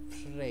game I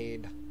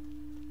played.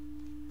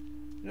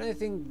 And I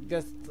think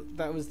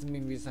that was the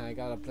main reason I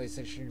got a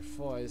PlayStation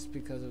 4 is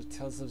because of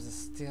Tales of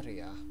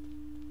Zestiria.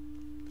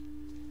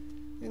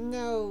 And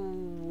now,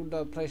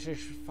 the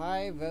PlayStation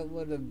 5, that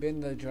would have been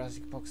the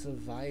Jurassic Park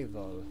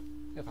Survival.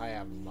 If I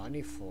have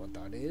money for it,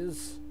 that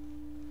is.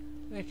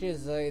 Which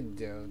is I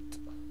don't.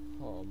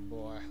 Oh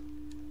boy.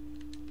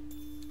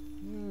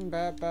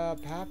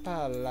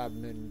 Papa,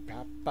 lemon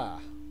papa.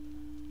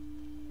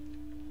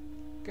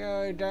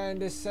 Go down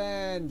the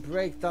sand,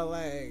 break the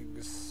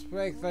legs,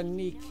 break the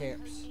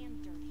kneecaps.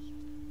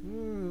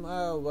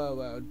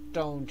 Oh,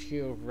 don't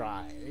you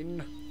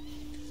whine.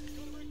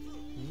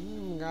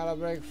 Gotta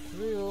break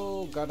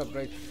few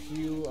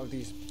of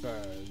these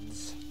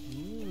birds.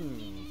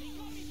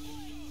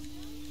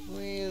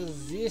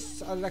 With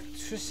this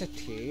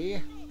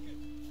electricity?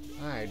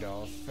 I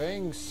don't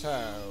think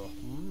so.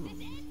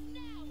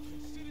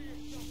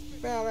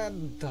 Well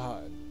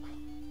done.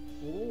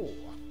 Oh.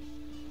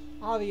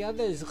 All the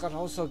others could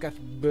also get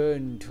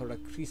burned to a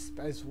crisp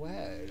as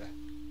well.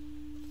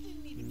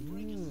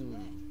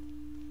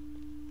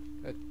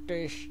 The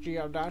tasty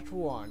of that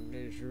one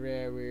is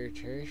very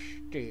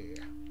tasty.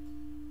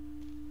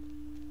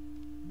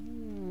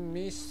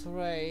 This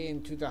way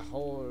into the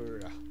hole.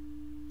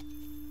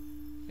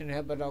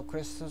 Inhabit our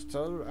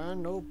crystal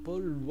and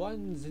opal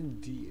ones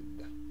indeed.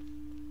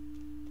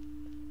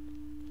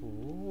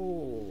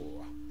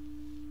 Oh.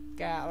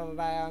 Get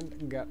around.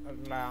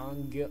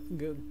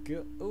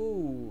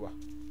 Ooh.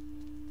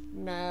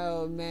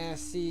 No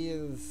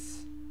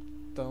messes.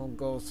 Don't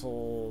go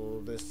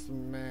through this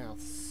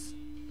mess.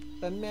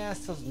 The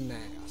mess of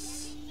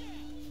mess.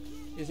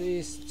 It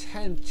is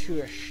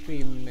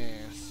tempestuously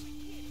mess.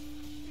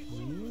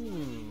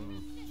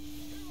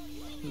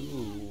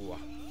 Ooh.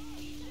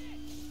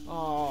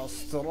 Oh,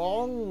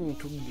 strong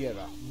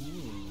together.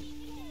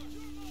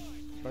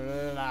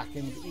 Black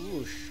and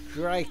ooh,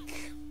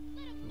 strike.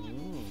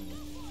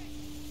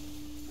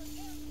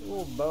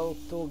 Oh,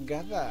 both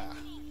together.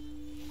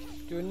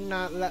 Do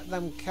not let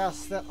them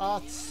cast their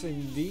arts,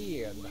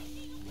 indeed.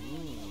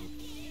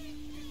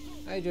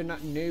 I do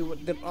not know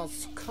what their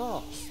arts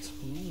cost.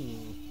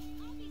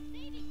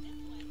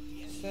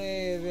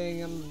 Saving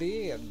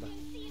indeed.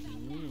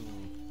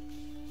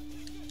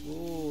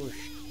 Ooh,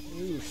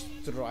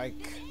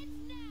 strike.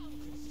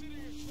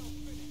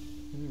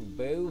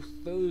 Both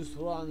those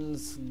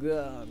ones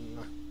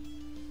gone.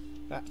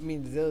 That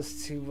means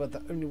those two were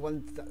the only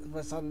ones that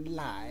was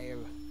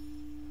alive.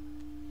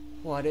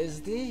 What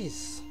is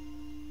this?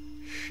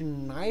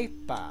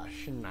 Sniper.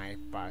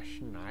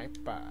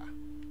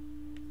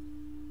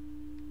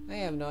 I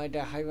have no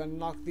idea how you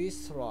unlock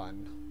this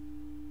one.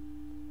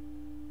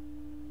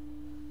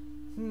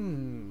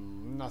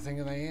 Nothing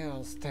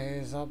else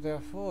stays up there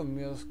for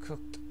meals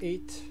cooked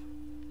 8.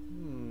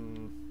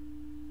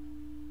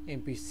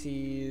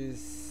 NPCs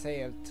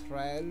say of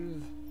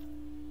 12.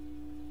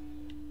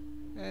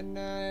 And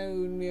now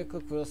Near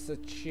Cook was the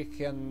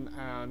chicken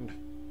and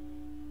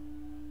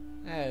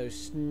oh,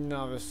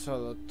 snarl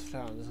solo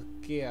trans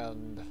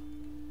again.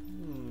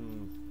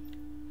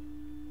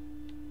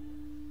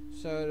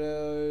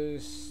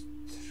 Solos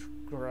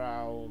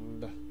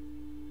ground.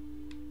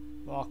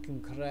 Walking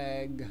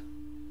Craig.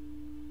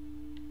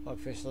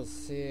 Official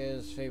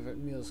Sears favorite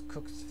meals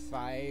cooked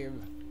 5.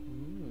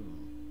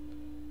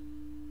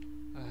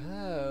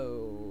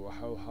 Oh,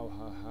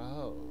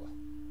 ho.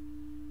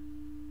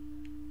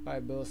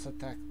 Bibles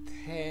attack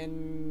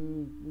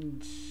 10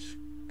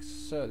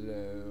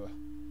 solo.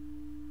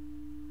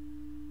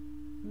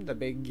 The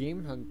big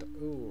game hunt.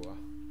 Ooh.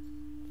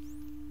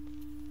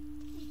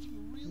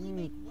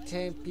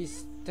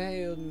 Tempest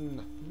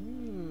Stone.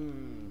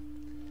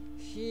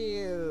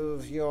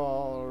 Heals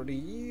your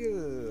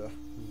heal.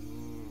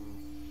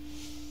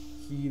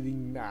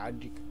 Healing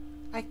magic.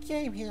 I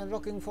came here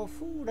looking for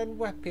food and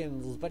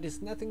weapons, but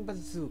it's nothing but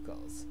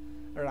bazookas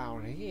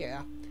around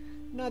here.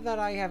 Not that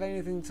I have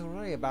anything to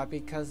worry about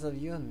because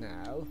of you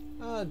now.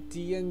 Ah,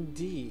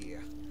 D&D.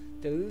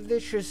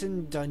 Delicious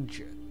in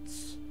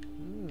dungeons.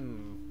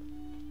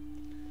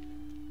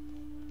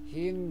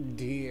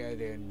 Indeed.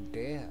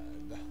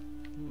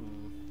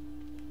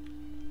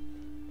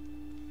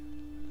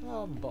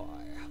 Oh boy.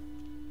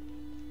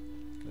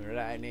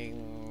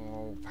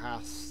 Running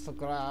past the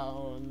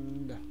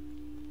ground.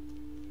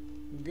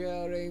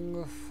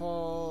 Going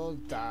fall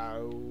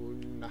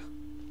down.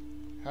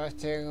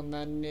 Hurting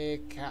the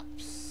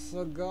kneecaps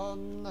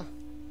gone.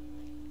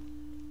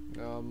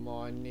 No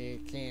more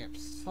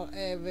kneecaps for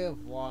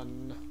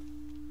everyone.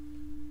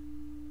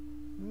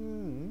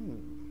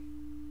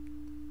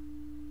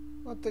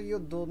 What do you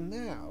do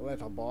now,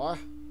 little boy?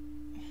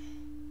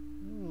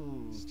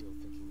 Still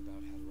thinking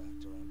about how to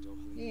act around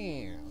Dohalim?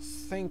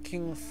 Yes,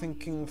 thinking.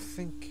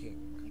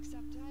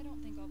 Except I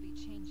don't think I'll be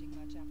changing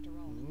much after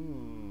all.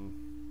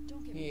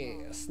 Don't get me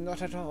wrong. Yes,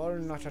 not at all.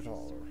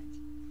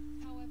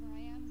 However,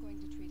 I am going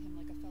to treat him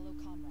like a fellow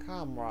comrade.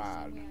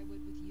 Comrade. The same way I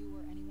would with you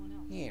or anyone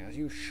else. Yes,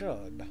 you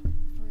should.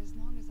 For as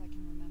long as I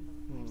can remember,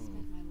 I've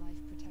spent my life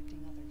protecting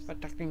others.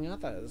 Protecting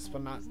others,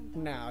 but not Isn't that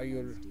now. what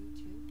You'll. friends do too?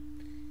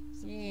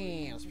 Support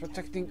Yes, and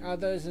protecting protect one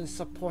others another and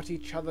support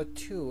each other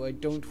too.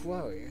 Don't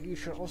worry. You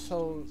should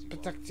also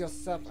protect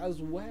yourself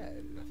as well.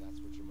 If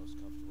that's what you're most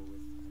comfortable with,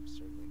 I'm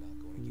certainly not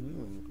going to give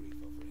you any grief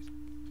over it.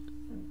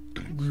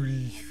 I've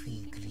been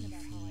thinking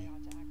about how I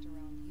ought to act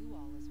around you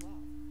all as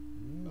well.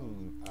 Oh,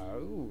 When I set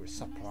out on this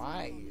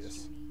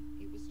surprise.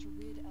 journey, it was to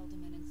rid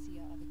Eldaman and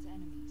Sia of its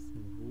enemies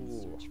and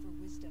search for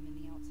wisdom in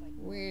the outside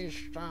world.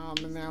 Wisdom in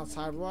the Wisdom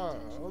outside that I could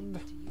potentially world.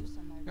 put to use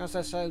on my The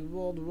outside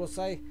world will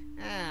say,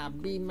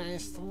 be my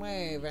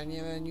slave and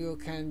then you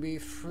can be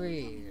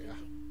free.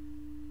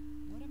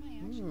 What am I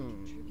actually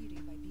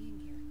contributing by being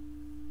here?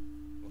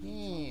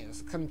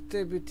 Yes,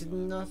 contributed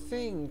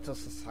nothing to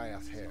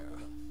society.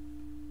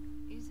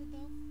 Is it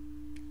though?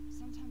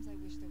 Sometimes I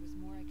wish there was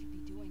more I could be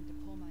doing to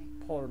pull my...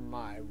 Pull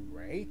my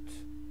weight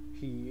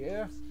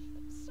here.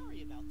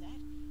 Sorry about that.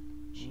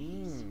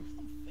 Jeez,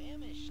 I'm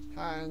famished.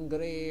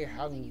 Hungry.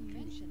 Now that you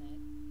mention it,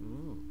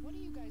 what do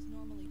you guys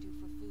normally do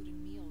for food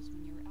and meals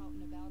when you're out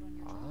and about on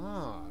your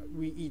travels?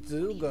 We eat What do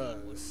you think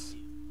Zugers.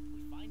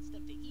 we find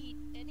stuff to eat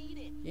and eat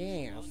it. As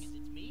Yes. long as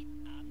it's meat,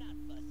 I'm not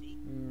fussy.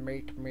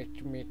 Meat.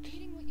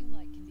 Eating what you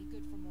like can be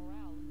good for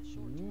morale in the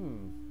short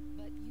term,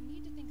 but you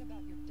need to think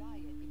about your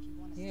diet if you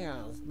want to stay Yes,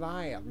 healthy.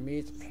 diet,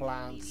 meat, Does that mean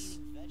plants,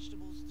 eating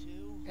vegetables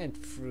too? and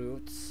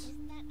fruits.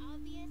 Isn't that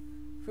obvious?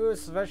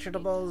 Fruits,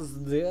 vegetables,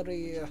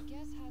 dairy, Which I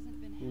guess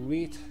hasn't been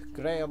wheat, happening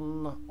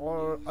grain,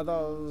 or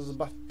others,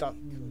 but that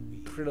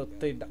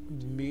protein,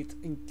 meat,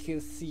 and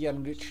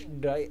calcium-rich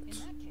diet. In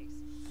that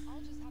case, I'll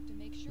just have to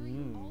make sure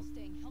you're all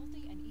staying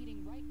healthy and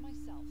eating right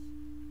myself.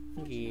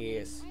 Fortunately,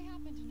 Yes. I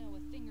happen to know a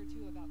thing or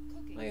two about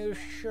cooking. Are you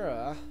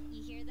sure?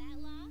 You hear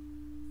that, Law?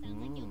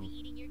 Sounds like you'll be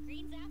eating your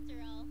greens after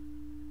all.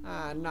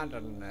 Not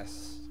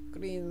unless.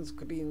 Greens,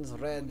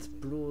 reds,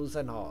 blues,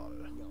 and all.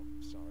 No,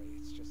 sorry,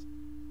 it's just...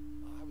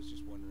 I was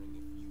just wondering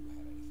if you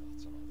had any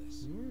thoughts on all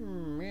this.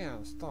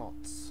 Yes,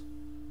 thoughts.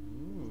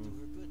 Do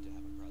her good to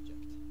have a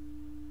project.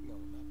 No,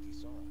 not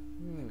Kisara.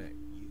 No.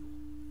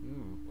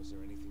 You. Was there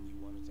anything you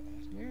wanted to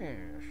add?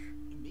 Yes.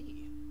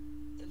 Me?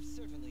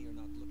 Certainly you're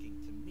not looking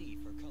to me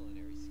for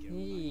culinary skill. I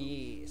hope.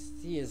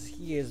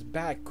 He is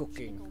bad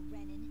cooking. Typical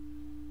Renan,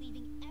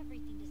 leaving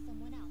everything to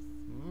someone else.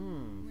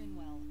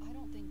 Rinwell, I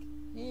don't think...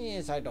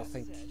 Yes, I don't That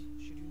think. said,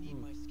 should you need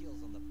my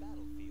skills on the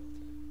battlefield,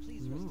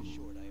 please rest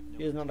assured I have no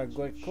He's not a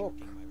intention good of cook.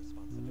 shirking my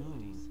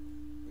responsibilities,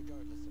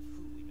 regardless of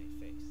who we may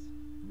face.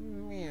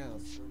 I'm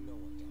Yes. sure no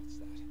one doubts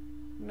that.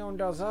 No one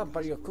does that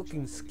but your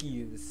cooking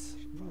skills.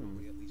 We should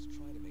probably at least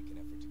try to make an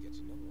effort to get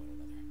to know one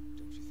another,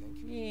 don't you think?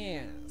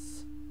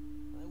 Yes.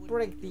 I wouldn't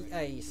Break put the your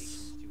ice.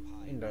 expectations too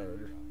high in in that there.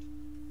 regard.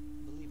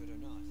 Believe it or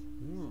not,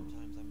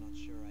 sometimes I'm not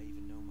sure I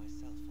even know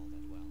myself all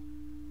that well.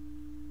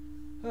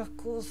 Of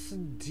course,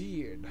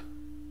 indeed.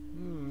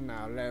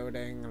 Now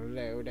loading.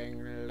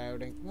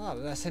 Oh,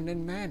 lesson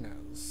in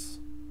manners.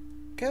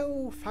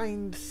 Go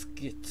find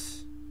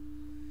Skit.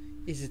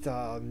 Is it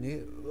all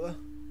new?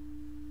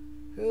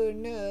 Who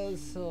knows?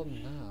 Something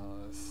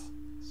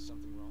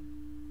wrong?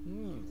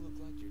 You look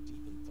like you're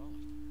deep in thought.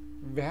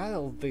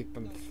 Well deep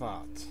in No, it's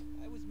thought. nothing.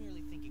 I was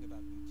merely thinking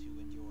about you two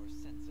and your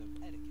sense of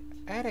etiquette.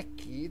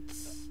 Etiquette?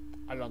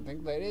 I don't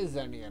think there is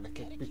any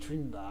etiquette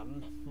between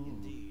them.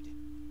 Indeed.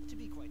 To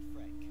be quite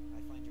frank, I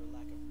find your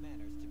lack of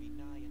manners to be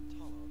nigh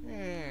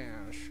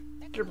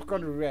Typical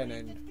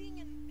Renan.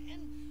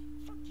 And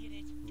forget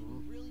it. Do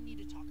we really need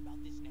to talk about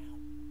this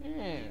now?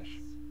 Yes.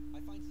 I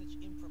find such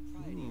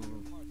impropriety on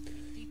your part to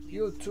be deeply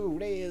You two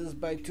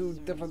raised by two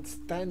different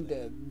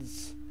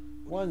standards.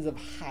 One's of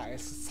high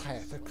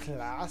society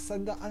class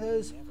and the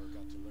other's Never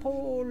got to learn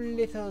poor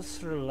little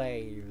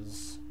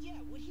slaves. Yeah,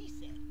 what he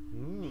said.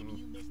 Hmm.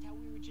 Maybe you missed how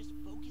we were just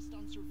focused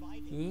on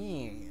surviving.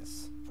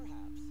 Yes.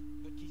 perhaps,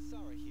 but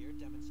Kisara here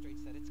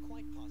demonstrates that it's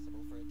quite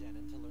possible for a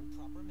Denon to learn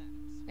proper manners.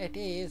 It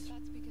is.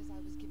 That's because I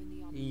was given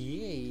the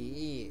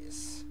opportunity.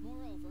 Yes.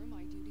 Moreover,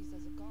 my duties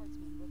as a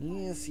guardsman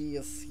require Yes,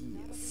 yes,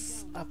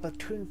 yes.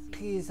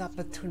 Opportunities,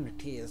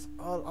 opportunities.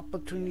 All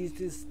opportunities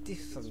is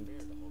different. fair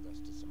to hold us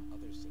to some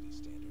other city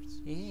standards.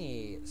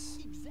 Yes.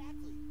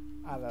 Exactly.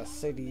 Other Gotta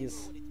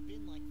cities. remember what it's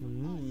been like for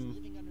Mm. us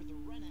living under the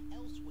Rena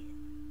elsewhere.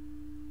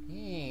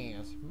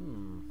 Yes.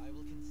 I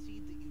will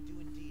concede that you do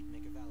indeed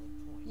make a valid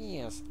point.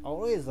 Yes.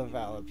 Always a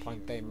valid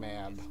point they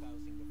made.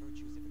 Espousing the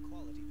virtues of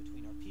equality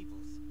between our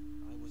peoples,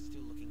 I was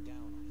still looking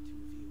down on the two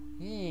of you.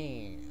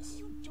 Yes.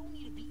 You don't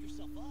need to beat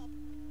yourself up.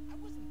 I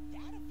wasn't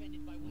that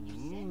offended by what you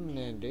said.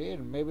 Indeed.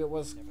 Maybe it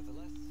was.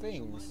 Nevertheless, I shall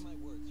Things. mind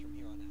my words from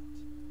here on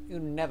out. You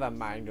never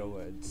mind your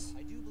words.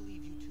 I do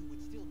believe you two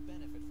would still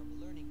benefit from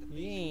learning the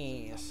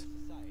Yes. basics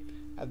of society.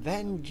 And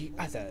then I would the be more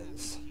than happy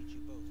others. to teach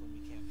you both when we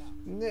camp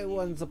out. No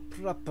one's a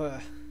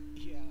proper.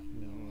 Yeah,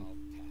 no, I'll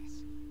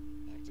pass.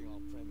 Acting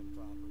all prim and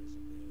proper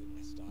isn't really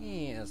my style.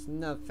 Yes.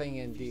 Nothing If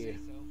you indeed. say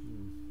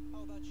so.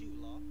 How about you,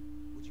 Law?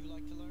 Would you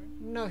like to learn?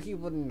 No, he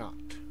would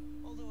not.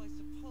 Although I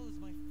suppose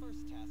my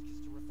first task is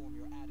to reform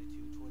your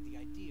attitude toward the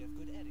idea of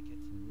good etiquette.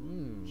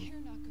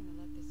 You're not gonna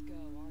let this go,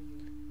 are you?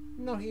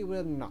 No, he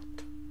will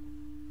not.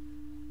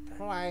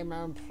 Prime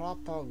and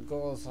proper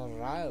goes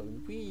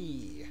around.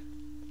 We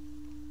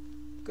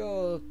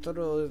go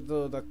through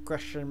the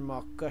question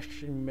mark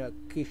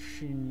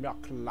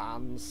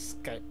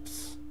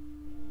landscapes.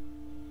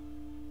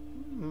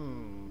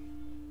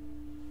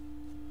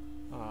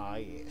 Ah,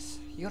 yes.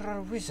 You're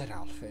a wizard,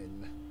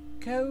 Alfin.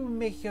 Go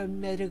make your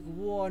magic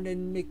wand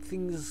and make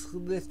things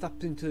lift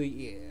up into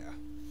the air.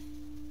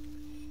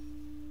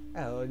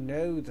 Oh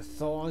no, the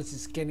thorns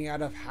is getting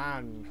out of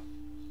hand.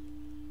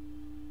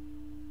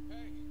 Hey,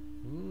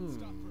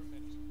 stop for a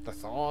minute. The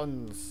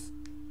thorns.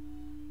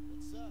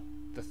 What's up?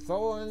 The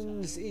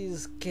thorns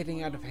is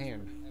getting out of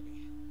hand. Heavy.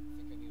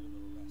 I think I need a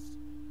little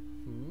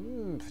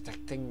rest.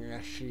 Protecting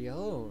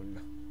Ashion.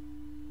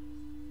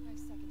 I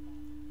second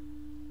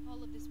that.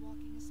 All of this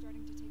walking is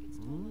starting to take its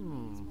toll on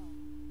me as well.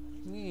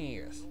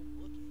 Yes.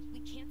 Don't look it. We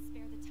can't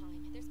spare the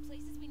time. There's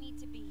places we need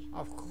to be.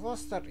 Of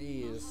course there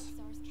is.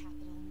 Mahasar's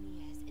capital,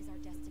 Niaz, is our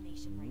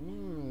destination right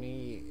now. But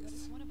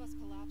Yes. if one of us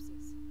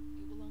collapses,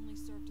 it will only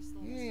serve to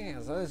slow us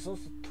Yes, that is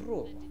also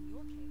true. down. And in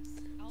your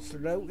case, I'll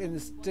Slow be the and only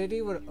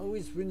steady one will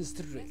always wins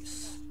the Best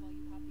race. invest while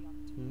you have the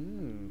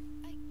opportunity.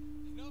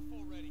 Enough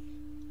already.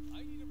 I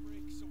need a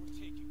break, so we're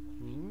taking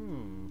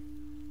one.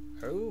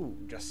 Oh,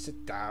 just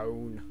sit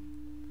down.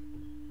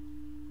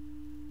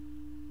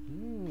 I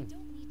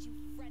don't need you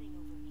fretting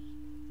over me.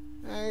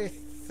 I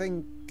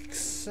think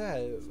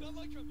so. It's not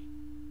like I'm...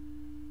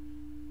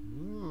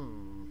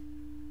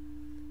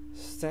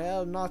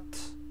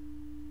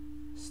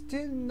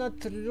 Still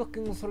not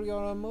looking through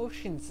your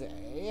emotions,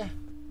 eh?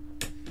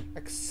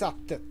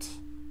 Accept it.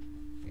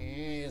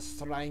 Yes,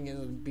 trying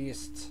his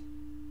best.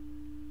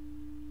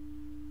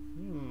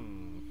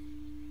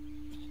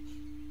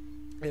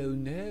 Oh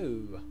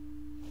no.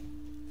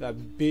 The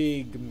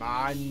big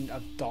man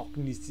of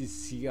darkness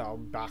is here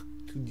back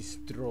to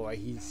destroy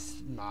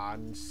his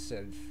man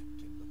self.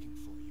 Been looking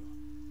for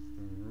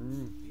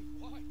you. Hey,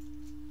 why?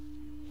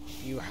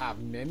 You have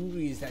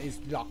memories that is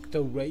locked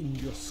away in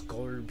your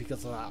skull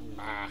because of that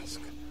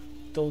mask.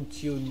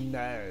 Don't you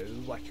know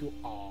what you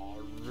are,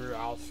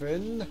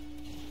 Ralphin?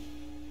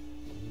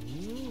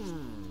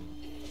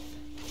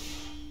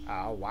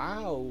 Oh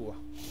wow.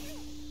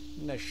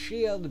 The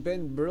shield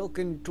been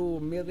broken to a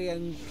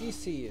million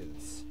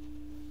pieces.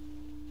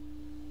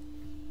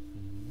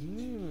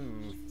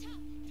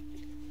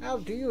 How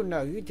do you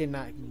know you did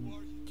not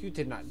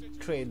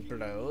trade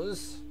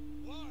blows?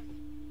 Why?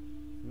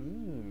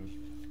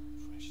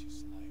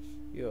 Precious life.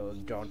 You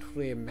don't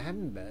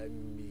remember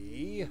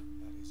me.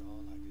 That is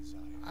all I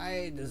desire.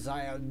 I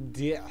desire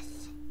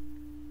death.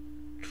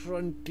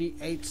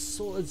 28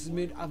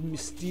 swordsmen of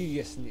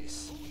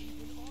mysteriousness.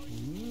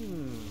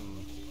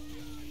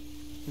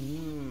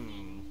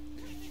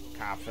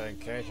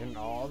 Complicating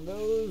all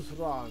those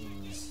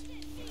runs.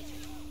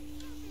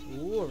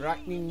 Ooh,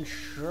 lightning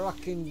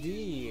struck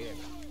indeed.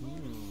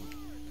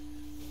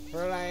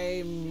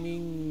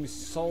 Flaming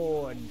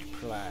sword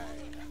play.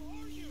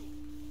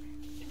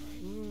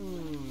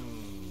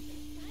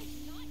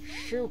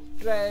 Shoot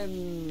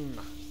them!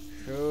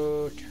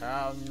 Shoot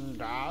them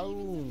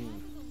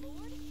down!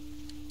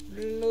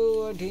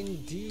 Lord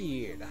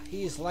indeed,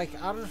 he's like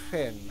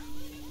Arfin.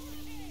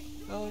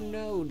 Oh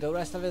no, the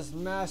rest of his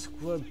mask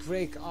will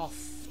break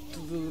off to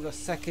do the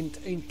second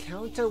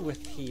encounter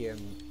with him.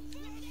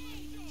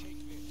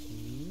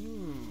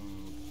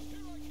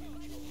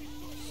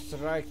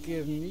 Strike,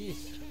 give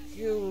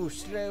You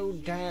slow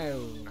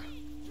down.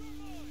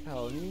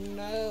 Oh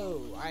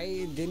no,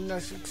 I did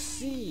not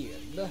succeed.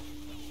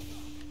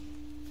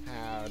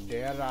 How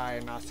dare I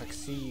not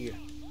succeed?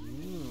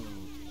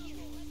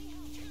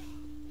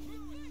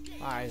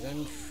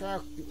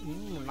 Eisenstruck,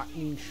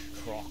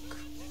 Lightning-struck.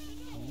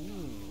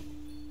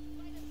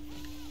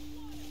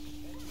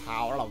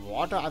 Power of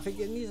water. I think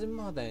it needs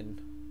more then.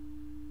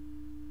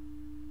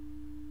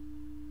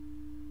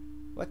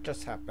 What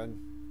just happened?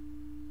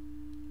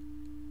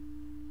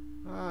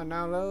 Ah,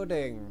 now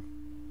loading.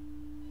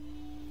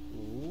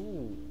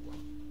 Ooh,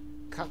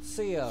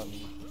 cutscene.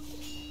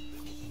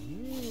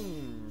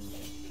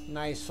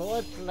 Nice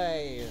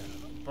swordplay.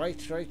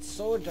 Bright right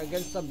sword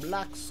against the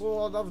black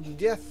sword of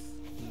death.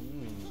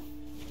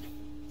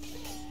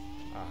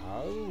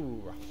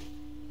 Oh.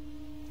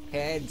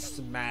 Head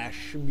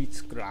smash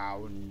meets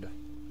ground.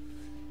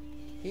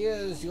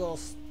 Here's your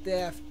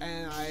staff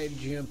and I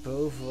jump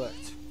over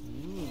it.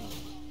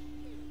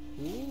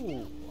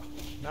 Ooh.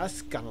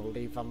 That's gonna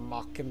leave a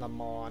mark in the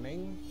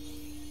morning.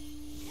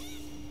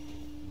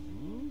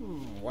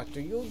 What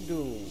do?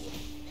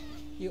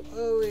 You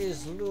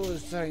always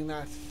lose during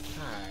that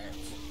fight.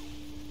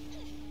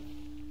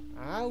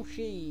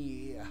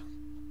 Ouchie.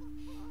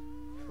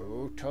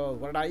 Futo,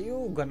 what are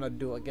you gonna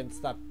do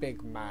against that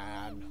big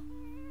man?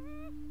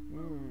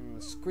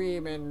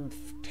 Screaming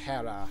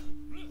terror.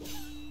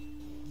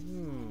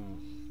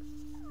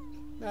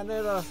 The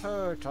little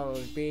turtle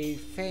be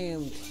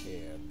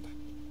fainted.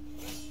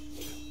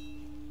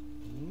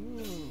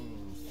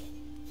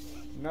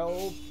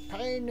 No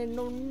pain and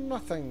no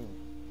nothing.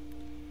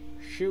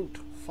 Shoot,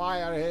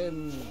 fire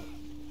him.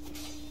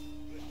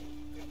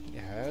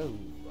 Oh.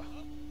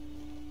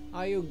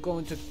 Are you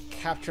going to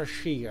capture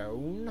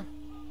Xion?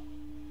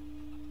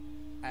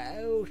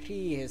 Oh,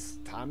 his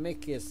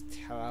stomach is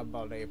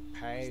terribly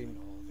pain.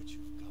 All that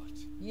you've got.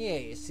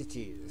 Yes, it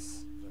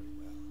is. Very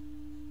well.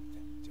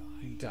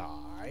 Then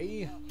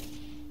die. Die?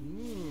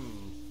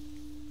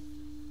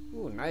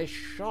 Ooh, nice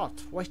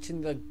shot. Right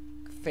in the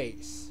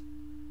face.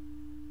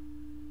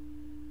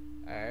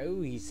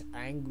 Oh, he's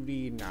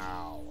angry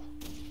now.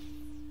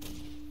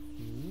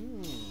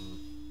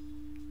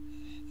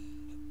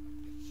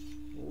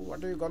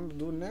 What are you gonna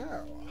do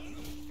now?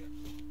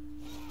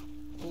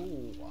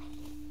 Ooh.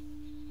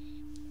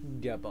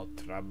 Double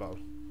trouble.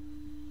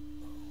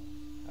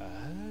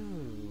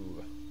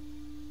 Oh.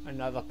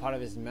 Another part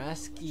of his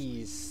mask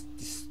is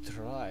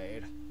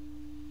destroyed.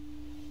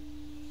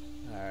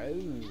 Oh.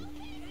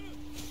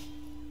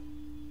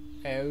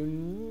 Oh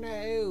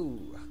no.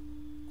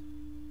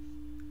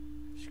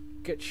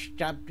 Get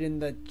stabbed in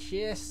the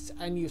chest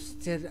and you're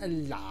still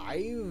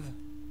alive?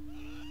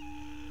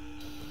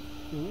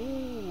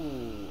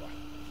 Ooh.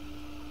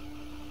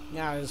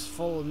 Now his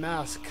full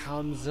mask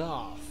comes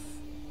off.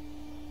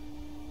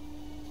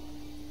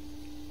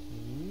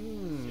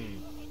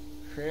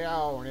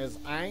 Xion, his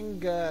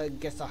anger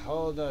gets a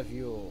hold of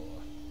you.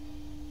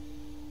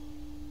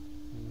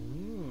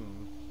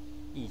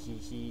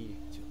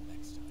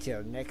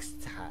 Till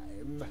next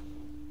time.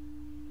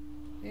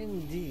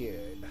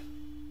 Indeed.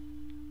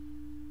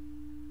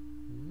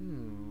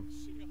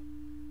 Xion,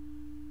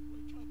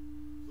 wake up,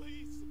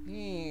 please.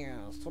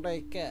 Yes,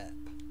 wake up.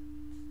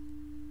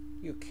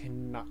 You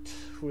cannot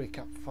wake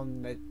up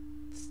from that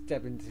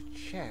stab in the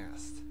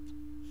chest.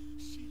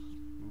 Xion.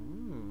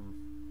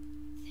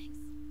 Thanks,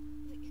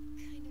 but you're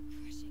kind of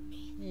crushing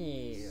me.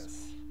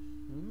 Yes.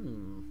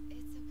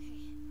 It's okay.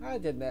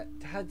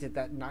 How did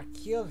that not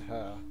kill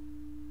her?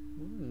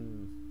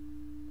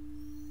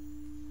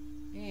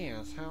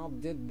 Yes, how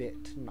did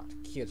it not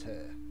kill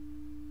her?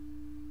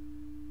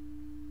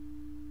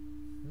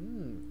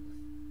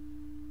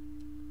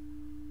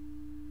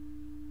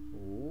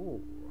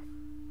 Oh.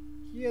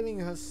 Healing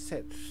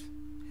herself.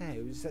 How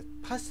is that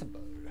possible?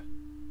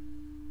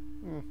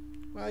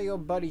 Well, your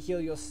body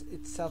heals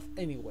itself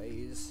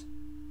anyways.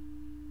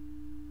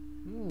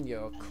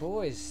 Your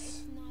core is...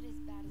 It's not as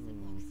bad as it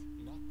looks.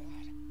 Not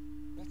bad.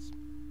 That's.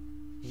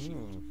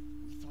 Hmm.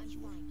 We thought I'm you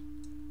were. fine.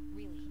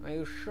 Really. Are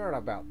you sure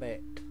about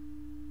that?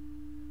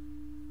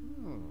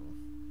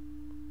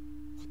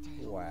 What the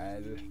hell?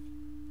 Well. Were you thinking?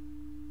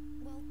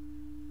 Well,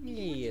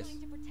 you're Yes. trying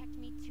to protect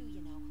me too,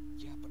 you know.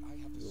 Yeah, but I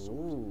have the sword.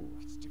 Ooh.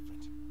 It's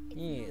different. It's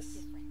Yes.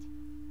 not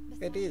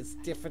different. It Besides, is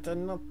different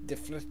and not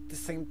different at the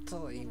same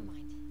Never time.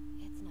 mind.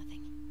 It's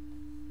nothing.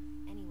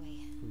 Anyway,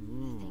 thank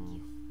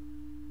you.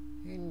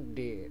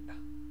 Indeed.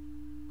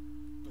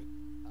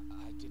 But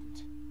I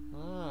didn't.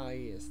 Ah,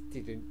 yes,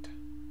 didn't.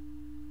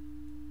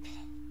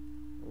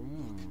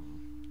 I'm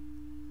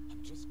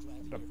just glad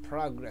The that you're.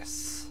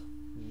 progress.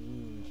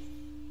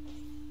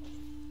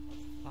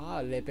 Ah,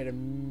 little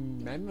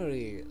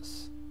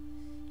memories.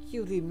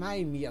 You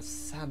remind me of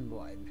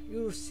someone.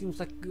 You seems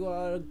like you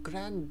are a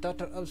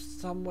granddaughter of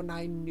someone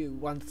I knew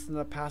once in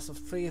the past of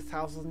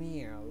 3,000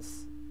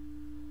 years.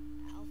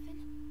 Alphen?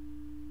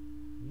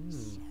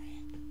 Sorry.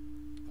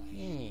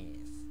 Yes.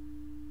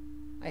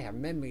 I have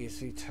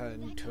memories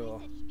returned That guy to.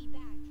 said he'd be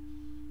back.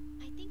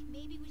 I think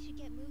maybe we should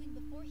get moving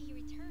before he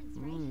returns,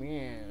 right?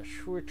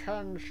 Yes,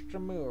 returns to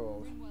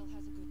move. Rinwell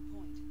has a good point.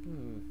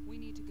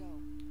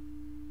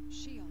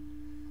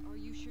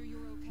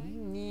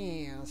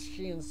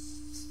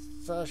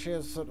 So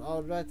she's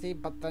already,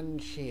 but then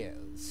she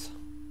is.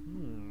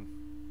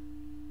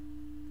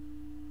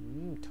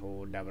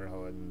 Two devil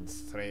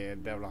horns, 3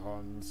 devil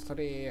horns,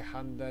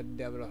 300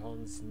 devil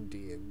horns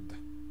indeed.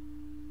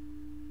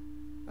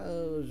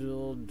 Oh,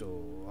 you'll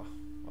do.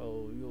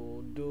 Oh,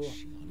 you'll do.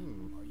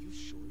 Shion, are you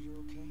sure you're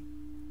okay?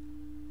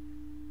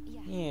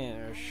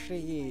 Yeah,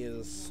 she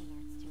is.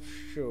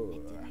 Sure.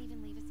 It didn't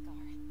even leave a scar.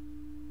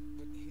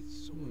 But his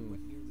sword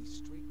went nearly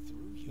straight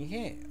through you.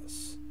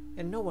 Yes,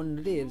 and no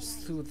one lives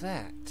through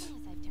that.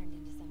 Unless I've turned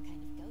into some kind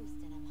of ghost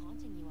and I'm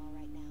haunting you all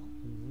right now.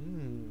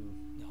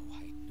 No,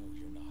 I know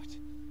you're not.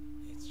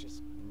 It's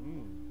just...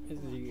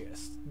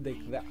 Yes, like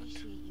I that.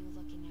 appreciate you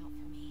looking out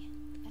for me,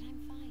 but I'm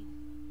fine.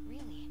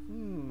 Really.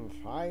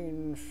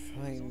 Fine, There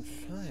was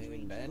also that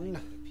strange then.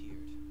 light that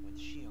appeared when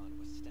Shion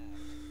was stabbed.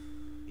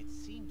 It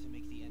seemed to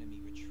make the enemy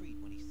retreat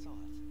when he saw it.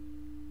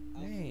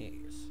 Alfred,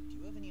 Yes. do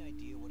you have any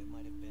idea what it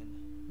might have been?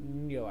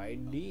 No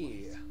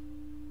idea.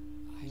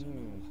 I don't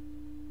know.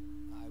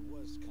 I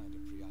was kind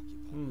of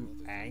preoccupied with other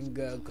things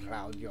Anger at the time.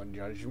 cloud your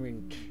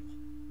judgment.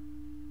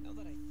 Now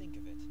that I think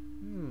of it,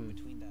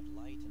 between that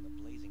light and the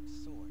blazing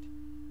sword,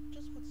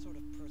 just what sort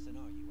of person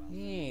are you, Alfred?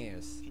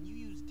 Yes. Can you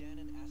use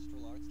Danon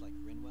astral arts like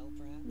Rinwell,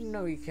 perhaps?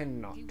 No, you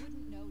cannot. He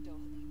wouldn't know,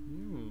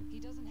 Dohalim. He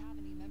doesn't have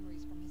any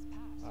memories from his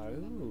past.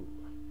 remember? Oh.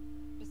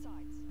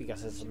 Besides,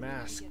 Because his I'm sure he'd be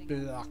mask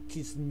getting blocked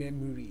his I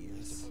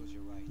memories. suppose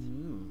you're right.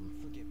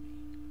 Forgive me.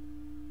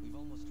 We've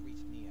almost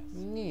reached Nias.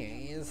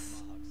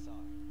 Yes. Mahag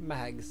Sar.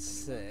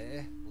 Mags.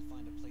 We'll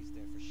find a place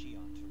there for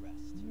Shion to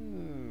rest.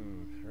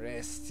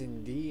 Rest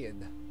indeed.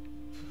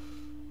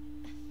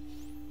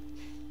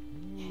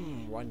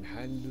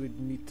 100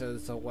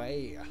 meters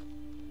away.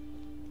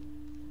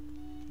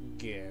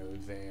 Go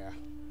there.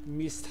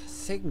 Missed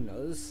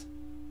signals.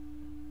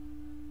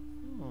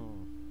 How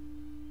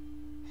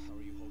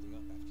are you holding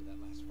up after that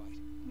last fight?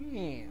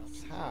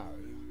 Yes, how?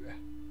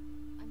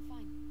 I'm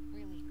fine.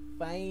 Really.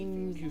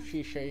 Fine,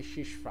 she says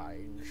she's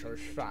fine, If she's things get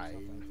too tough fine. out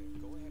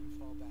there, go ahead and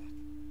fall back.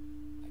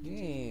 I can take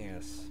you in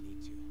Yes. if I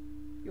need to.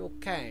 You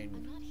can.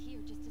 I'm not here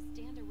just to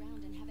stand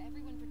around and have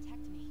everyone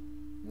protect me.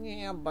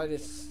 Yeah, but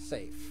it's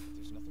safe.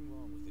 There's nothing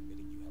wrong with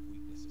admitting you have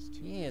weaknesses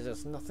too. Yeah,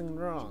 there's nothing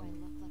Do I wrong.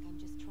 look like I'm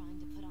just trying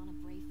to put on a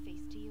brave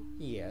face to you?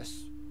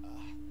 Yes.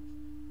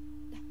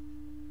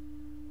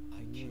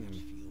 I can't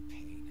feel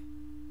pain,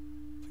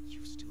 but you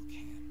still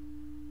can.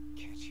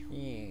 Can't you?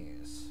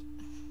 Yes.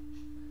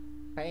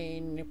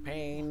 Pain,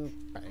 pain,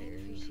 I pain.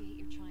 appreciate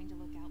you're trying to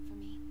look out for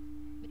me.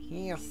 But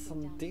even Yes, you go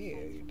down in fights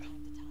indeed. from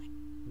time to time.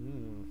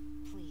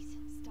 Please,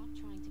 stop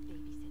trying to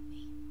babysit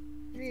me.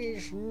 It's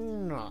It's getting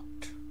old.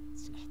 not.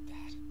 It's not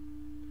that.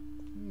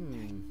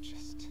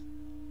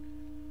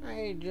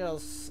 I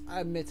just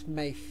admit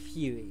my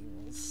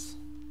feelings.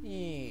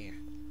 Yeah.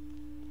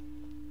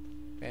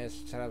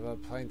 Best travel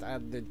point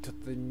added to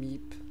the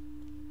meep.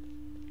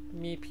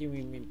 Meepy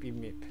meep meepy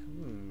meep.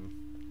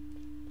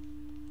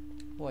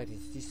 What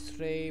is this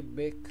Ray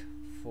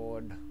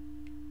Bickford?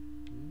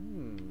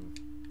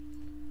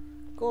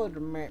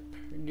 Good map.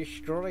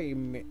 Destroy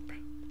map.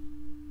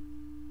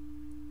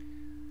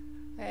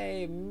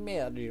 Hey,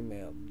 merge.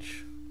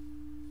 Merge.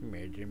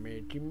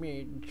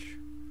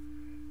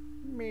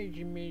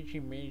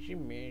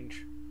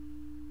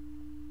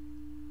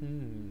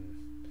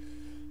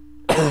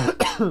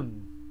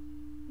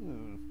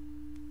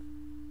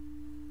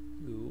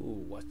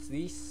 Ooh, what's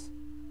this?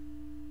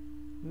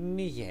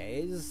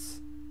 Yes.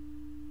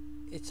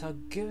 It's a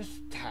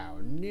ghost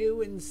town. No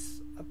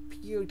one's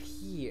appeared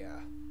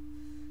here.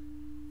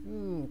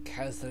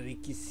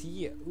 Kazalik is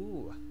here.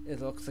 Ooh,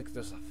 it looks like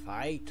there's a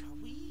fight. Are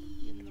we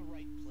in the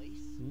right place?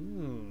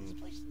 This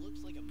place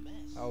looks like a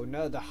mess. Oh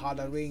no, the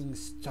Hollering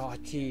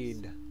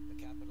started. The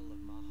capital of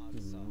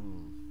Mahag Sar.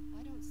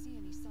 I don't see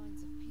any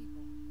signs of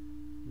people.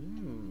 And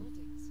the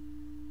buildings.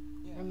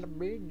 Yeah. And the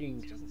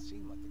buildings. This doesn't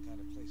seem like the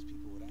kind of place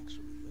people would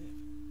actually live.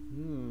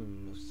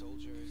 No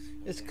soldiers.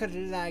 No Is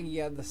bandits.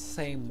 Kalagia the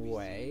same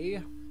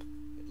way?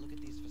 But look at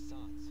these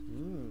facades.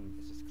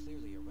 This is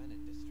clearly a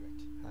Renin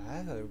district.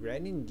 Ah,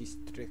 Renin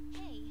district.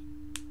 Hey,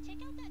 check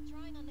out that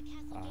drawing on the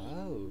castle gate.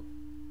 Oh.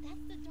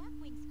 That's the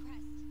Darkwing's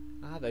crest.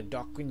 Ah, the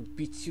Darkwind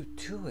beats you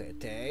to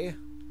it, eh?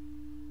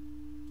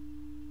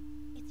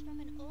 It's from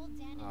an old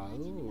Danon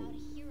legend about a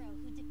hero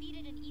who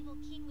defeated an evil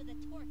king with a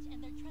torch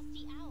and their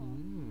trusty owl.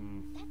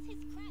 That's his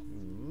crest.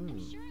 I'm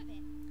sure of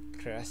it.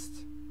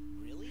 Crest.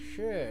 Really?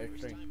 Sure.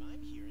 First time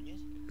I'm hearing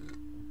it.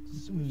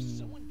 So if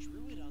someone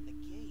drew it on the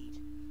gate,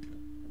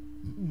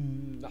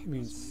 That It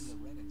means, must mean the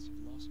Renans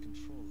have lost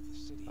control of the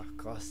city. of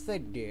course they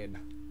did.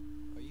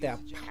 Are you Their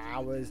suggesting that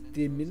power's Danon throws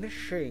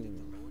diminishing.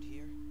 everything at the Lord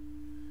here?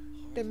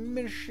 Hard to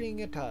Diminishing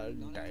it all believe.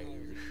 Not entirely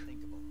days.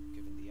 unthinkable,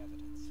 given the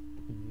evidence.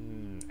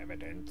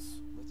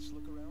 Evidence. Let's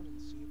look around and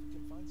see if we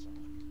can find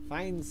someone.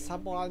 Find Maybe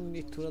someone they'll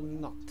it tell us will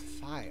what not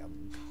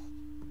find.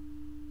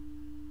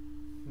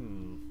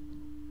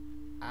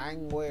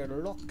 Angry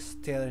look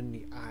still in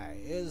the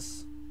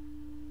eyes.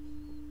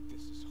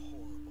 This is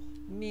horrible.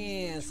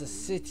 Yes, a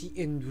city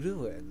in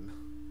ruin.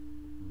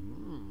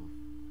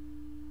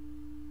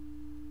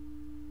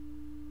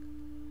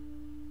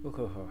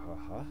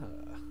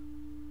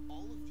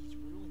 All of these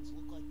ruins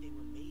look like they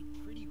were made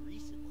pretty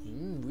recently.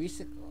 But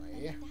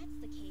Recently. if that's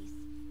the case,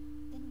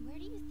 then where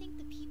do you think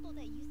the people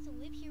that used to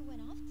live here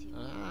went off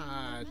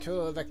to?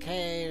 To the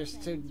caves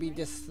to be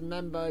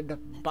dismembered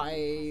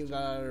by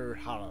the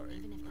Halloween.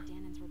 Even if the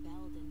Danans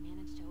rebelled and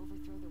managed to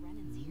overthrow the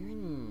Renans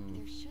here,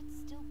 there should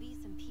still be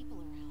some people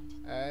around.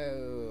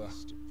 Oh.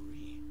 This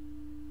debris.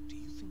 Do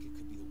you think it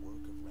could be the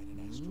work of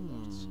Renan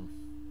astronauts?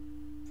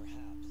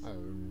 Perhaps. Oh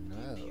The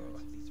no.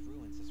 appearance of these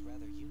ruins is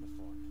rather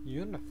uniform. Which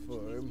leads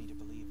Uniform. me to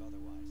believe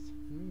otherwise.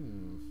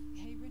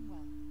 Hey,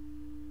 Rinwell.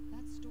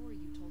 That story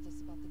you told us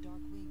about the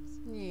Dark Wings.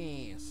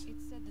 Yes. It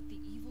said that the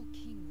evil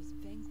king was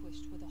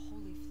vanquished with a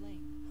holy flame.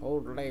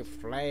 Holy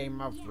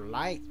flame of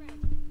light. That's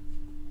right.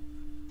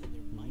 Then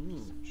there might be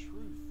some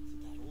truth to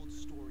that old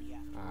story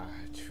after all.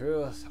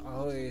 Truth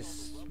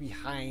always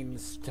behind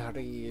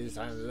stories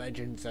and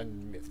legends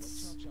and Let's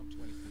myths. not jump to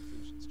any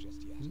conclusions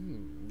just yet.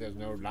 There's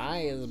no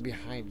lies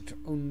behind it,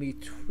 only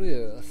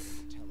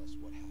truth. Tell us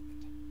what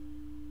happened.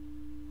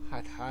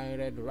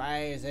 Hot-hearted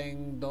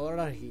rising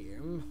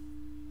Dorahim.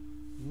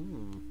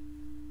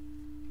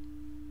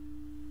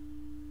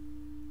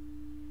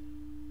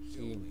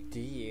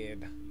 Indeed.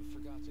 You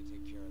forgot to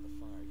take care of the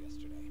fire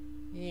yesterday.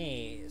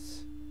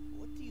 Yes.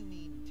 What do you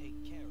mean, take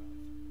care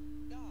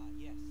of? Ah,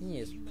 yes.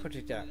 Yes, You put meant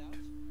it to out.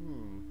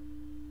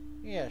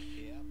 Yes.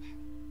 Yep.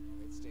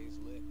 If it stays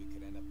lit, we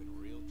could end up in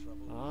real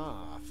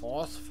trouble.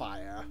 Force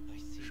fire. I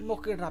see.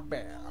 Smoking a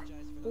bear.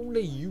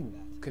 Only you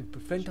can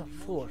prevent a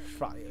forest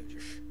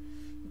fires.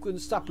 You can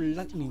stop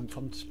lightning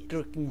from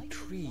striking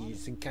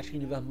trees and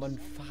catching them on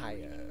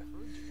fire.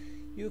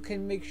 You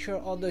can make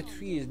sure other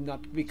trees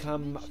not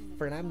become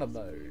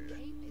flammable.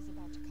 Cape is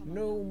about to come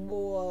No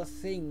more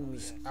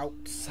things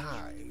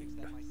outside. fix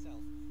that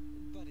myself,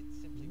 but it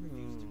simply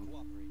refused to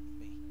cooperate with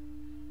me.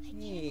 I can't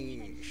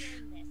believe I'm Yeesh.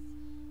 hearing this.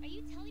 Are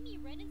you telling me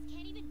Renans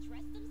can't even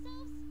dress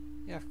themselves?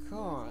 Yeah, of Lords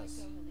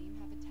course. like Dohalim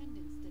have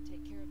attendants that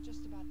take care of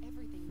just about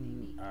everything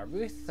they need. So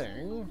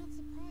Everything. I'm not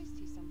surprised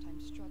he sometimes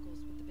struggles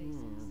with the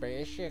basics.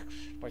 Basics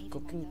like Even by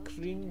cooking those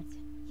clean.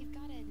 standards, you've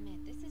got to admit,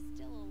 this is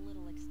still a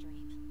little extreme.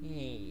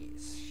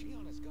 Yes.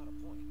 Shion has got a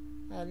point.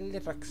 A little We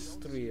don't see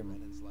extreme.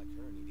 Renans like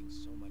her needing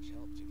so much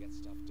help to get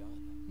stuff done.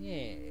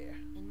 Yeah.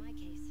 In my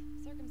case,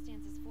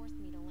 circumstances forced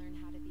me to learn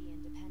how to be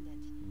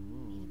independent.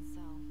 Even so,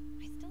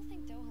 I still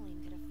think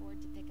Dohalim could afford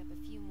to pick up a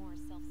few more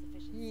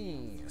self-sufficient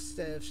skills.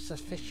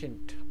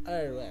 Self-sufficient.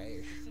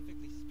 Always.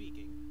 Specifically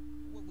speaking,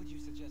 what would you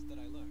suggest that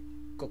I learn?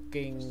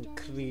 Cooking,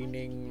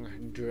 cleaning,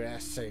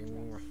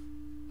 dressing.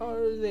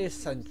 All the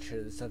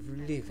essentials of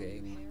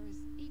living. Repair is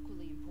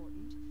equally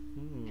important,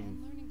 and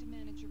learning to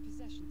manage your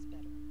possessions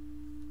better.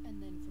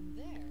 And then from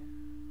there,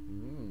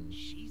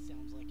 She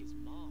sounds like his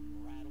mom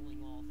rattling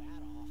all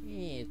that off.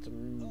 It's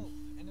Oh,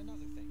 and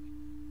another thing.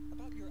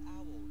 About your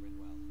owl,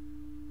 Rinwell.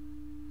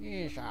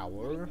 yes,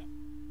 owl.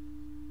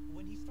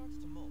 When he starts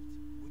to molt,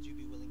 would you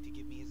be willing to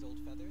give me his old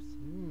feathers?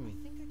 I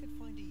think I could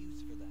find a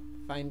use for them.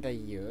 Find a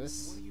What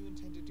use. do you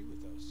intend to do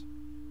with those?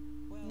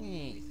 Well,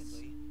 Yes.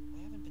 recently,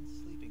 I haven't been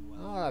sleeping well.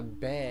 Oh, a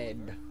bed.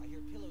 However, I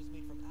hear pillows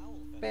made from owl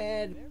feathers. are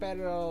Bed, very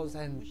feathers,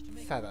 comfortable and wish to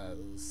make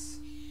feathers.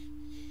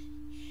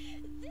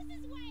 This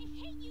is why I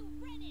hate you,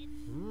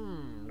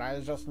 Renan! That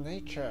is just Did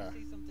nature. I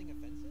say something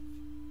offensive?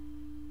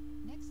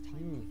 next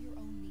time put your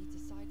own needs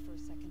aside for a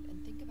second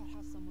and think about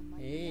how someone might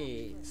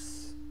react first.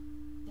 Yes.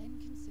 Then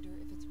consider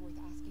if it's worth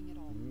asking at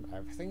all.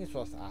 Everything is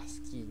worth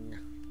asking.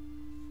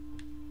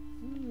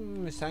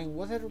 Saying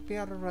what it would be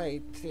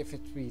alright if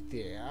it be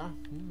there.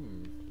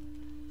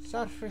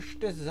 Selfish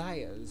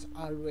desires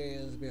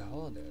always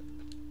beholden.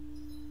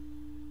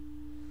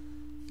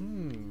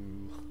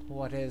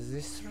 What is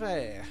this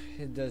ray?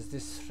 Does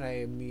this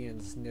ray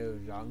means no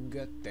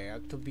longer there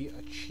to be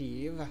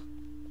achieved?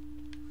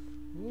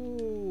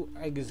 Ooh,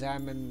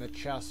 examine the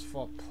chest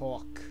for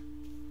pork.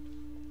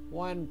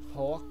 One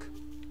pork.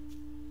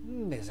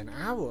 There's an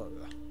owl.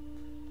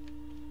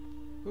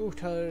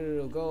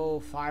 Hooter, go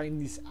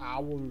find this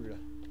owl.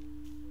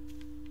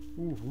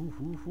 Ooh, hoo,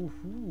 hoo, hoo,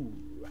 hoo.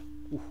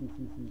 Ooh, hoo,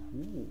 hoo, hoo,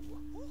 hoo.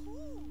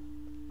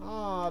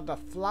 Ah, the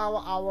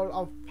flower owl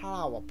of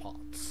flower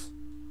pots.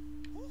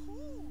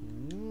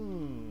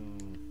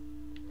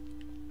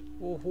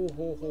 Oh, ho,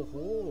 ho, ho, ho.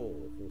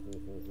 Ho,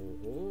 ho, ho, ho,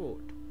 ho.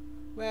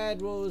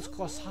 Red rose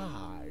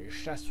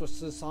corsage. That's what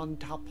is on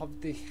top of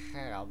the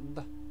head.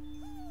 Maybe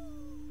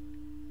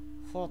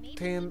 14 something's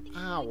going on in the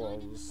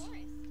hours. forest.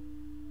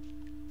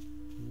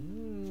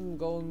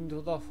 Going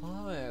to the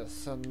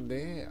forest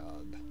indeed.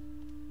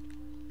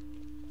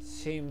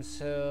 Seems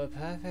so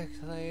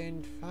perfectly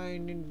and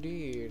fine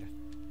indeed.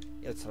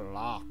 It's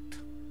locked.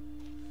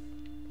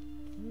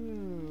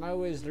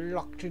 Always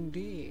locked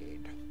indeed.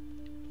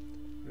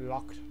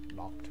 Locked,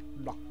 locked,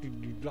 locked,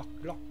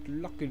 locked, locked,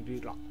 locked,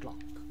 locked,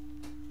 locked.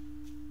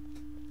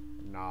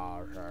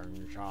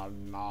 Nothing's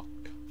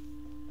unlocked.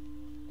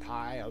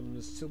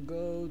 Times to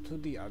go to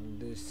the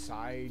other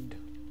side.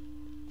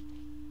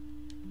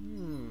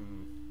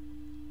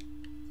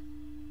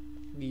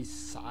 The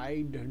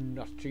side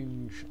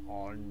nothing's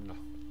on.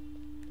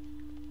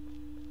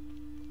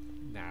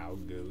 Now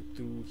go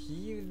through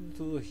here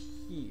to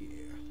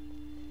here.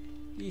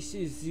 This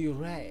is the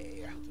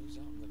ray. Those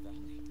out in the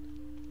valley.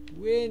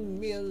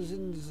 Windmills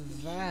in the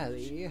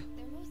valley.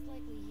 They're most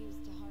likely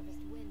used to harvest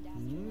wind after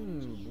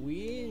energy.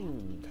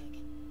 Wind.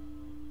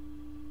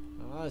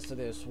 Ah, so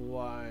there's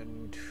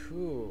 1,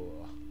 2.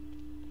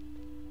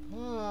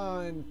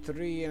 And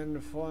 3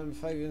 and 4 and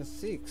 5 and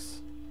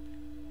 6.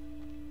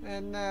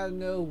 And now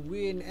no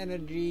wind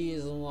energy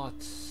is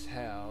not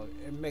held.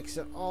 It makes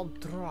it all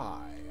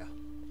dry.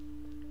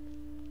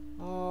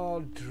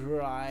 All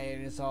dry,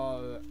 and it's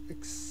all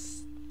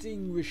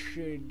extinguished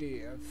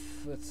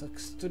if it's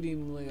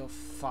extremely of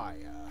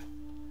fire.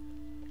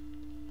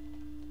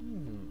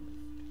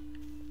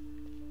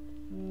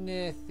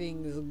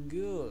 Nothing's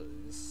good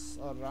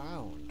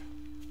around.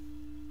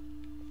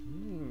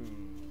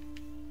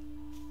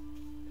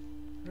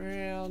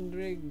 Round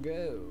we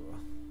go.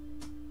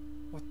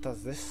 What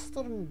does this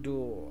storm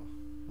do?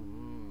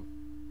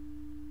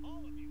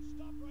 All of you,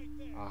 stop right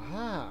there.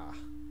 Aha!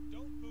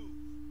 Don't move.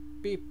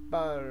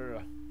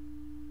 People.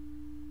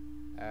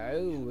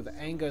 Oh, the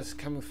anger is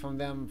coming from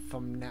them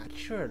from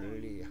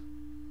naturally.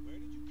 Where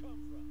did you come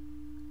from?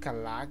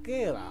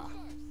 Caligula.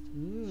 Show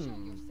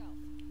yourself.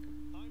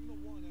 I'm the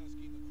one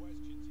asking the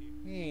questions here.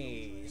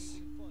 Yes.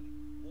 Anything funny.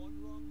 One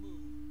wrong move,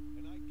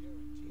 and I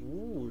guarantee.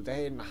 Ooh,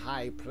 they're in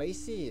high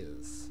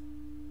places.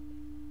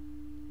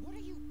 What are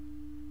you?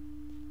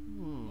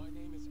 My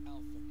name is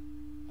Alphen.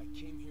 I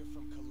came here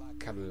from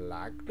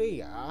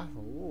Calagria. Caligula.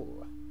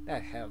 Ooh,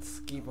 that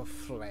helps keep a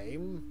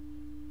flame.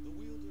 The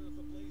wielder of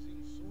the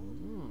blazing sword.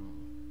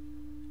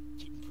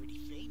 Getting pretty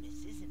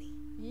famous, isn't he?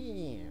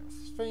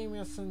 Yes,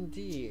 famous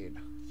indeed.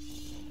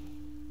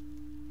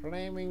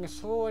 Flaming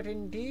sword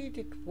indeed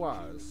it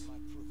was. My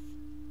proof.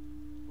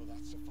 Will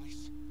that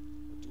suffice?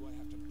 Or do I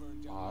have to burn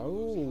down one of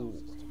Oh,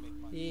 those houses to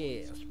make my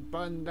yes,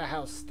 burn the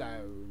house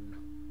down.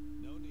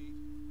 No need.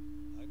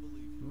 I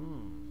believe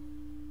you.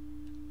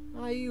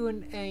 Are you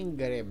an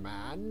angry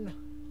man?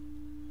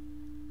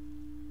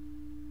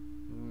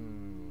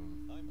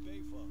 I'm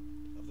Bayfon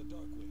of the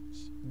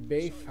Darkwings.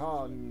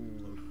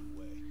 Bayfon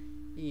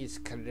is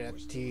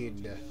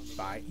corrupted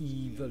by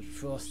evil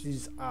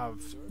forces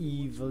of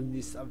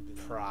evilness of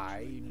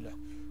pride,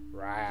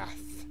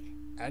 wrath,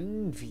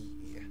 envy,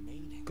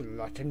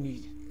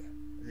 gluttony,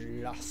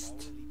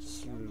 lust,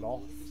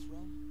 sloth, this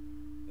realm?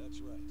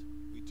 That's right.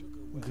 We took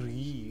her weapons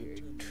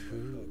greed and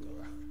turned them too.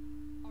 right back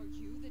on her. Are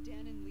you the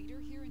Danon leader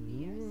here in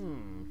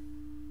Nias?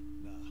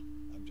 Nah,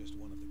 I'm just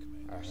one of the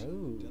commanders.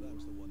 Oh.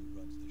 Deadheim's the one who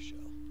runs the show.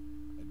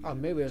 I'd be Oh,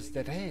 happy maybe to it's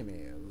take the it.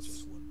 Daniels.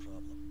 Just one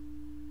problem.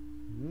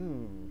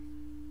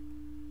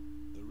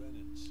 The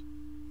Renans.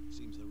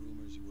 Seems the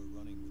rumors you were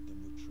running with them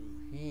were true.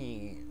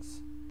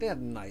 Yes, they're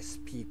nice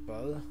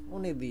people.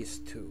 Only these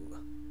two.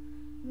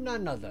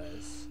 None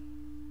others.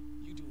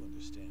 You do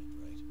understand,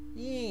 right?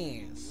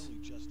 Yes. We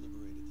only just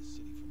liberated the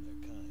city from their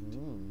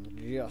kind.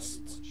 Just.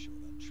 Everyone's short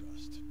on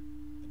trust.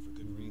 And for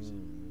good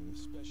reason.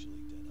 Especially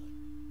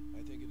Deadheim.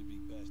 I think it'd be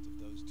best if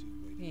those two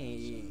waited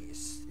outside.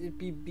 Yes, it'd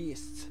be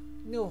best.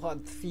 No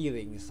hard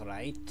feelings,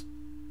 right?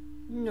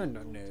 No,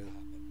 no, no.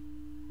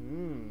 I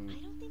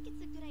don't think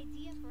it's a good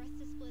idea for us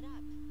to split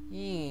up.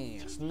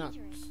 Yes, Too not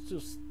dangerous. to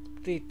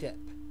split up.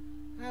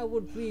 How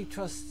would we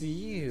trust It's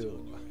you?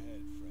 on your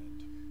head,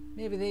 friend.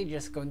 Maybe they're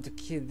just going to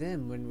kill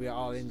them when we're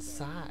all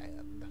inside.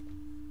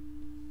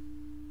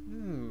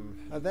 And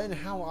then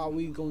how are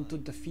we going to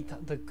defeat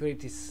the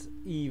greatest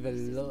evil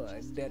This isn't lord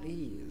just there about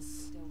you,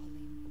 is?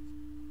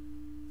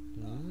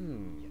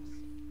 Dohalim.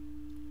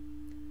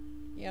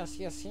 Yes,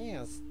 yes,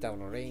 yes,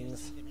 Down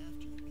Rings. Even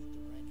after you beat the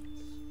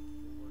Renans,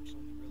 your work's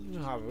only really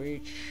You have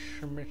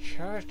reached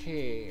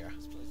maturity.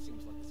 This place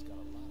seems like it's got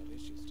a lot of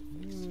issues to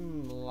fix.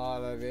 A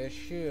lot of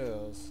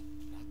issues.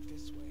 Not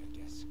this way, I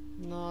guess.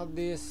 Not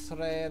this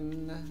way,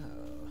 no.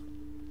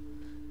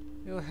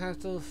 You have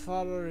to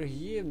follow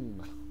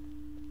him.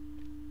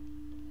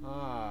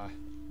 Ah,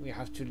 we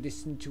have to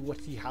listen to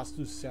what he has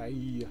to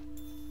say.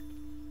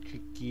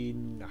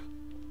 Chicken.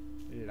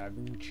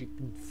 Loving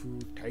chicken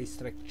food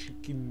tastes like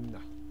chicken.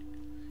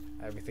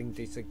 Everything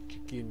tastes like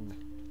chicken.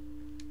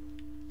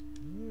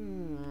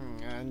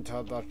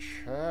 Enter the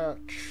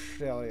church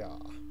area.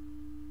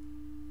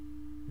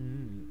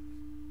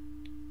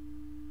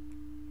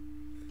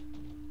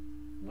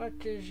 What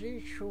is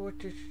this?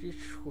 What is this?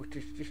 What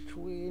is this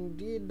way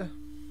indeed?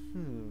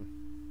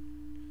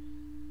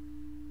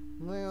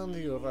 Round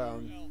you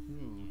around.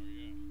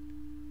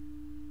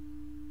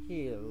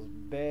 He is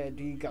bad,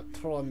 he got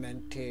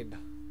tormented.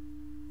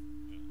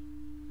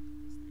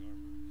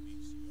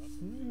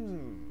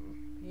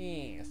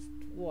 Yes,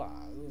 it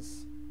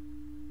was.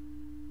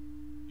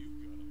 You've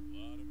got a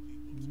lot of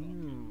people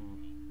talking.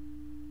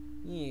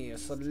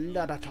 Yes, a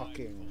lot of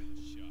talking.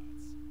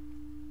 Shots.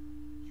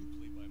 You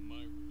play by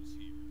my rules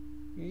here.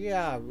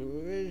 Yeah,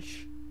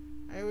 Rouge.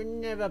 I will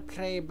never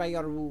play by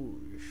your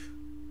Rouge.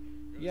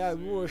 Yeah,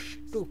 Rouge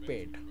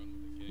stupid.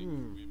 Those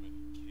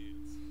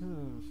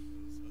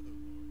other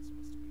lords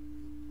must have been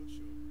real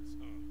pushovers,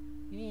 huh?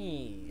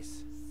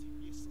 Yes.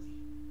 Seriously?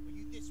 Are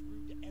you this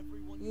rude to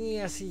everyone?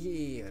 Yes,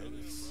 he is. Don't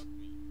interrupt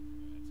me.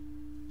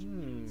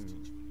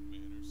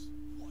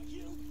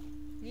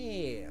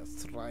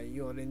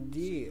 you're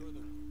indeed. You're the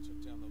one who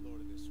took down the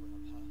Lord of this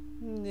realm, huh?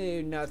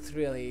 No, not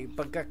really,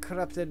 but got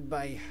corrupted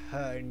by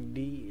her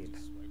indeed.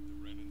 Swiped the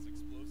Renan's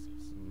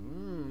explosives.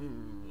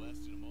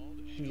 Blasted them all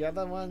to hell. The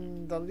other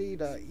one, the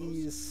leader,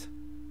 is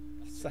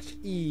such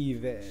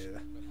evil.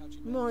 But how'd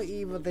you More manage?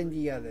 evil than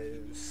the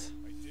others.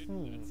 I did,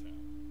 that's how.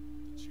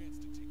 The chance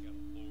to take out a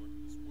Lord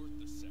was worth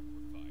the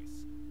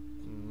sacrifice.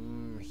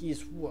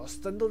 He's worse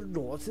than the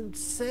Lord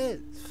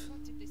himself.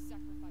 What did this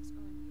sacrifice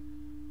earn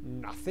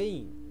you?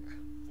 Nothing.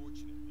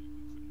 Fortunately, we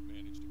couldn't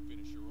manage to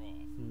finish her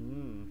off.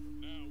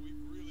 Now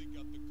we've really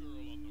got the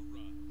girl on the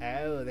run.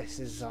 Oh, this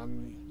was a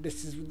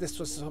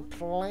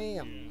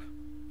plan.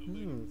 The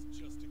lady was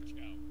just a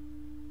coward.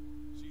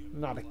 She had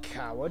Not a lot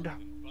coward, more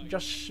than bite,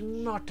 just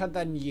smarter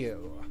than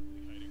you.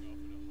 hiding off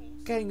in a hole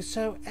Getting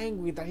so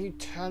angry that he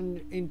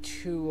turned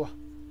into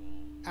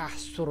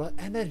astral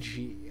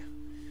energy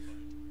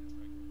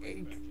back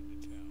into town.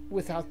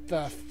 without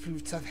the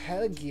fruits of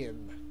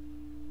Helgen.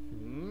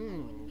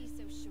 Wouldn't be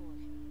so sure.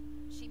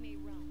 She may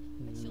run,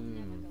 but she'll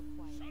never go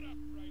quiet. Shut up,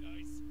 Bright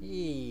Eyes.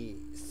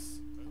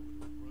 Yes. I would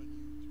have run you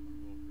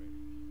through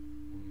already.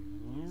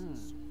 There's a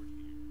sword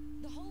here.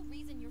 The whole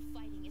reason you're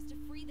fighting is to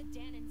free the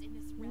Danans in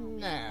this realm.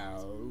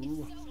 No. If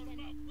so, Shut then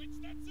mouth, witch,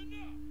 that's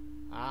enough.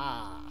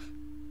 Ah.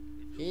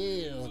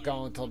 He's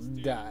going to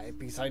die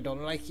because I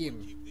don't like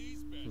him. Keep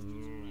these bastards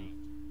around.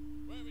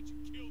 Why haven't you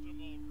killed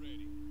them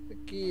already?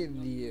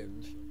 Gideon.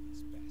 Kill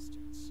these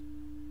bastards. Is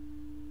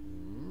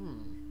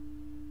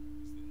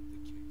that the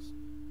case?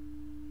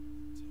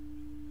 Tell me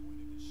the point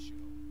of this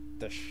show.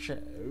 The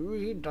show?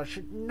 He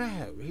doesn't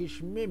know.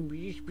 His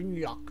memory's been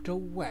locked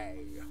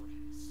away.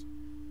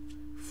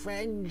 Friends.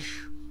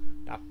 French.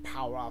 The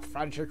power of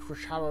friendship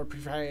shall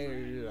prevail.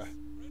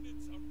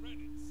 Renans are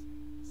Renans.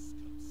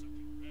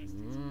 Scum-sucking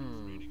bastards have been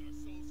draining our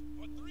souls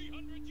for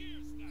 300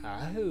 years now.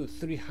 Oh,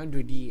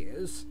 300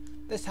 years?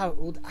 That's how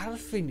old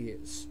Alfin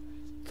is.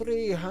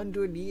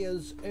 300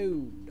 years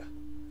old.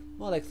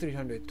 More like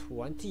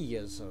 320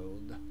 years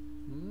old.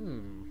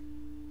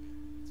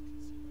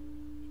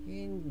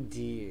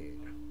 Indeed.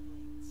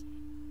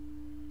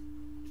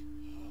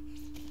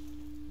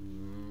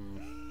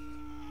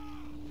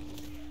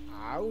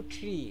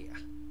 Ouchie.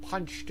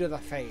 Punch to the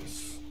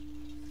face.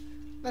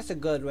 That's a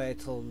good way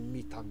to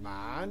meet a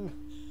man.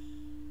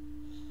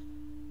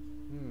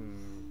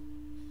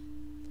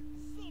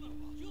 Son of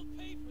a... You'll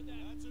pay for that.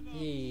 That's enough.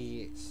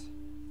 Yes.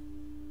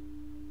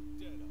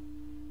 Deadeye.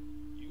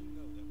 You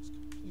know that was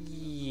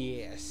completely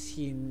Yes,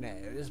 he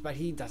knows, but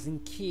he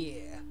doesn't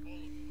care. all of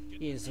you.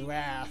 Get His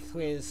wrath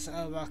will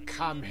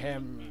overcome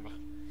him.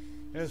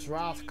 His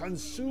wrath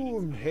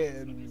consume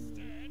him.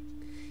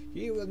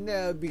 He will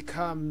now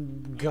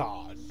become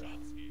God.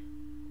 shots here.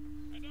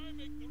 And I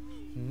make the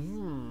rules.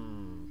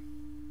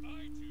 I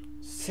do.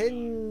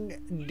 Sin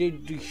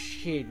did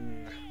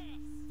sin.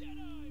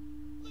 Deadeye!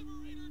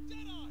 Liberator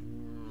Deadeye!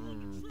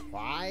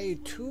 Pride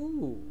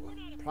too.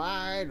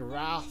 Pride,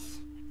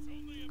 wrath, It's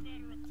only a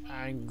matter of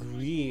time. and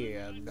greed.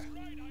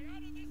 Right, I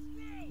out of this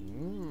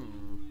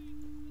realm.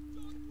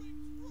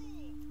 Darkwing's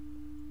rule.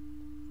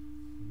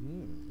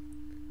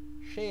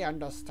 She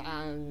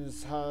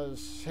understands her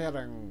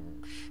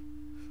feelings.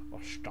 Or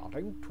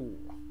starting to.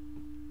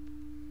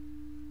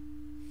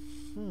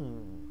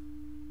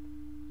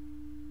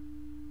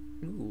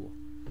 Ooh.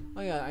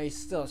 Oh yeah, I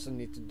still also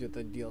need to do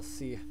the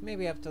DLC.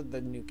 Maybe after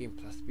the New Game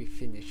Plus be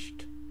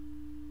finished.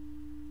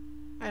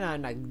 And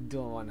I'm not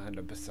doing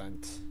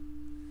 100%.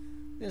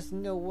 There's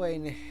no way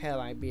in hell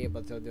I'd be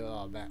able to do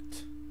all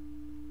that.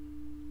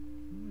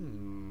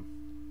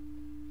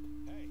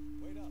 Hey,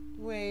 wait up.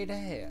 Wait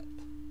up.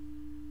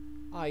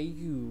 Are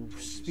you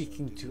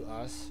speaking to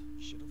us?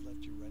 You should have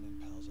left your Renan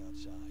pals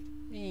outside.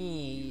 You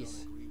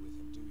Yes. don't agree with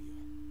him, do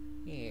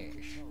you? Yes.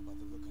 Tell by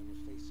the look on your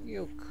face.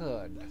 You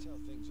could. That's how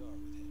things are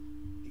with him.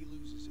 He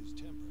loses his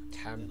temper. Then I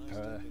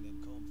Temper. step in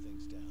and calm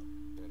things down.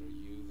 Better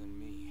you than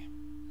me.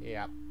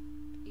 Yep.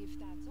 If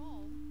that's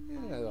all, Yeah. I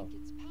think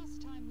it's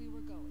past time we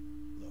were going.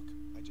 Look,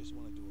 I just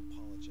wanted to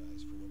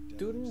apologize for what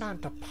Do Devlin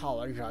not said.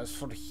 apologize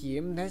for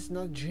him. That's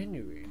not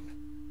genuine.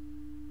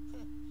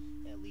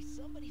 At least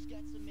somebody's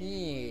got some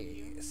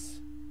Yes.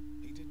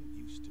 He didn't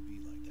used to be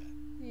like that.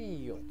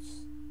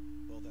 Yes.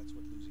 Well, that's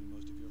what losing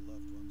most of your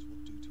loved ones will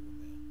do to a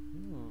man.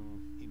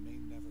 He may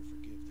never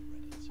forgive the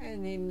Renans.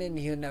 And then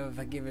he'll never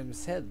forgive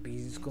himself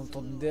because he's going It's to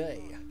a little die.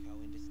 ironic how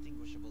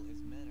indistinguishable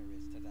his manner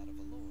is to that of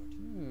a lord.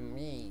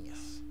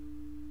 Yes.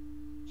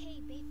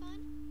 Hey, Bayfon?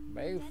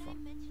 Both. Deadeye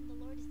mentioned the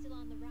Lord is still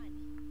on the run.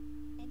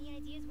 Any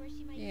ideas where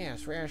she might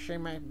Yes, where she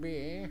might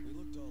be. We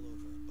looked all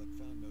over, but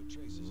found no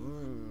traces of her.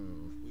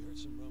 We heard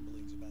some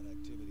rumblings about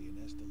activity in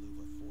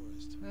Estaluva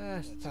Forest.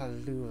 That's the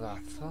Luva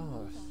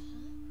Forest.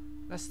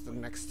 That's the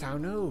next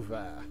town over.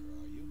 Are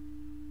you?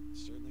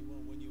 Certainly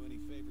won't win you any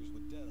favors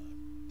with Deadeye.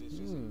 This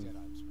isn't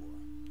Deadeye's war.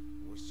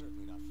 We're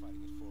certainly not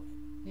fighting it for him.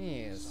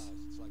 Yes.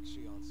 Besides, it's like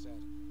Shion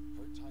said,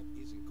 her type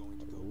isn't going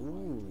to go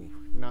Ooh, quietly.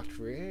 not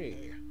really.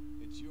 Hey,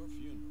 it's your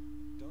funeral.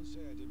 Don't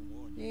say I didn't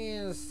warn you.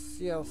 Yes,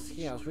 yes,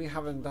 yes. We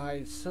haven't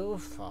died so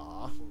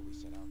far. Before we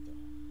set out, though,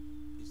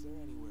 is there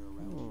anywhere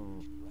around here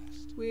we can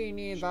rest? We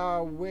need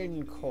a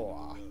wind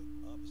core.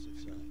 Opposite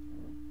side.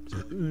 It's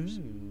all yours.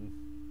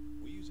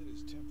 We use it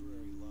as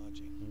temporary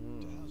lodging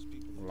to house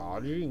people who don't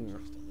have Lodging. a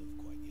place to live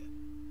quite yet.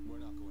 We're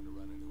not going to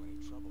run into any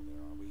trouble there,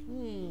 are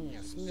we?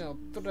 Yes, no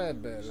Very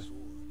trouble.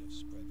 sore and have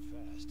spread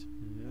fast.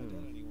 I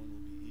doubt anyone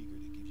will be eager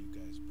to give you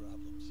guys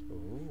problems.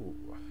 Ooh,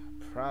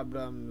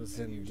 problems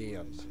And here's indeed.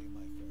 where I say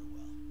my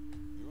farewell.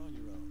 You're on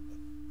your own, but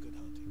good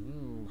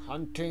hunting.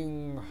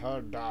 Hunting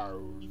her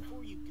down.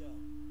 Before you go,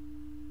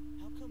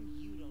 how come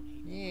you don't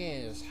hate the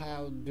Yes,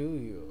 how do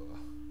you?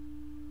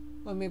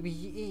 Or maybe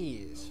he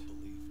is. Oh,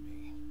 believe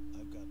me,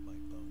 I've got my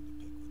bone to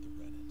pick with the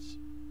Renans.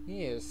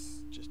 Yes.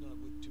 Just not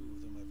with two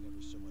of them I've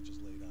never so much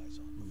as laid eyes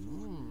on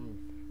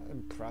before.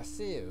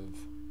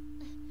 Impressive.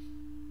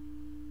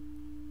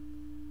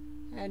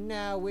 And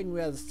now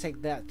Winwell's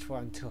take that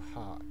one to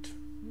heart.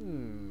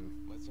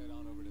 Let's head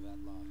on over to that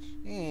lodge.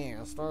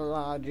 Yes, the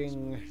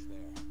lodging. It's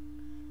there.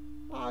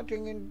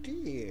 Lodging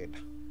indeed.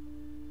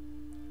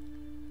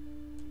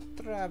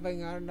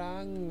 Traveling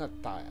along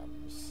at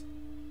times.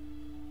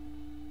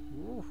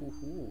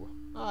 Ooh.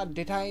 Ah,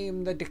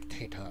 I'm the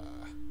dictator.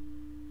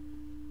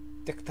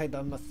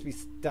 Dictator must be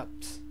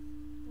stopped.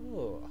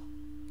 Oh.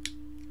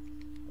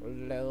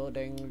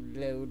 Loading.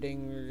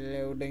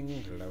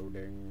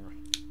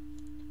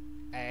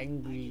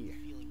 Angry.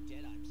 feeling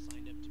Deadeye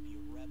signed up to be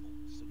a rebel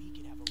so he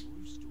could have a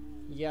rooster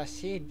rule? Yes,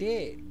 he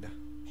did.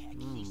 Heck,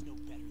 he's no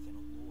better than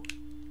a lord.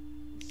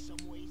 In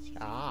some ways,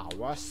 he's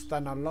Worse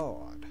than a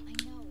lord. I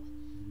know.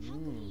 How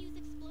could he use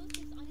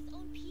explosives on his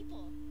own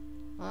people?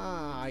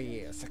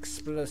 Yes,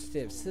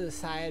 explosive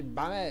suicide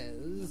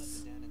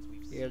bombers.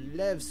 You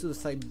love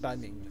suicide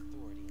bombing.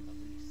 authority in the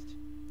least.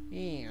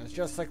 Yes,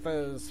 just like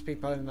those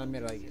people in the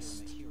Middle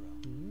East. A hero,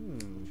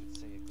 which would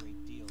say a great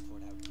deal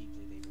toward how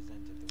deeply they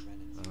resented the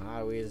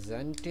Renans.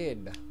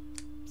 Resented.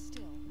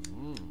 Still,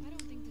 I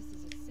don't think this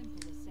is as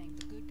simple as saying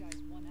the good guys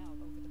won out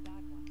over the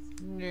bad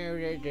ones. No,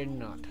 they did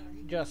not.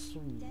 Just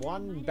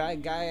one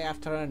bad guy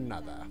after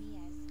another.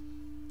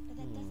 But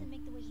that doesn't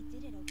make the way he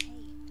did it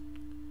okay.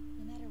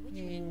 No matter which way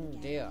you look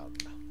at Indeed.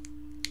 it.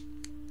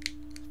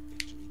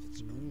 Victory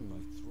that's earned by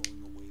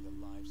throwing away the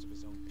lives of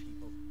his own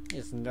people.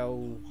 It's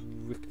no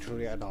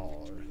victory at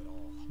all. Victory at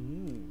all.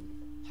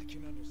 I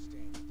can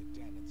understand that the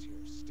Danans here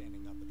are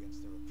standing up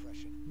against their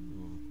oppression.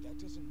 That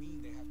doesn't mean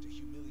they have to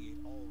humiliate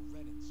all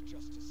Renans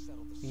just to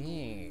settle the score.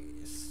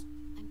 Yes.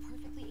 I'm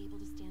perfectly able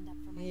to stand up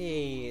for myself.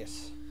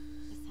 Yes.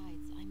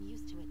 Besides, I'm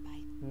used to it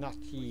by Not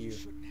You you.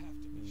 shouldn't have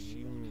to be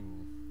shielded.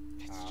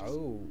 It's just,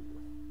 Oh.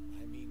 what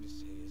I mean to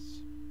say is,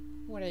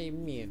 What do you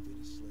mean? you've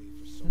been a slave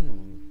for so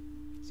long.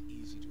 It's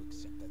easy to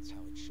accept that's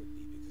how it should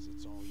be because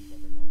it's all you've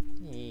ever known.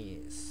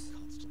 Yes.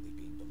 Constantly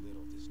being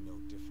belittled is no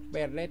different.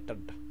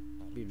 Belittled.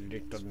 I don't think that's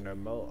Belittled no fair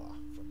more.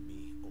 from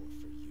me or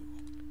for you.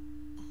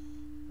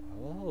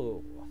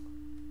 Oh.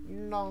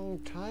 Long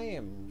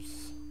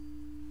times.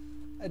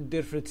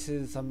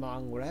 Differences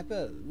among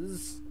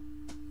rebels.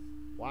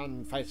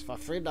 One fights for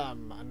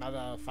freedom,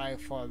 another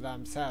fights for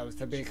themselves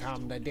to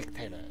become the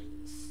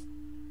dictators.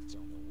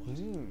 Don't know what.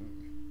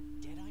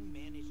 Deadeye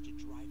managed to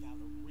drive out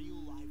a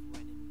real live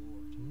Renan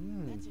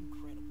lord. That's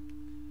incredible.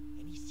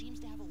 And he seems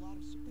to have a lot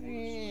of supporters.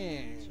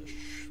 Yes.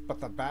 But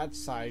the bad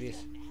side He's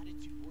is... got an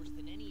attitude worse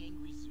than any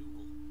angry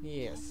Zoogle.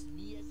 Yes.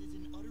 Plus, Niaz is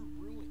in utter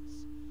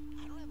ruins.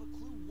 I don't have a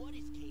clue what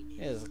his game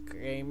is. His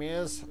game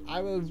is,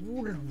 I will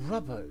rule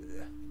rubble.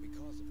 And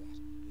because of that,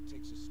 it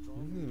takes a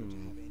strong leader to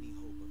have any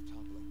hope of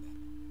toppling them.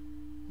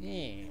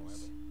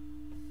 Yes.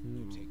 However,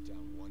 you take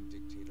down one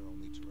dictator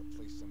only to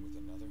replace them with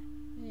another.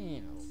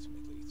 Yes.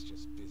 Ultimately, it's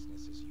just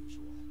business as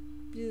usual.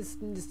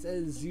 Business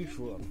as If they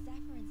usual. picked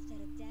Zephyr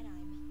instead of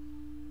Deadeye,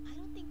 I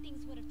don't think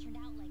things would have turned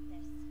out like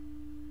this.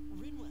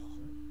 Rinwell.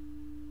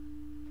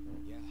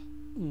 Yeah,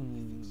 I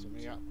think so too.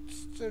 Yeah,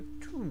 so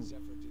true.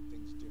 Zephyr did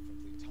things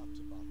differently, top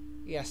to bottom.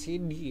 Yes, he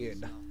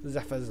did.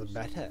 Zephyr's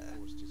better.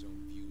 Forced his own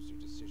views or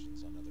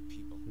decisions on other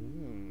people.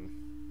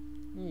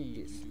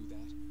 Yes. You do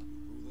that,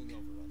 you're ruling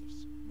over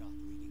others, not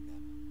leading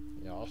them.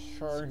 Yeah,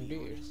 sure To be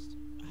indeed. honest,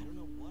 I don't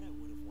know what I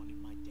would have wanted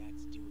my dad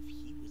to do if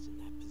he was in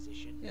that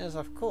position. Yes,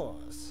 of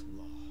course.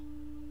 Law.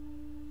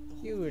 The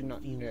whole You would thing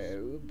not feels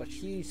know, but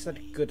weird he's in a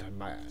way. good It's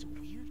man.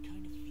 a weird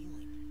kind of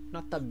feeling.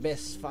 Not the At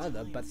best same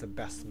father, time, but the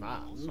best it man.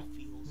 also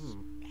feels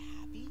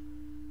happy.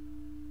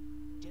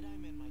 Deadeye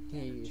and my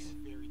dad are Yes.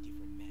 two very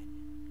different men.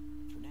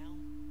 For now,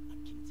 I'm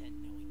content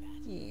knowing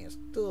that. Yes,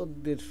 two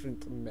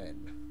different men.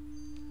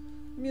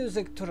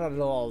 Music to the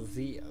Lord's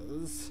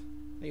ears.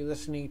 Are you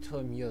listening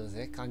to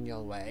music on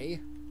your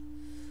way?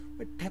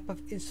 What type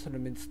of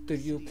instruments do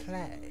you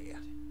play?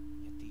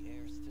 Yet the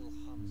air still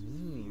hums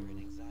with fear and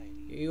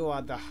anxiety. You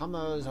are the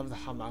hummers of the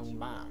humming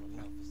man.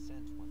 How the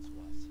scent once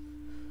was.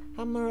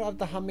 Hummer of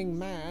the humming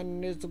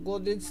man is a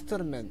good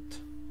instrument.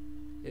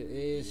 It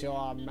is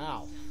your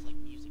mouth. Sounds like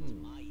music to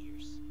my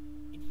ears.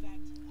 In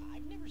fact,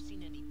 I've never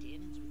seen any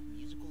Danans with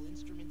musical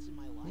instruments in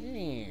my life.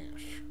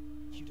 Yes.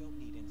 You don't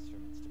need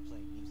instruments to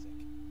play music.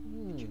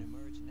 It can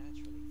emerge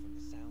naturally from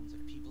the sounds of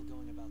people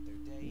going about their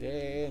day.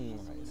 Very and the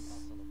hustle and nice.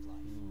 bustle of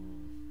life.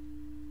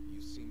 You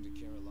seem to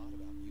care a lot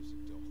about music,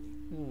 Dohly.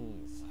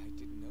 Yes.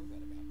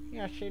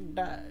 Yes, it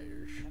does.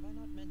 Have I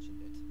not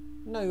mentioned it?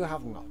 No, you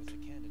have Before I not. was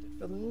a candidate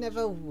for You'll the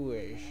never courtship, I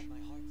wish. had my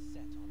heart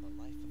set on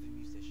the life of a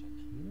musician.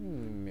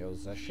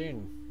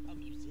 Musician. A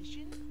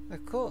musician?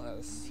 Of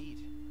course. Indeed.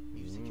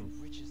 Music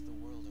enriches the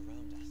world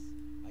around us.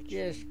 I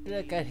Just truly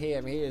look believe at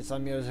him. He is a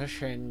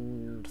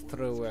musician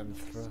through and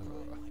through.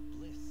 describe my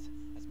bliss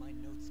as my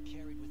notes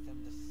carried with them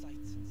the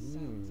sights and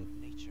sounds of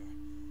nature,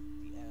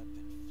 the ebb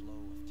and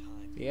flow of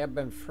time. The ebb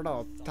and flow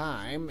of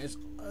time is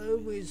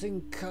always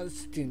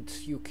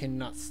inconstant. You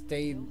cannot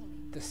stay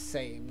the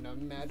same no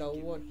matter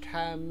what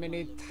how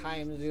many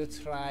times you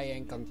try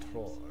and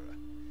control.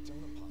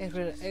 It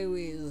will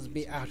always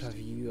be out of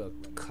your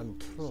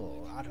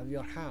control, out of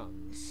your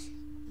hands.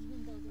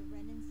 Even though the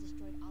Renans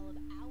destroyed all of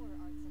our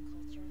arts and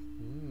culture.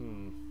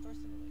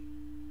 Personally,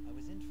 I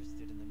was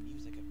interested in the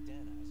music of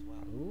Dana as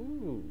well.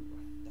 Ooh.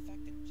 The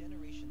fact that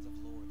generations of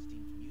lords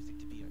deemed music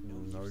to be of no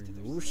No use to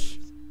their use.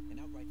 slaves and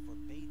outright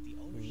forbade the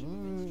ownership of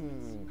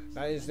instruments.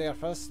 That is their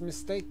first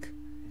mistake.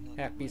 Not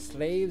that Happy my work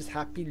slaves, was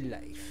happy perfectly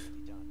life.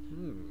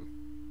 done.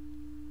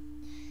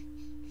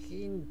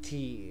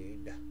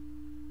 Indeed.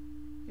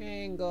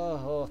 Angry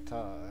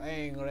hotel,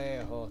 angry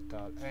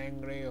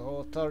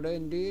hotel,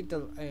 indeed,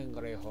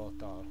 angry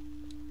hotel.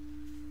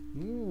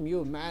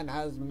 You man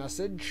has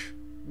message.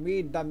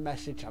 Read the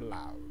message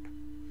aloud.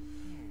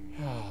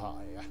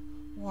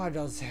 Why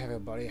does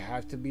everybody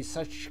have to be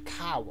such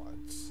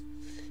cowards?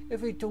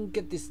 If we don't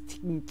get this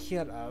taken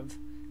care of,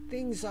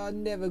 things are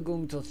never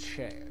going to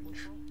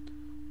change.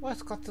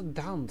 What's got the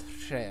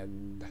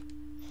downtrend?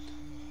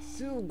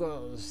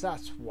 Zeugles,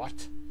 that's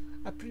what.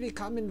 A pretty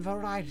common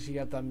variety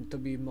of them, to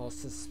be more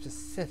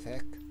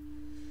specific.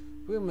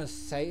 We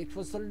must say it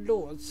was the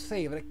Lord's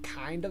favorite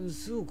kind of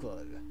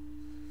Zeugl.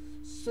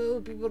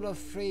 So people are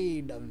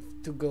afraid of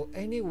to go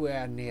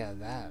anywhere near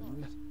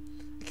them.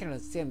 I can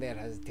understand their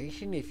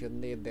hesitation if you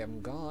need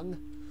them gone.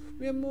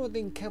 We are more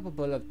than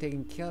capable of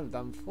taking care of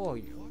them for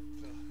you.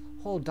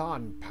 Hold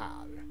on,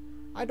 pal.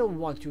 I don't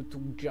want you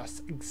to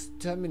just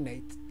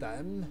exterminate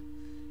them.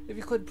 If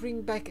you could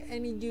bring back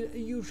any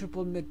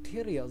usable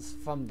materials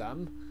from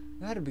them,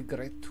 that'd be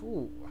great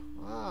too.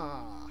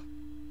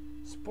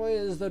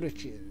 Spoils the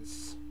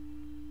riches.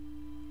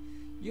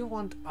 You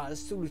want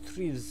us to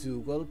retrieve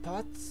Zeugl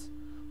parts?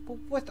 But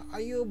what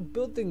are you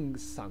building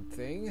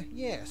something?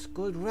 Yes,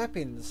 good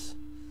weapons.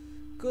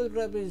 Good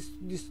weapons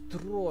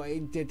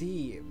destroy the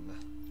team.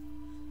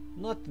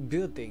 Not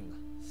building,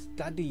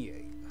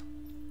 studying.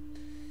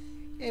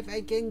 If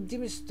I can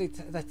demonstrate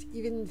that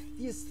even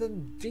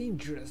fearsome,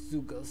 dangerous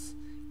Zeugls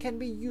can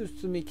be used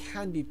to make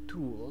handy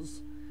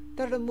tools,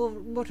 that'll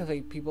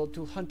motivate people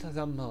to hunt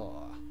them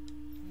more.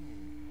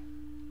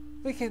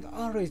 We can't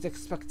always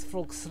expect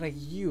folks like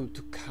you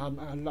to come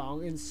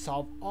along and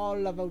solve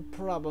all of our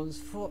problems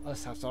for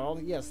us after all.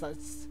 Yes, that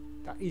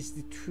is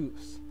the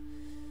truth.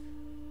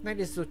 That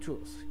is the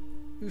truth.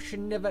 You should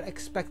never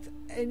expect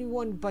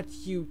anyone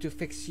but you to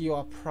fix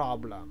your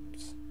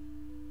problems.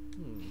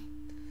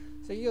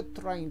 So you're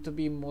trying to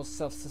be more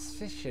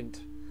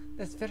self-sufficient.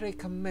 That's very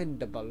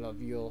commendable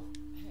of you.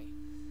 Hey,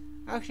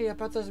 Actually,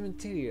 about those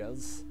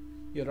materials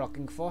you're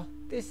looking for,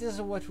 this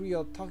isn't what we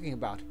are talking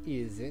about,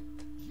 is it?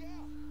 Yeah.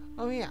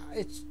 Oh yeah,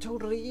 it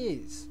totally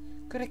is.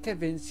 Could I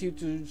convince you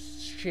to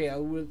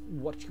share with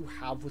what you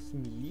have with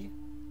me?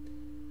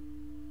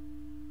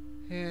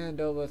 Hand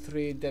over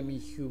 3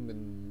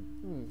 demi-human.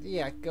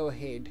 Yeah, go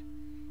ahead.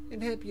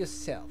 And help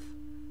yourself.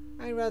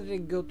 I'd rather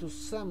go to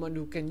someone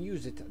who can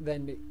use it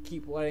than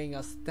keep wearing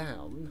us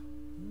down.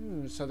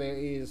 So there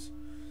is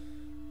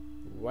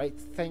right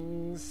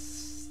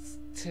things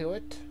to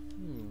it.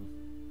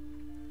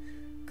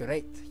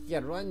 Great.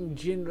 You're one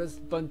generous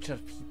bunch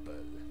of people.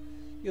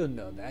 You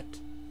know that.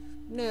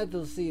 Now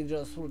to see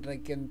just what I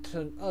can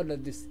turn all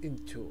of this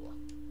into.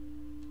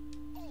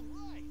 All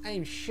right.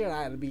 I'm sure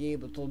I'll be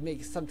able to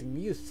make something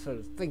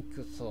useful. Thank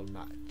you so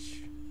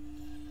much.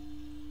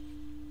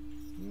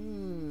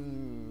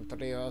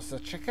 Trios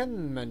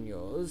chicken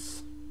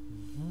menus.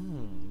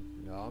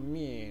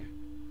 Yummy.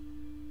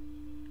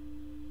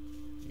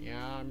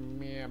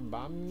 Yummy,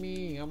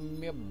 bummy,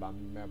 yummy,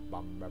 bummy,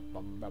 bummy,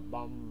 bummy,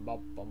 bum,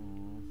 bum, bum.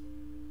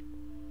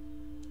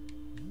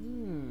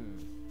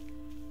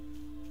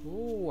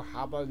 Oh,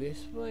 how about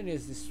this one?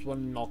 Is this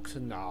one locked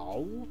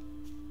now?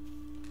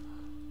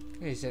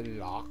 Is it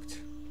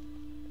locked?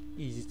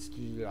 Is it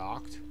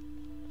locked?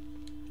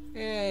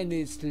 And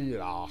it's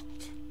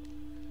locked.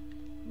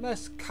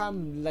 Must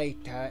come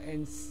later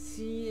and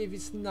see if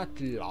it's not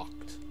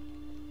locked.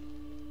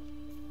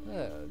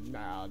 Oh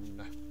man,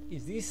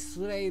 is this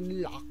way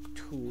locked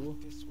too?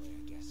 This way,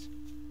 I guess.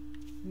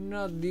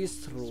 Not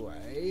this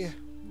way.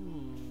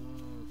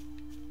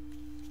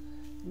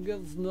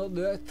 Guess not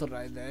that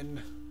way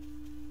then.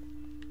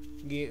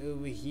 Get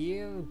over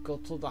here,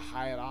 go to the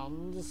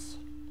Highlands.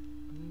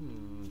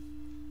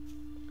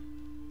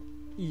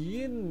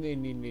 Open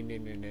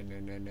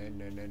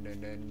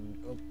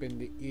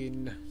the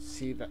inn,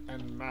 see the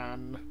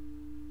N-Man.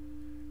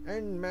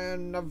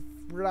 N-Man of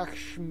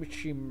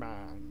Lakshmi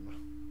Man.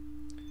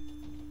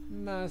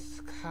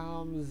 Must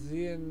comes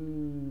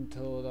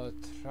into the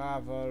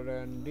travel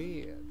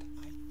indeed.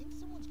 I think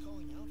someone's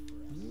calling out for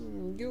us.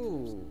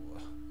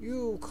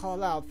 You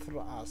call out for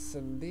us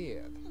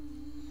indeed.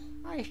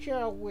 I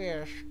sure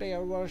wish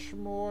there was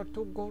more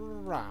to go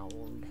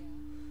around.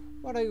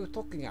 What are you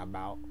talking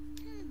about?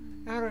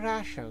 Our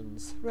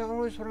rations, we're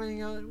always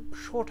running out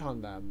short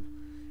on them.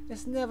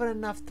 It's never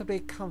enough to be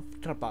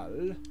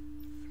comfortable.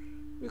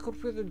 We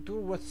could really do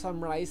with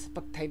some rice,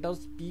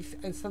 potatoes, beef,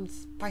 and some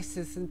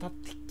spices in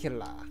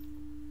particular.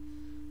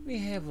 We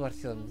have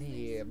what you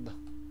need.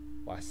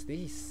 What's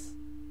this?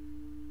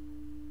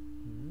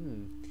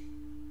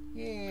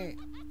 Yeah.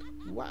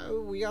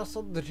 Wow, we are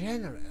so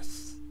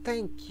generous.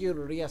 Thank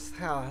you, yes,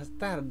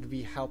 that'd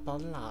be help a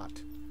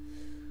lot.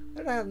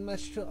 I don't have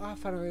much to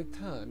offer in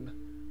return,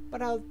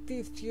 but I'll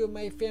teach you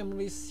my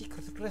family's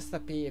secret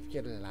recipe if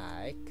you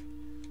like.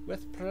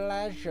 With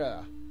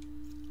pleasure.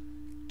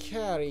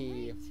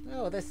 Curry.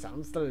 Oh, this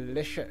sounds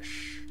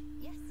delicious.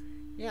 Yes.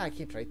 Yeah, I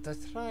can't wait to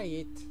try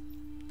it.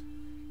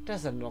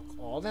 Doesn't look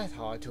all that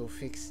hard to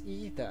fix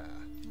either.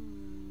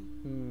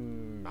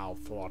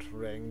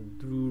 Mouth-watering,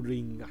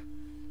 drooling.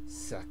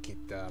 Suck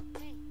it up.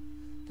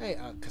 Hey,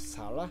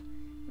 Kasala,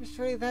 if it's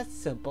really that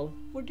simple,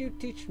 would you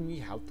teach me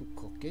how to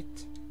cook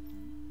it?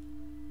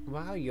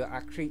 Wow, you're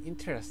actually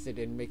interested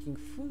in making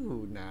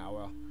food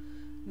now,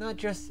 not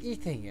just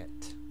eating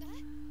it.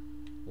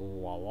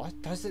 Well,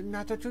 what does it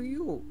matter to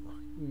you?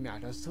 It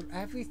matters to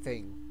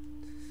everything.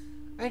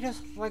 I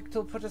just like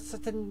to put a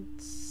certain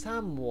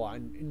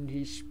someone in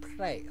his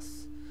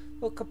place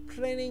for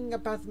complaining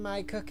about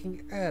my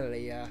cooking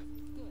earlier.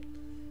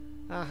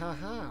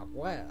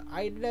 Well,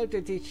 I'd love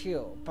to teach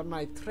you, but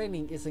my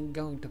training isn't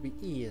going to be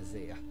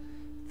easy.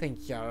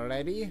 Think you're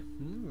ready?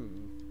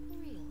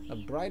 Really? The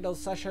bridal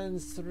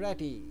session's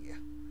ready.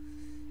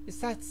 Is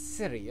that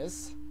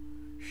serious?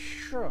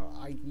 Sure,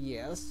 I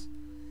guess.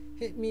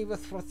 Hit me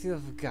with what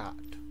you've got.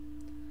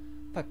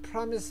 But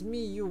promise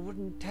me you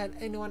wouldn't tell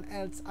anyone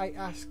else I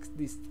asked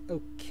this,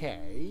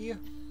 okay?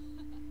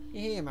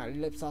 Yeah, my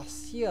lips are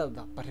sealed,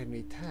 but in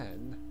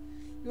return,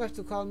 you have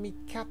to call me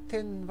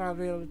Captain while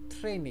we're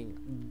training,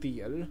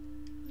 deal?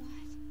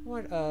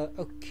 What?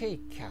 Okay,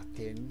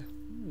 Captain.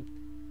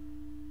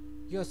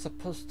 You're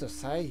supposed to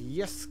say,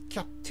 yes,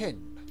 Captain.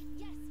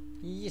 Yes.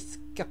 Yes,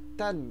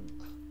 Captain.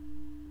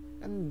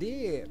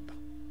 Indeed.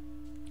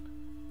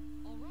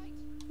 All right.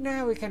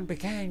 Now we can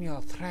begin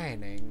your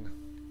training.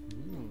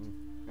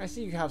 I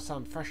see you have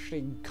some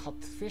freshly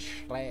caught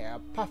fish there.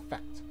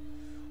 Perfect.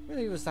 We'll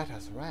use that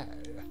as well.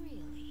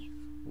 Really?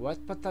 What?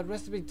 But the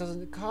recipe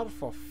doesn't call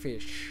for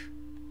fish.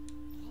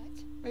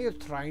 What? Are you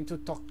trying to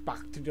talk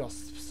back to your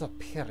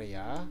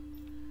superior?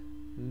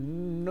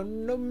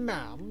 No,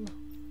 ma'am.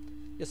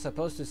 You're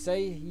supposed to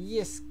say,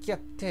 yes,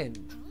 Captain.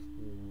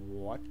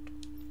 What?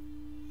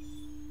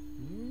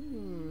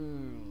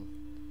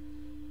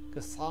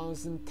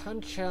 Gason's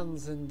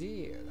intentions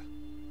indeed.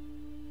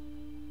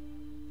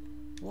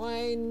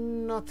 Why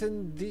not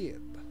indeed?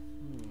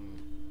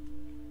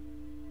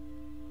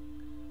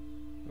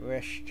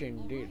 Wished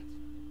indeed.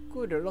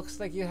 Good, it looks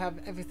like you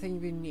have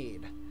everything we need.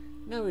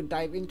 Now we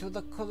dive into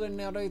the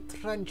culinary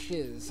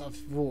trenches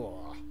of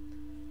war.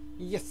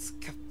 Yes,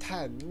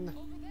 Captain.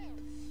 Over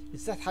there.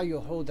 Is that how you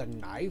hold a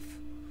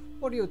knife?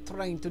 What are you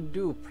trying to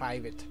do,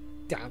 Private?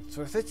 Dance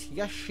with it?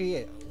 Yes, she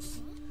is.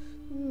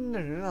 No,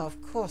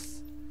 of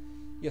course.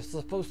 You're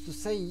supposed to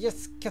say,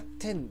 yes,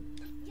 Captain.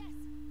 Yes.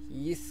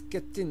 Yes,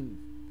 Captain.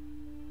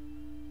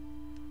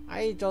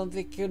 I don't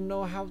think you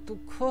know how to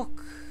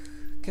cook,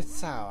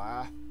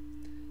 Kasawa.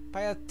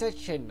 Pay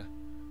attention.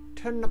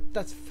 Turn up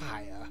that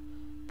fire.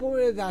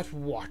 Boil that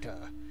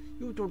water.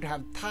 You don't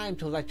have time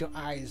to let your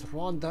eyes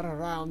wander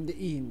around the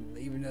inn,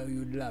 even though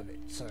you love it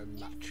so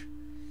much.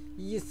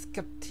 Yes,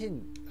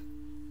 Captain.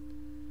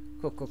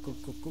 Cook,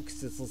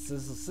 sizzle,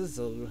 sizzle,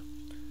 sizzle.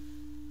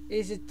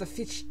 Is it the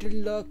fish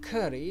still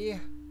curry?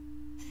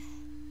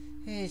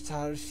 It's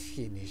all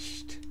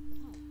finished.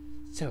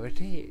 So it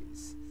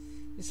is.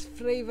 Its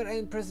flavor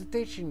and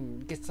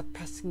presentation gets a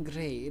passing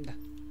grade.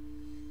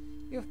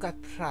 You've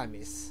got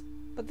promise,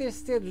 but there's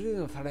still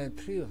room for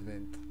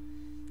improvement.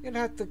 You'll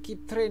have to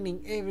keep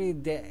training every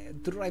day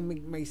till I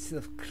make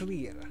myself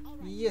clear.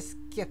 Yes,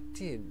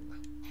 Captain.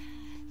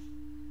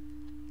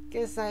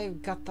 Guess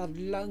I've got a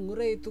long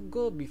way to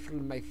go before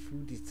my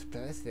food is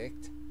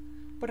perfect.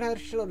 But I'll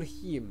show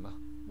him.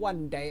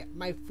 One day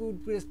my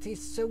food will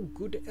taste so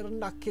good it'll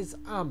knock his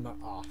armor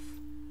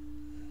off.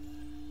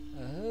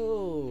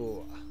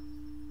 Oh.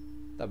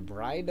 The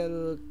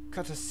bridal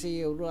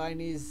courtesy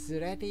run is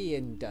ready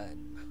and done.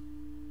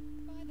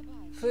 By the by,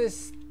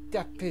 First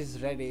step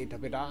is ready to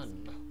be done.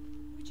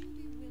 would you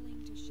be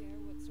willing to share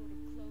what sort of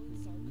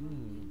clothes are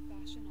currently in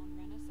fashion on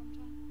Rena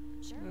sometime?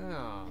 Sure.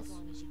 Yes. As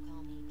long as you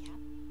call me Cap.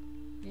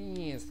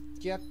 Yes,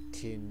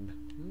 Captain.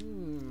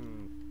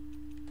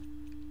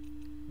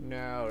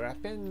 Now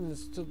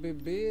happens to be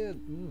built.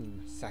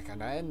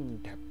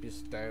 Second-hand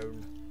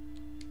tapestone.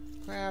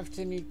 Craft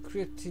and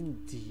equipped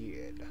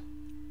indeed.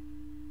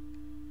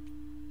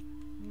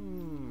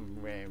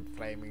 Rain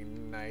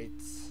flaming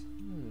nights.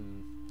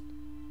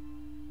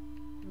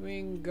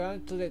 Ring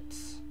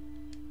gauntlets.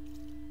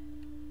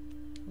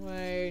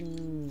 Why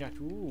not?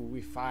 Ooh,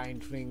 we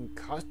find ring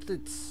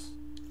gauntlets.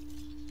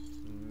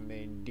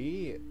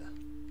 Indeed.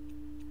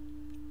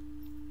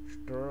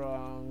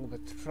 Strong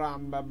but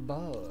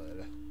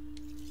trammable.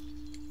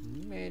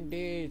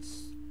 Indeed,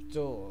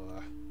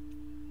 store.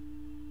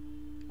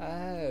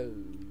 Oh.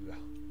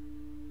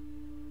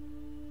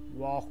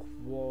 Walk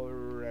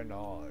war and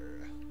all.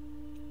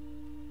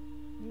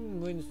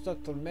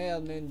 Instructor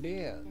man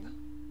indeed.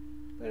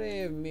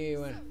 Believe me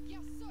when. Sir, yes,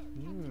 sir.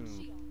 Captain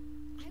Shield.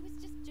 I was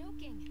just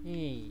joking.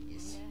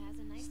 Yes. Kinda has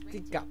a nice ring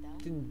Stick to up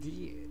it, though.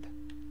 indeed.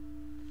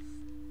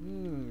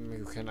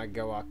 You cannot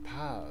go up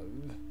pub.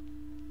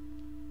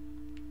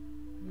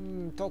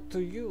 Talk to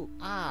you.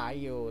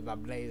 You the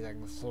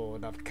blazing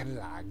sword of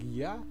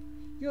Kalagia.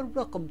 You're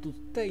welcome to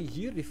stay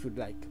here if you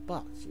like,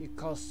 but it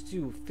costs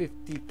you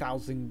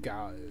 50,000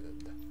 gold.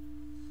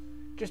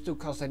 Just to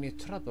cause any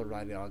trouble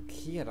while you're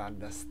here,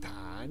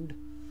 understand?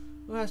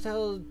 Or else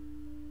I'll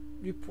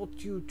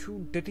report you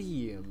to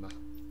Dream.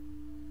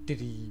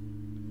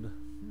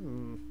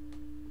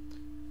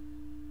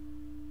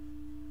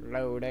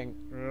 Loading,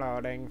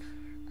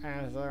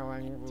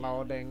 answering,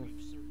 loading. Crew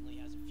certainly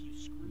has a few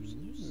screws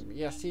loose.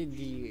 Yes, he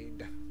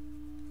did.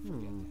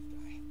 Forget that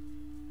guy.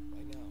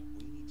 Right now,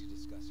 we need to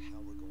discuss how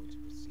we're going to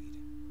proceed.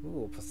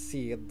 Oh,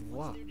 proceed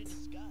What's what? there to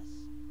discuss?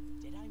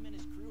 Deadeye and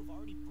his crew have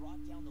already brought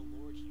down the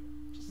Lord here.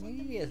 Just let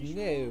them Yes, finish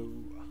no.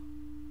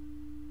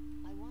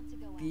 I want to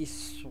go out.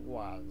 This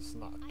was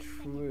not I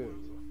second true.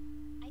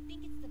 that. I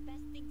think it's the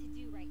best thing to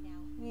do right now.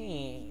 I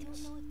Yes.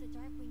 don't know if the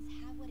Darkwings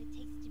have what it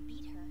takes to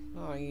beat her.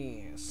 Oh,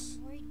 yes.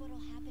 I'm worried what'll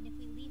happen if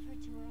we leave her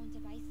to her own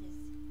devices.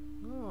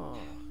 Oh,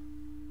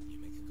 You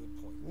make a good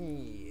point.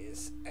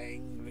 yes.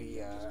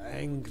 Angrier,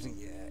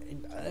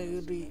 and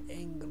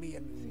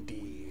angrier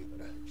indeed. A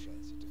better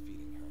chance at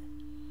defeating her.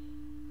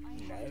 I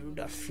No have no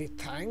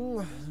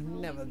defeating,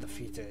 never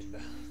defeated.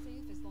 truly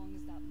safe as long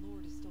as that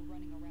Lord is still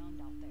running around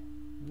out there.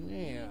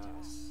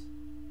 Yes.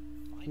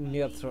 Fine by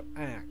Near me. to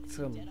act, Deadeye's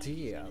gonna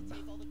indeed.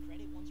 take all the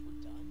credit once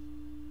we're done.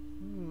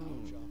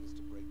 Our job is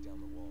to break down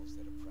the walls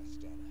that oppress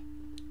Dana.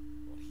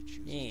 What he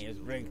chooses to Yes,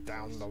 build break in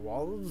down place the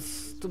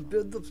walls to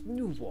build up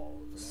new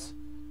walls.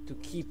 To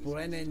keep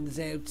Renans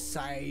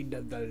outside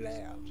of the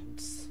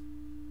lands.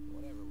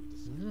 Whatever we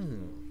decide to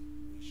do,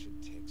 we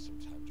should take some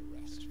time to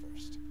rest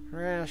first.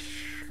 Rest.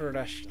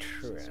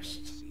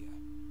 Valencia.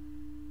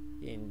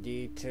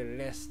 Indeed, to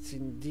rest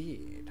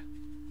indeed.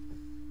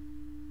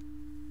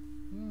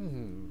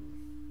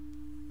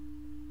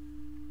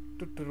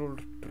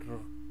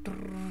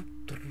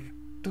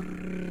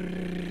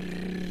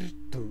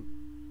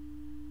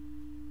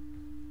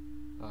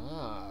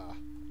 Ah.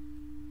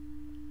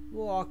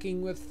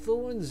 Walking with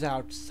thorns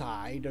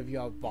outside of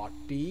your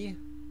body.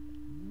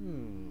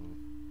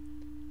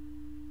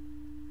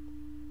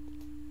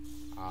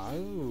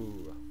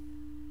 Oh.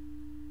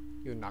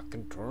 You're not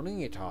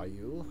controlling it, are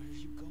you? Where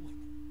are you going?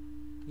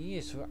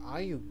 Yes, where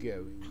are you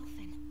going?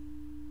 Alphen.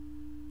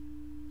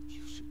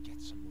 You should get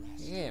some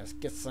rest. Yes,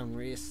 get some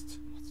rest.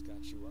 What's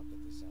got you up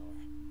at this hour?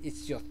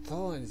 It's your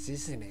thorns,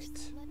 isn't it?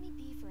 Just let me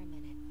be for a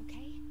minute,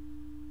 okay?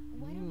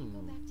 Why don't you go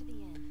back to the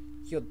inn?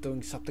 You're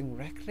doing something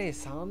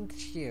reckless,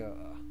 aren't you?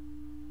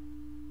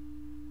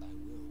 I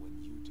will when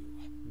you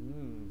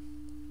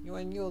do.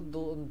 When you're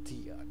doing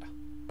indeed.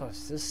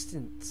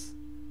 Persistent.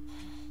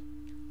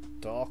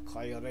 Talk,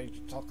 are you ready to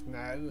talk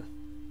now?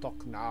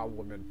 Talk now,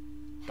 woman.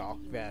 Talk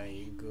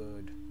very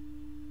good.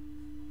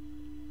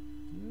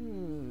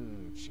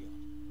 Shield,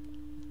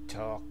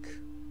 Talk.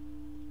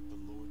 the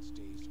Lord's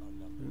days are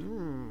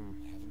numbered.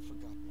 I haven't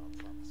forgotten our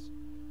promise.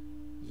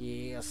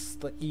 Yes,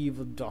 the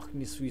evil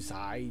darkness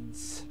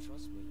resides. Don't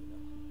trust me, you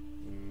know.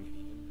 Maybe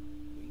even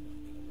lean on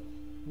me a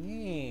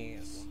little.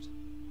 Yes. What?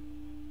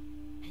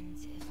 And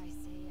if I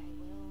say I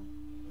will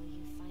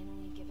you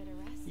finally give it a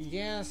rest?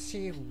 Yes,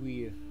 he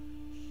will.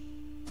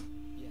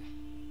 Yeah.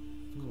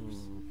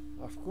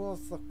 Of course,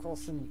 Get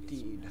some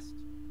indeed. rest.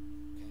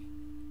 Okay.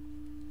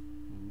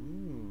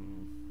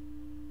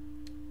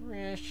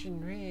 Rash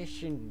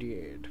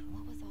indeed.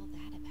 What was all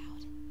that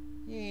about?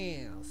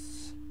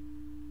 Yes.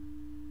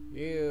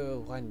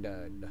 You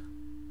wondered.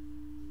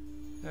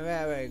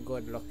 Very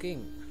good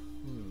looking.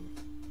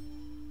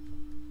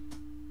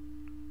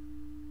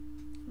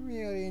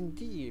 Really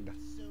indeed.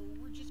 So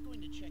we're just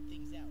going to check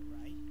things out,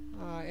 right?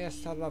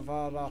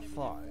 Estalavara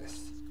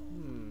Forest.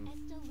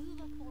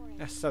 Estaluva Forest.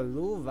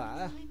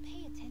 Estaluva? I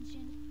pay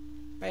attention.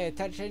 Pay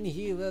attention,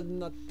 he will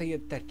not pay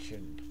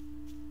attention.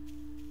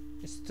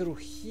 It's through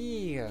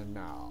here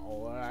now,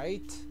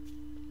 right?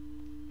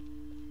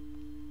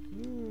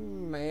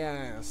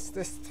 Yes,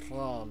 this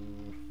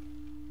run.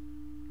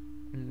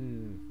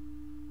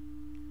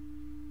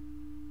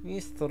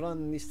 This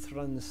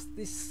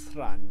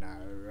run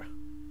now.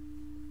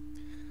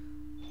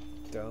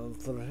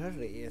 Don't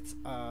worry, it's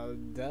all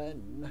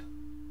done.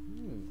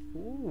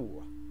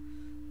 Ooh.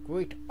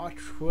 Great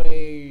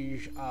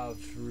outrage of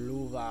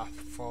Luva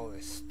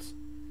Forest.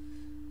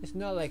 It's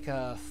not like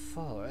a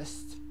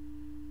forest.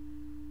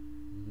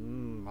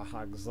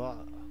 Mahagza.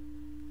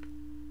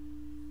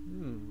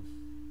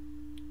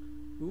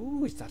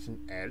 Ooh, is that an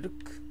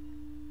elk?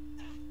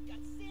 Got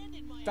sand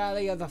in my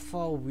Valley of the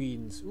Four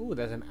Winds. Ooh,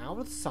 there's an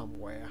owl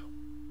somewhere.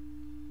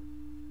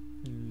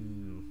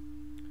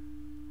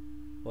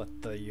 What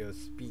do you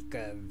speak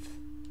of?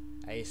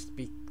 I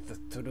speak the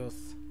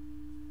truth.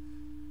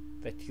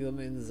 That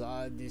humans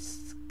are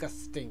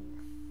disgusting.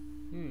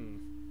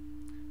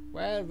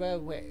 Well.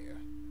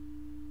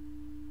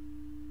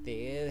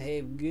 They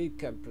have good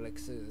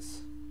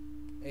complexes.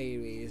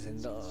 Aries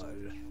and all.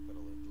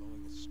 Capital are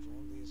glowing as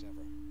strongly as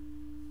ever.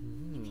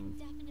 You can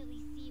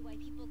definitely see why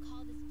people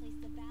call this place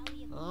the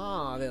Valley of the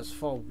Ah, there's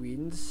Four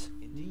Winds.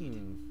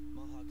 Indeed.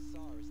 Mahag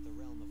Sar is the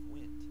realm of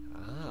wind.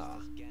 Ah.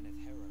 Just as Ganeth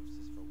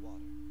Heros is for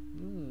water.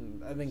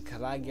 And then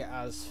Karagia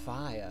has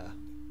fire.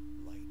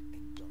 Light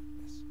and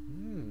darkness.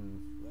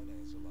 Rena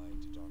is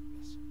aligned to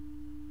darkness,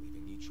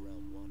 leaving each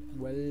realm one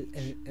Well, element each.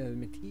 an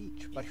element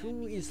each. But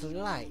who is Certain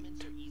light?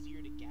 elements are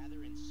easier to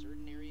gather in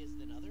certain areas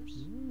than others?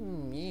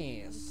 That is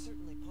Yes.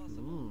 certainly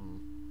possible.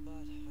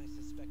 But I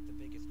suspect the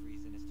biggest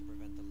reason is to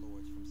prevent the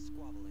lords from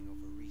squabbling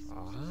over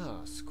resources.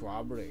 Ah,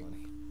 squabbling.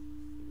 Funny.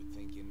 You would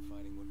think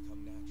infighting would come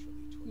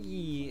naturally toward a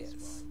Yes.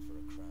 class vying for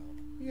a crown.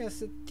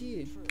 Yes, it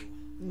did. True, but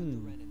the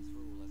Renans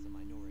rule as a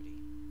minority.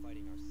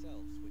 Fighting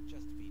ourselves would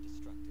just be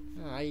destructive.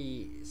 Ah,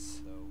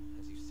 yes. Though,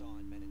 as you saw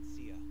in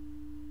Menancia,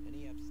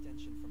 any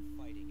abstention from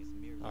fighting is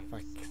merely A a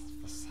facade.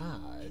 In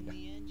facade.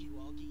 the end, you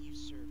all get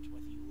usurped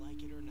whether you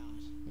like it or not.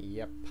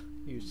 Yep,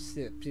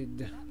 usurped.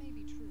 That may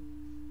be true,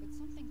 but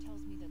something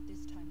tells me that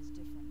this time is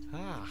different.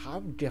 Ah, how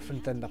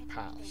different than the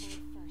past.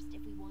 First,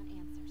 if we want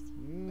answers.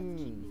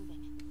 Let's keep Hmm. moving.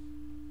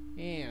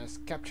 Yes,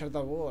 capture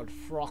the word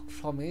rock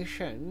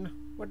formation.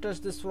 What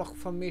does this rock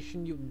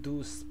formation you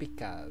do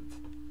speak of?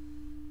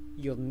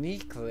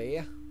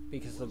 Uniquely,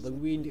 because of the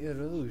wind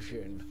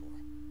erosion.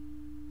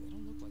 They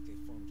don't look like they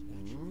formed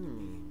naturally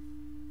to me.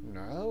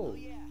 No. Oh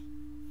yeah.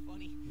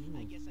 Funny.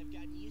 I guess I've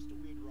gotten used to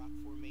weird rock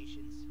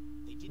formations.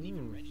 They didn't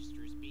even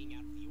register as being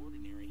out of the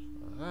ordinary.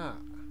 Ah.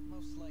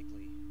 Most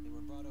likely, they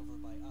were brought over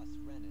by us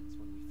Renans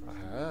when we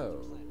first arrived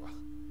Oh. the planet.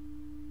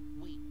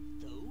 Wait,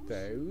 those?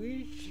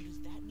 Those? So does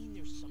that mean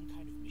there's some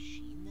kind of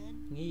machine then?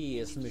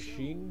 Yes, And if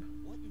machine.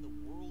 So, what in the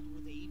world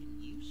were they even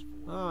used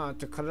for? Ah,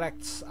 to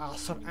collect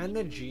astral and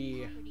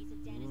energy. properties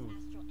of Dana's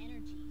astral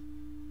energy.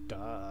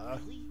 Duh.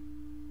 Really?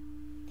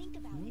 Think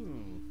about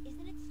it.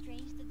 Isn't it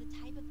strange that the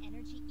type of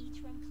energy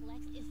each realm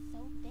collects is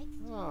so fixed?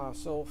 Ah,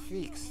 so Astral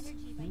fixed.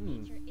 energy by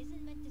nature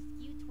isn't meant to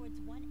skew towards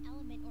one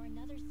element or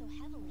another so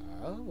heavily.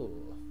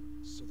 Oh.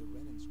 So the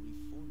Renans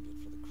reformed it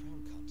for the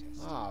crown contest.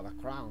 Ah, the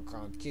crown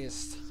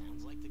contest.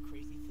 Sounds like the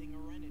crazy thing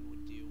a Renan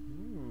would do.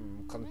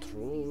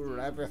 Control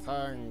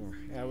everything.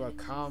 Ever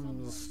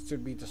comes to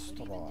be But even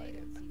they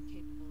destroyed. don't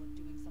seem capable of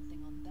doing something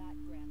on that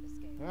grand a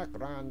scale. A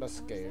grand Or is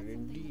that scale something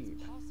indeed.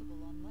 that's possible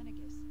on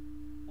Lenegis?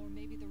 Or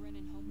maybe the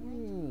Renan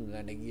homeworld?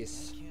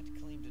 Lenegis. I can't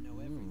claim to know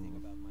everything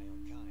about my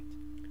own kind,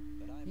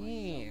 but I myself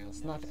Yes,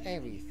 have not never seen anything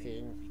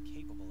everything. that would be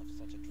capable of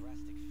such a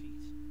drastic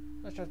feat.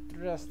 Such a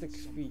drastic At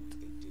some feat.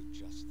 point They did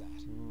just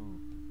that.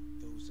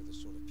 Those are the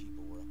sort of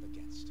people we're up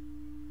against.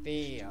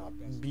 They are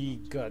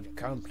big and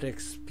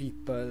complex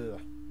people.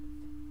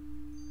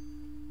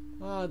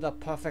 Ah, the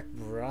perfect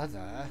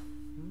brother.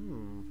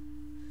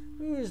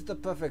 Who is the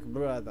perfect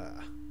brother?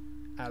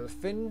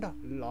 Alfin,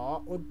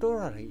 Law, or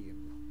Dorarim?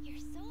 You're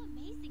so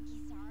amazing,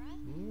 Kisara.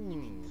 You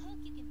can cook,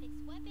 you can fix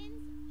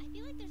weapons. I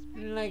feel like there's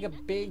practically Like a nothing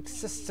you big can't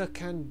sister do.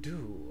 can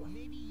do.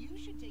 Maybe you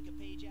should take a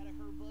page out of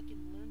her book and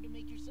learn to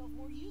make yourself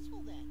more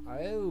useful then.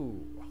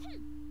 Oh.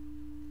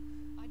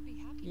 I'd be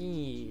happy to teach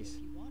you Yes.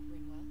 if you want,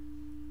 Rinwell.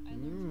 I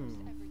learned most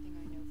everything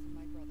I know from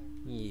my brother.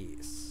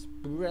 Yes.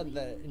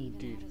 Brother Even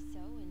indeed. how to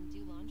sew and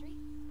do laundry?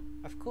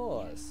 Of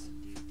course.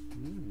 Yes,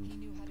 indeed. He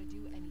knew how to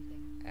do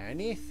anything.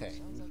 Anything.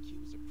 Sounds like he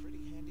was a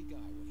pretty handy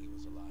guy when he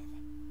was alive.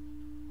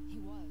 He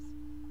was.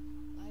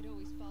 I'd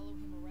always follow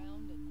him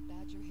around and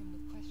badger him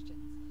with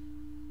questions.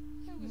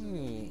 It was a real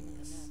pain in the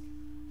Yes.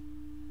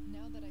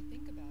 neck. Now that I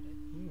think about it,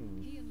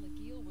 he and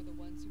Legil were the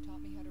ones who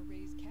taught me how to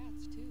raise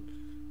cats, too.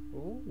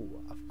 Oh,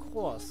 of He was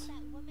course.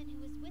 that woman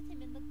who was with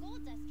him in the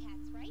Gold Dust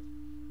Cats, right?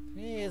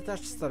 Yes,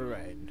 that's the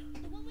rain.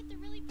 The one with the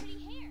really pretty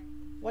hair.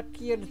 What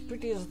year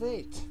pretty is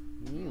that?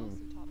 He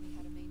also taught me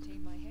how to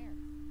maintain my hair.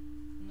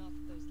 Not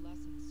that those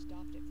lessons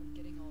stopped it from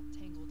getting all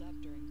tangled up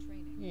during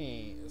training.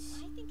 Yes.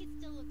 I think it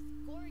still looks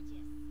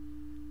gorgeous.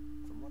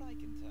 From what I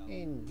can tell, it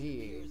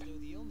Indeed. appears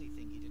though the only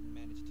thing he didn't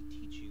manage to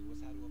teach you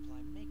was how to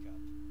apply makeup.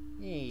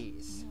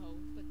 Yes. No,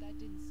 but that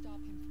didn't stop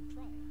him from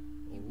trying.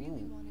 He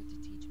really wanted to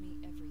teach me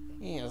everything.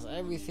 Yes,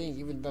 everything,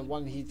 even the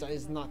one he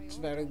is not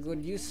very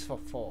good useful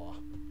for.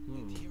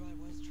 And here I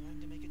was trying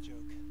to make a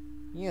joke.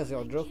 Yes,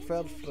 your joke Can't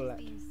fell tell if she's flat.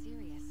 being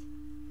serious.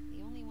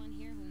 The only one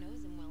here who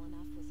knows him well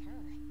enough was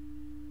her.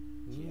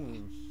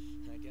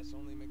 I guess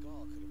only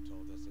Miguel could have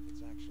told us if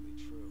it's actually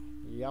true.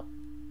 Yep.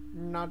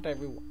 Not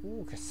everyone.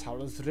 Ooh,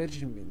 Kasala's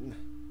regimen.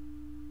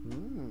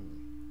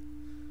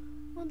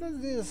 What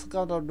does this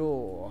gotta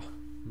do?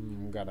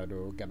 Gotta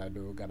do, do, do.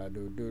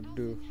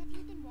 Alvin, have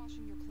you been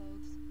washing your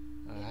clothes?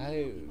 It may not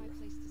be Oh. my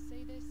place to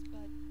say this,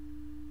 but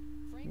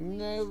frankly,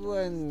 No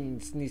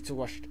one needs to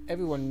wash.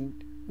 Everyone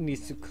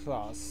needs to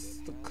cross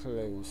the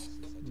clothes.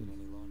 I did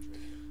any laundry.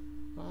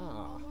 Ah.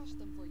 I'll wash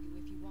them for you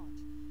if you want.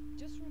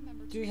 Just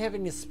remember Do you have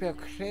any spare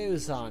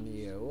clothes on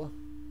you?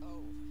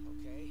 Oh,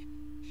 okay.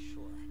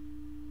 Sure.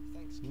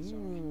 Thanks,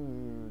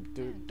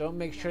 Kisara. Don't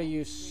make sure you.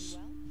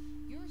 Well,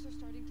 yours are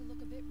starting to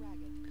look a bit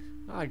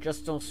ragged.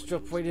 Just don't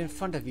strip right in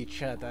front of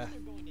each other.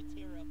 They're going to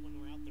tear up when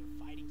we're out there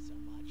fighting so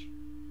much.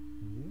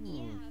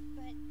 Yeah,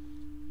 but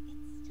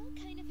it's still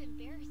kind of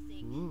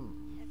embarrassing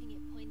having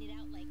it pointed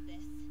out like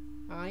this.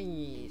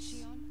 Is she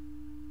Yes. on?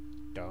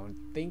 Don't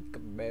think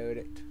about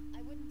it.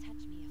 I wouldn't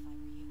touch me if I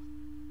were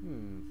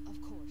you.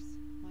 Of course.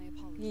 My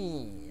apologies.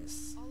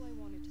 Yes. All I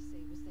wanted to say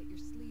was that your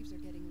sleeves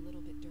are getting a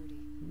little bit dirty.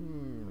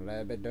 A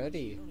little bit dirty.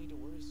 You don't need to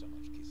worry so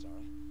much,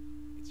 Kisara.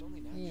 It's only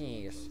natural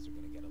Yes. that clothes are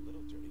going to get a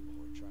little dirty while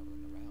we're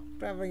traveling around.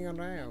 Traveling That's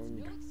around.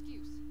 no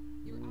excuse.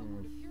 Your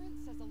outward appearance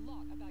says a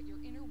lot about your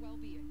inner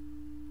well-being.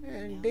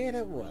 Indeed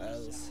it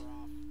was.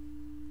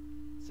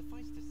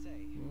 Suffice to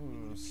say,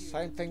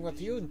 Same thing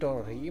with you,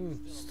 Doreen.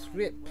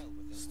 Strip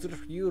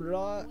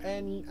Yura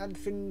and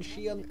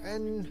Alfinchian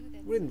and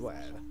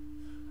Rinwell.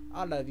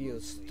 All of you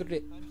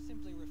strip. I'm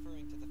simply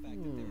referring to the fact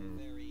that they're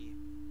a very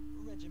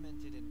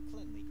regimented and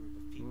cleanly group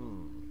of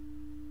people.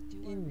 Do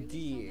I really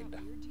Indeed. sound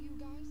that weird to you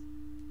guys?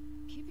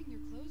 Keeping your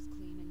clothes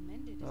clean and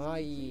mended is Ah,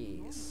 completely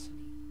normal yes. to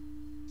me.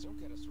 Don't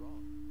get us wrong.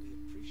 We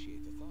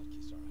appreciate the thought,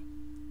 Kisara.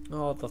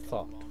 Oh, the Got a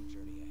thought. long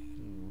journey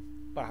ahead.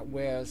 But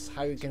where's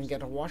how you can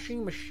get a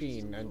washing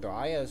machine and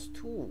dryers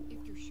too?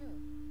 If you're sure.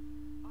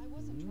 I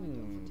wasn't trying to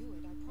overdo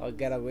it, I I'll promise.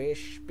 get a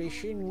wash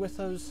machine with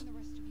us. And the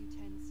rest of you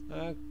tens,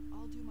 Uh,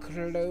 I'll do my best to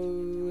keep it down.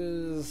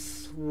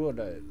 clothes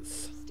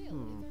runners. Still,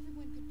 if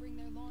everyone could bring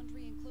their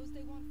laundry and clothes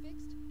they want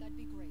fixed, that'd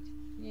be great.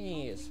 I'll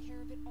Yes. take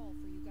care of it all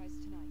for you guys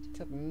tonight.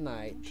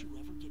 Tonight. Don't you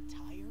ever get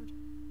tired?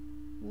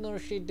 No,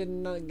 she did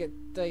not get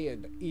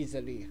tired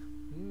easily.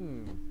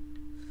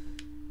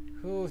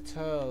 Who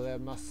told there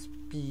must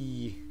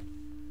be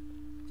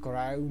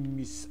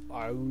Ground's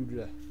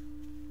owl?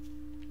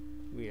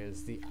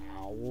 Where's the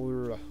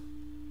owl?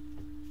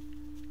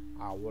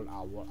 Owl,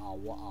 owl,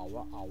 owl,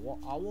 owl, owl,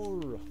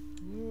 owl.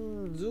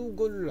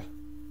 Zoogle.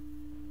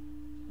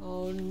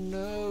 Oh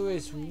no,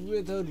 it's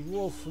Withered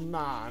Wolf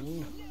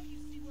Man.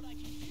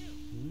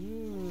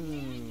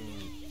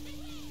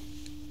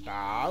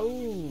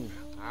 Down.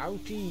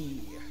 Outie.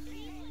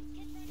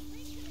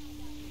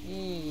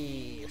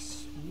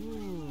 Yes.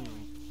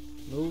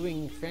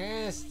 Moving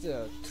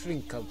faster,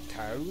 Twinkle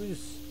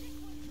Toes.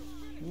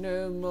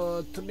 No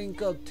more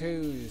Twinkle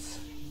Toes.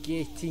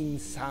 Getting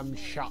some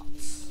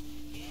shots.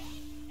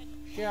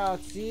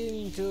 Shots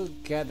in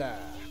together.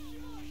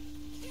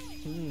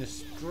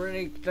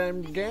 Strike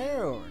them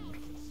down.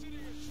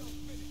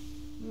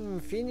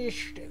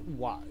 Finished it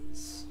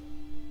was.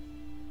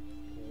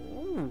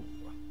 Ooh.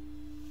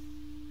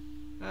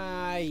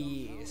 Ah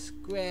yes,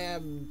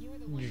 grab You're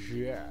the one who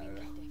Joe. made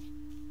me think.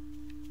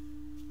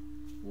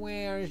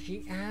 Where's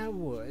the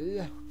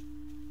owl?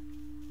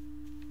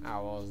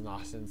 Owl's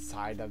not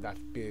inside of that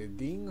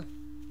building.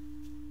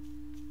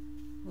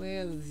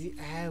 Where's the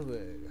owl?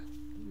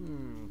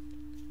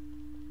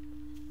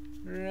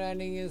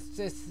 Running as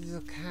fast as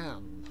you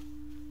can.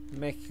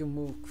 Make you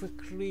move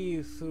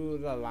quickly through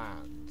the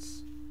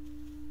lands.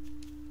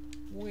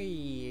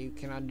 You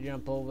cannot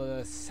jump over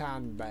the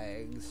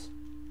sandbags.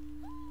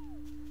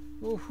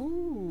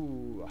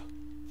 Woohoo!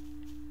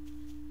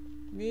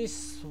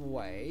 This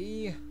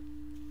way.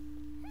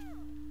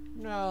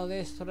 No,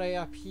 this way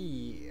up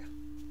here.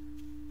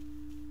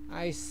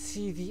 I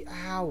see the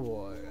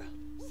owl.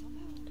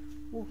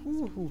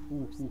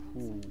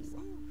 Woohoo!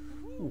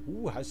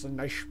 Who has a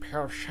nice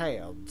pair of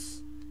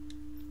shades?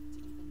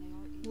 Did even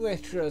they are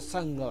Retro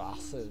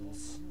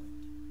sunglasses.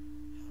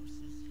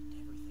 Houses and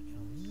everything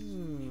else.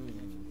 Even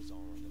if it was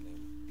all in the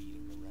name of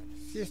beating the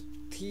Renans.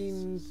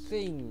 15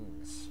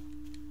 things.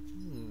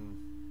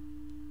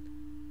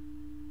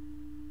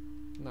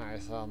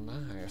 Nice and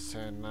nice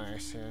and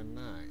nice and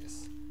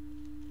nice.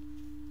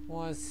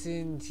 What's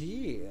in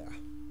here?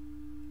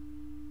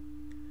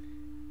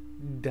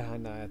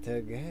 Donna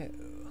to go.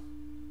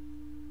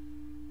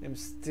 I'm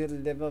still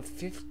level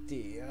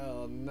 50.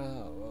 Oh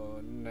no,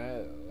 oh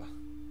no.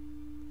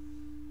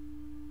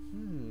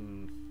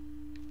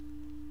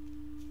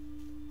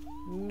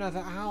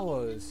 Another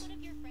hours. One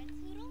of your friends,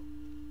 Hoodle?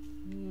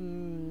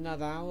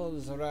 Another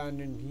owls around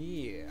in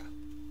here.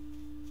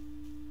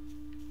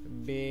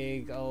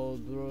 Big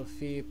old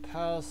roofy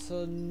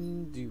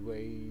person, the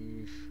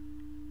way.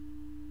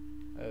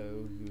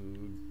 Oh,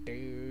 there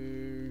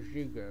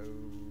you go.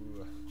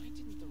 Why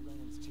didn't the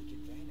Renans take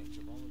advantage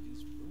of all of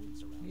these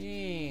ruins around?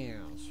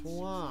 Yes,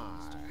 why?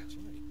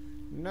 Opportunity.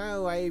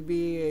 No, I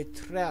be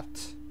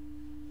trapped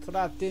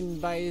in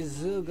by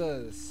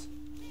Zugas.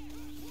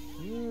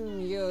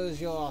 Use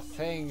your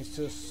things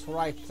to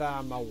swipe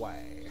them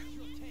away.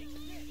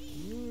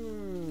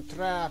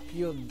 Trap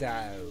you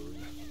down.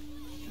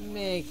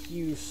 Make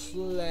you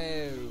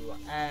slow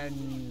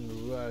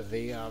and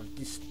worthy of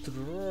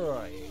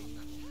destroying.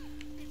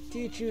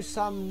 Teach you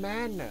some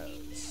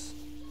manners.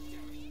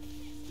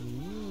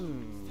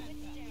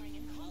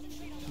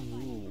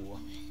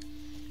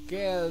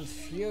 Scales,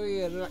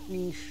 Fury,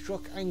 Lightning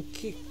Shock, and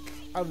Kick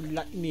of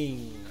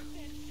Lightning.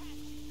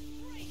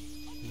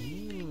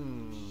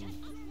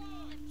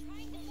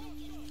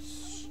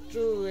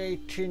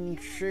 Straight and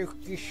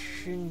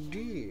shockish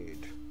indeed.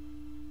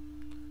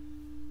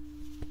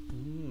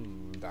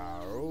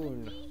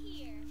 Down.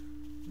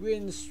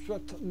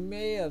 Windswept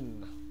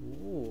man.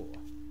 Ooh.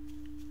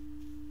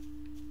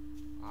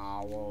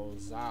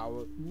 Owls,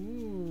 owl.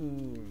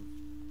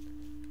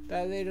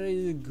 That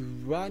little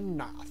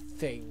grana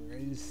thing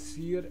is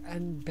here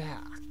and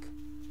back.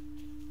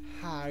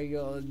 How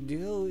you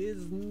do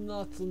is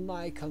not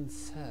my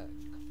concern.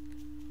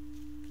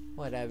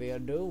 Whatever you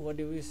do, what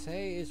do we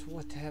say is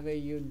whatever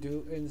you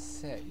do and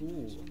say.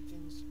 Ooh.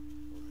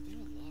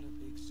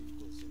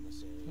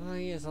 Oh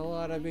yes, a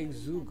lot of big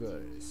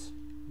zoogers.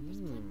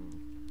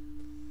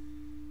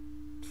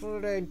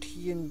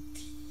 Pretty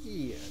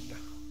indeed.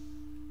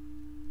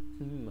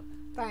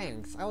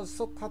 Thanks. I was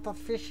so caught up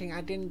fishing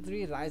I didn't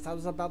realize I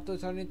was about to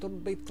turn into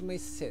bait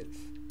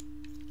myself.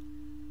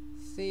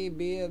 Sea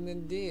beam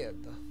indeed.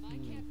 I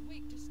can't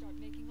wait to start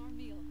making our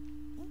meal.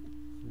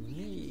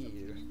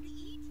 Meal.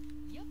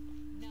 Yep.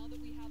 Now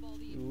that we have all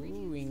the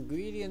Ooh,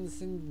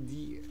 ingredients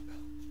indeed.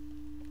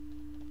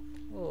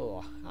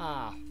 Oh,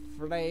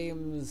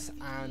 flames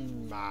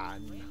and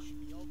man.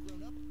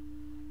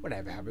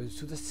 Whatever happens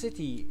to the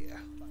city?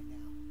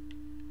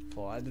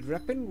 For the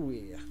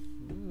weaponry.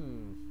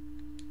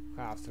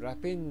 Craft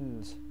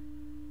weapons.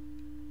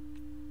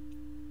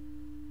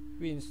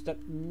 Rinse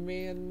that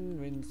man,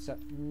 rinse that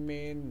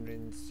man,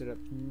 rinse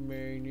that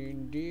man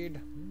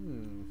indeed.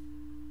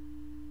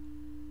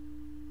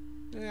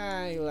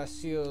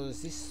 Let's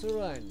use this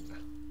one.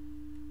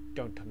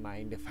 Don't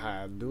mind if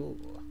I do.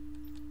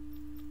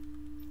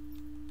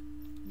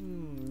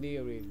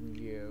 There we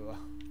go.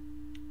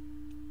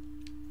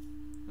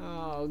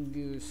 I'll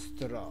go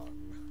strong.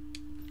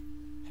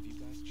 Have you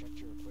guys checked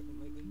your equipment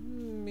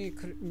lately?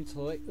 Equipment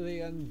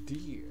lately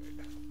indeed.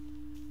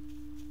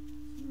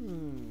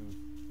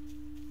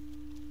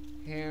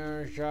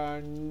 Here's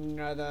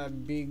another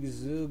big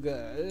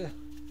zoogle.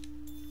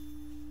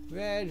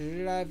 Red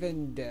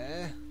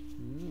lavender.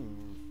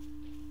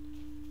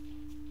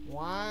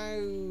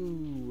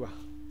 Wow.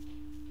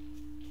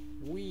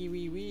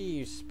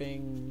 Wee,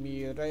 spin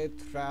me right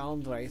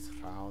round. Here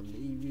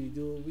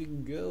we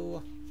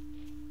go.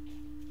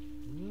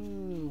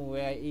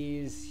 Where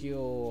is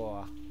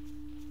your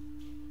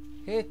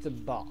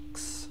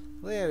hitbox?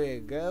 There we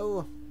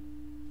go.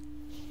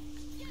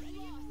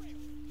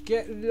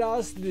 Get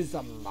lost,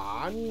 little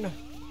man.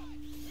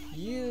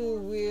 You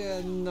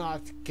will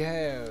not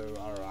go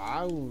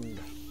around.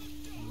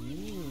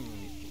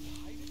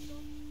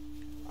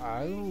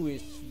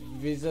 Always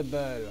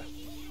visible.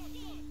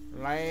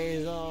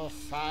 Laser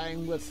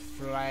fang with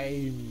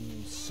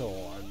flame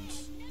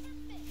swords.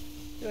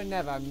 You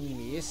never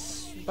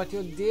miss, but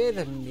you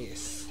did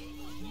miss.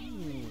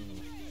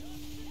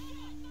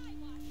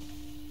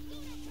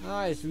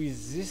 It's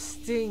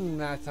resisting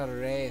that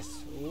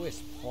race. Oh,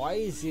 it's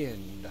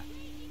poisoned.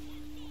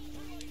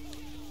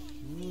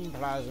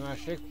 Plasma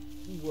Shock,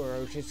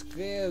 Ferocious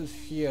Scales,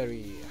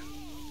 Fury.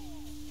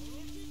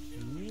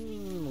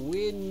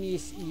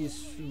 Weakness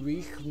is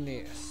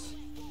weakness.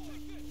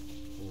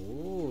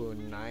 Oh,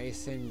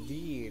 nice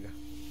indeed.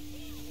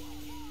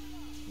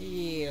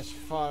 Yes,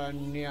 far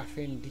enough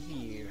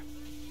indeed.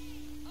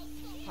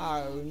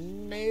 Oh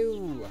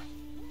no,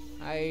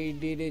 I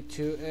did it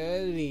too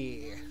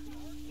early.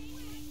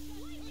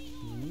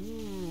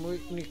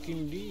 Weakness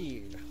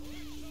indeed.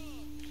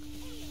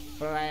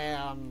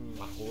 Flame,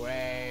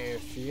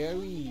 Wave,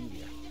 Fury.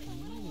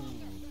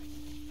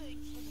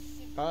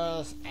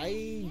 First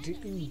aid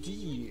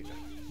indeed.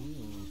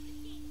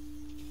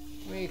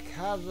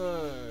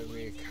 Recover.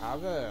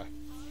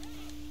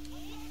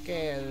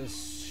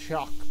 Gales,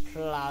 Shock,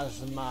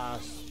 Plasma,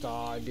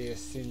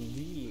 Stardust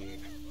indeed.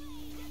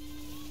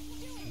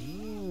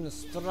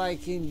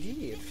 Strike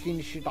indeed.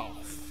 Finish it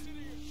off.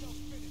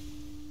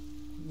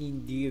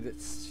 Indeed,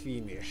 it's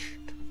finished.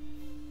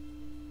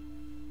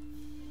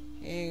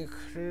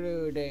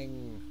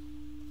 Including.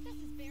 This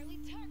is barely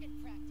target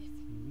practice.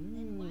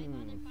 Then why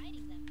bother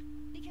fighting them?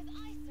 Because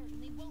I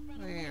certainly won't run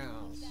away from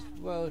Yes,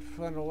 battle. well,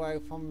 run away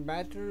from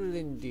battle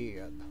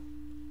indeed.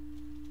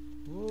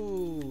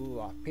 Ooh,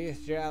 a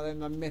peace gel in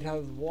the middle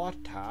of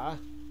water.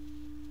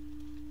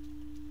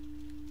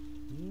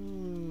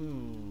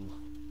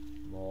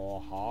 More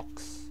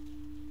hawks.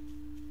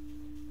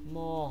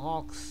 More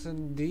hawks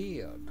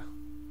indeed.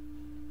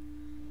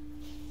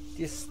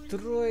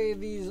 Destroy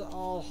these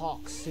all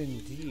hawks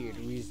indeed.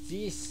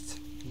 Resist.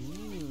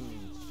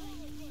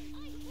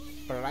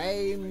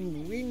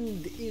 Flame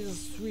wind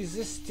is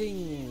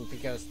resisting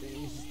because it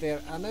is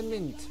their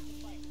element.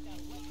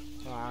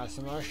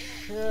 Plasma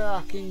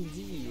Shock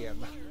indeed.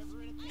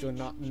 Do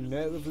not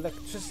know if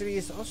electricity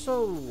is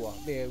also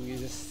there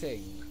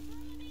resisting.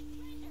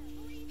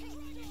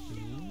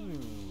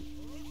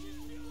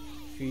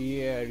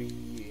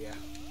 Fury.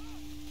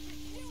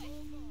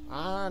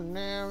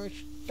 Now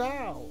it's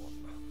down.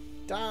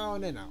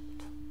 Down and out.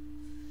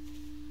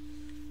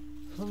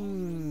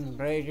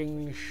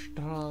 Raging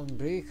storm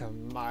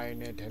beacon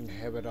mined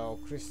inhibitor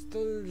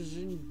crystals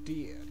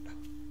indeed.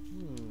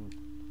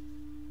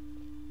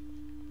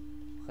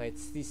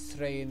 Let's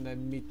destroy in the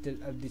middle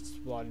of this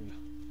one.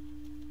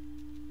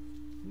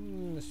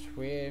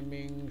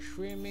 Swimming.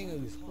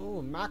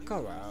 Oh,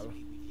 mackerel.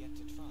 We've yet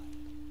to try.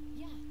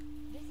 Yeah,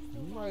 this is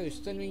the Most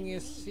stunning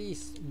is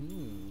fish.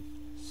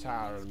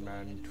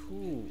 Salmon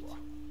too.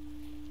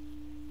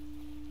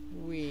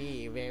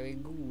 Very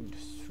good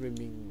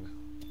swimming.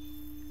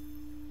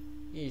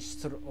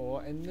 Easter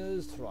ore and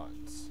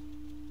neutrons.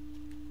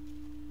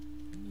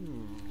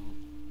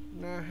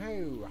 Now,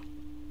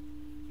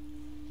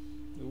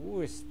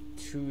 oh, it's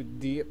too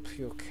deep.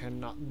 You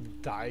cannot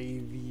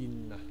dive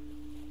in.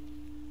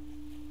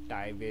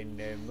 Dive in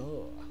no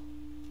more.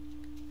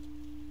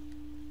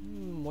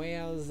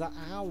 Where's the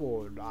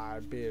owl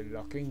I'll be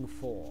looking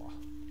for?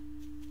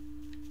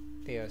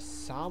 There's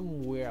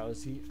somewhere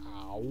the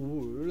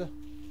owl.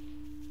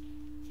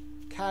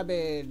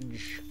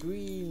 Cabbage,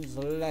 greens,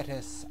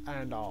 lettuce,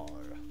 and all.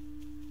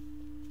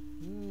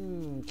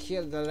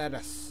 Kill the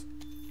lettuce.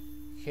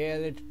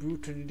 Kill it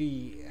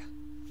brutally.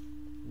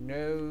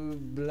 No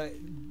blood,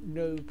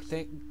 no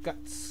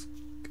guts,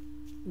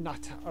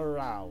 not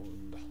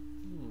around.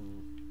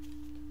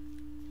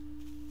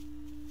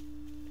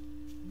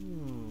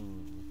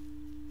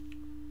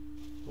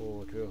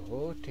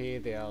 Hooty,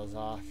 there's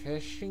our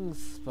fishing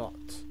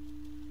spot.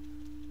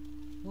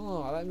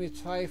 Oh, let me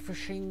try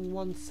fishing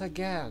once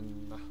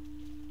again.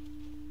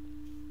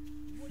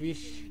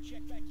 Fish.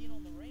 Check back in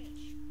on the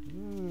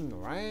ranch.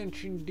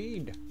 Ranch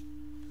indeed.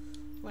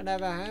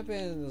 Whatever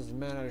happens,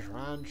 manage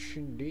ranch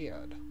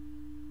indeed.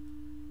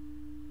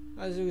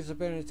 As you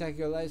can attack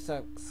your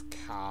livestock,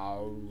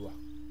 cow.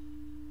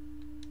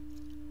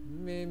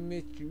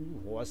 Meat,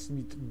 horse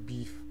meat,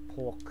 beef,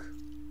 pork.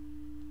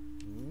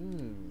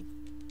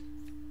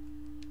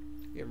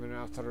 Even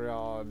after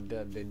all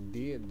that they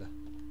did.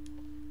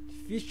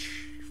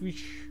 Fish.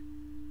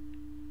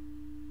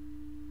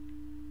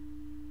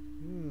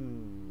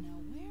 Now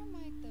where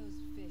might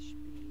those fish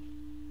be?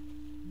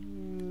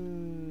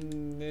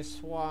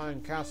 This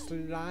one,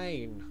 Castle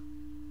Line.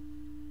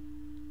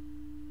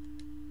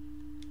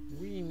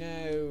 We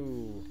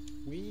know.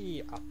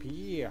 We up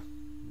here.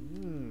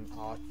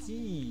 RT.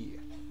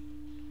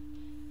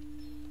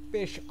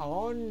 Fish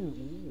on.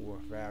 Ooh,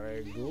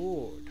 very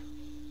good.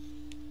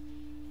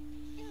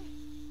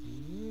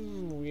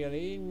 We're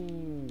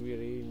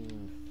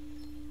in.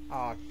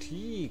 RT,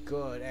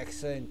 good,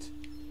 excellent.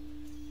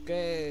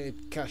 Good,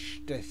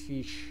 catch the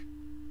fish.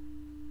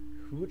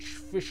 Which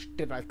fish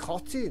did I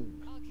caught in?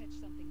 I'll catch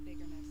something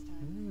bigger next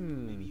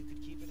time. Maybe you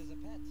could keep it as a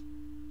pet.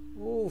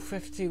 Oh,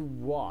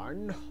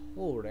 51.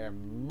 Holy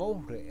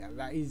moly,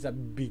 that is a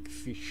big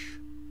fish.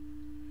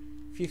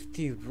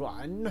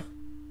 51.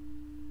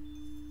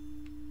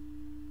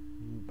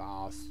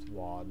 Last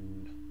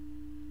one.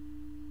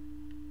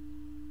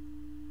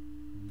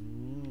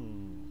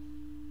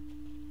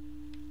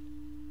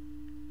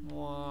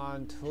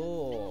 1, 2.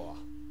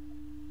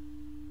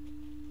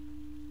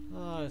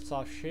 Oh, it's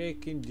a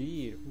shake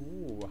indeed.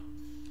 Ooh.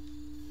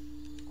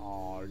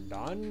 All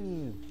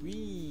done.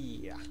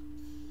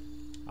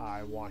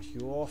 I want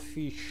your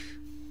fish.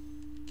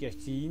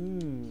 Get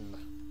in.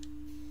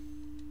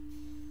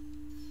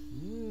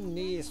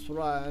 This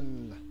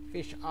one.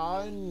 Fish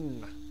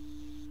on.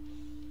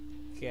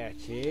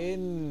 Get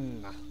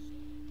in.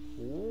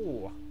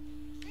 Ooh.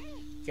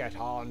 Get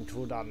on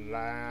to the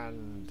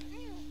land.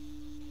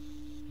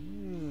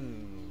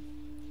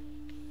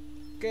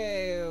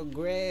 Go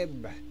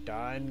grab.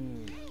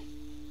 Done.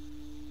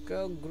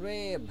 Go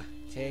grab.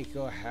 Take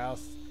your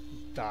health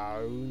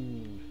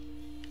down.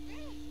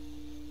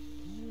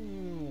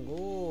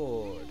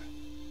 Good.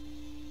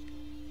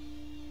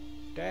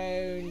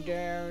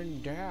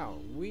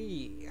 Down.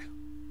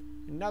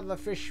 Another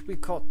fish we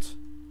caught.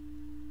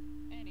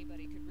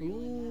 Anybody could reel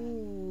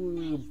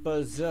in Ooh,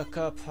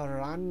 berserker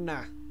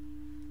piranha.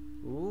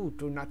 Ooh,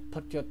 do not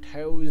put your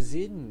toes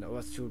in, or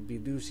else you'll be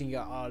losing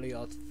all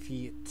your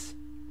feet.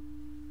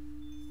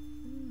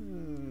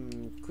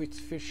 Quit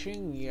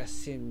fishing?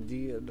 Yes,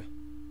 indeed.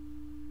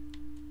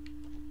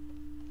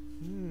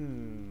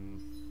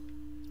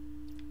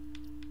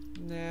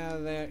 Now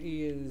there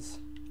is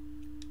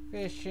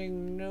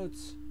fishing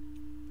notes.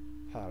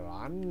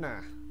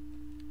 Piranha.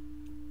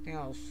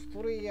 Now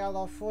 3 out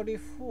of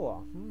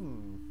 44.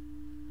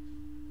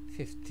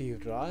 50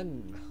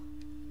 run.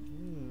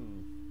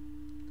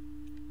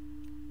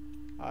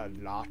 A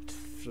lot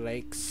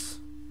flakes.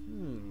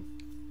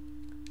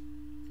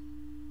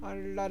 A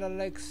lot of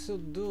legs to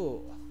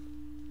do.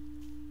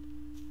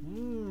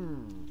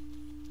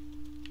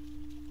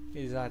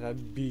 Is that a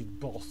big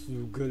boss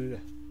Google?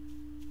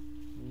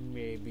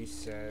 Maybe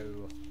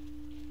so.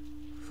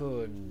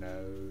 Who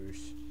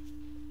knows?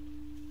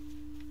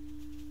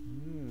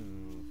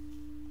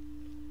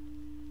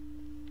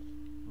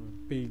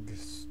 Big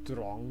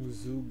strong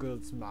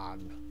Zoogles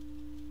man.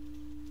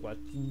 What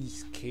in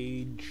this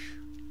cage?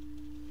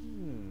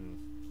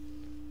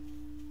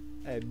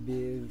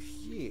 Above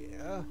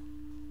here.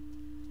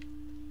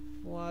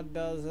 What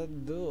does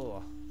it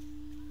do?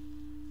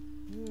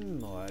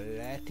 More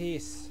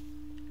lettuce.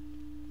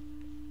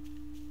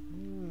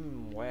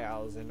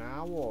 Where's an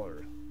owl?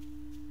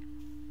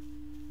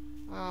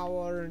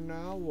 An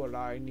owl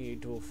I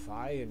need to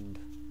find.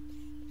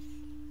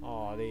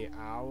 Oh, the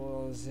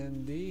owls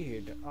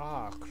indeed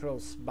are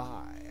close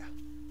by.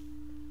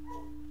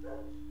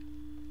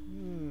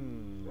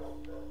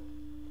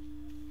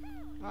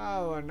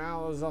 Oh, an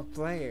owl's up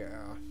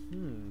there.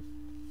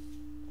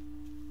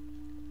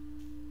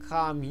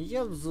 Come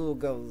here,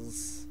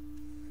 Zoogles.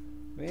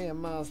 We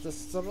must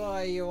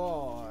destroy you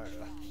all.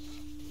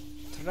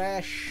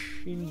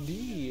 Trash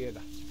indeed.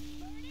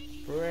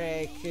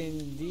 Break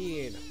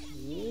indeed.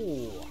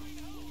 Ooh.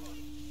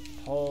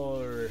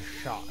 Whole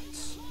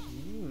shots.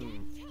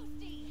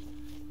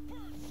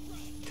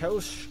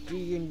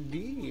 Toasty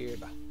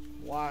indeed.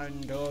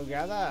 One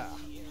together.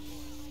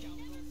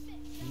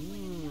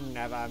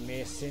 Never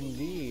miss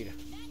indeed.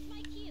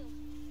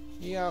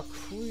 Your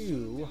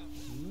crew.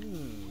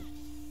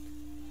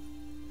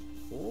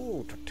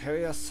 Oh, to tell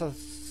you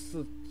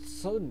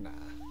sooner.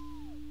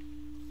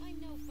 I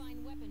know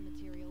fine weapon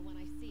material when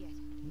I see it.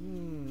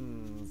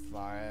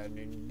 Fine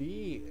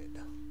indeed.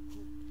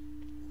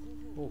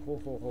 Ho ho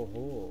ho ho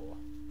ho.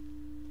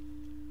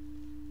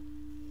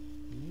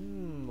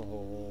 Ho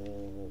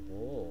ho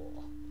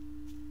ho.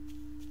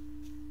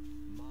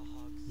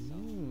 Mahag Saw,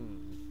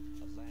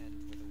 a land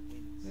where the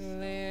winds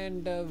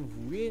Land of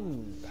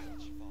wind.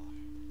 stretch far.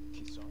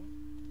 Kisar,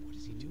 what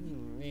is he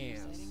doing?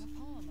 Yes. Reciting a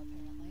poem,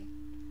 apparently.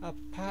 A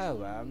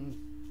poem.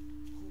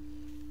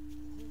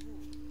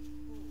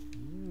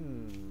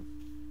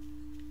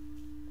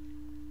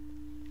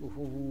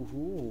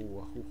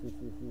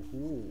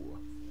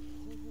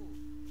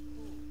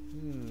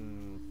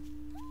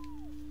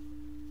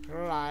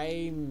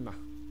 Climb.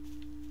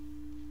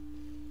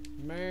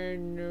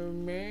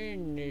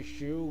 Many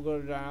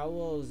sugar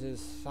owls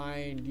is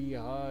finely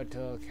hard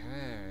to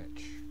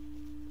catch.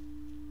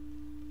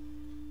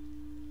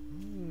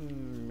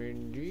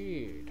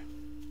 Indeed.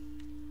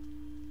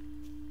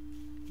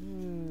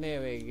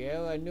 There we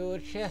go, a new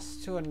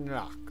chest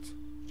unlocked.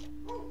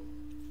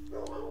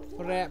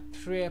 Prep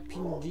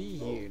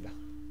indeed.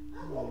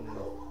 Oh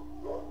no.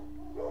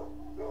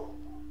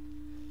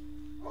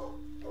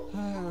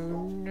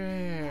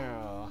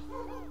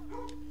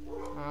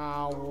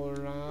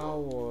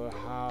 Owl,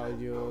 how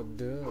you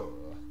do?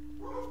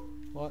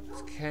 What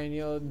can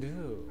you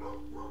do?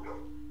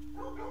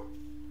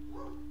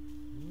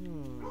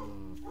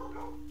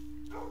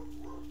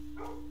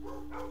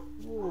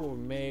 Ooh,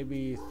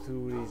 maybe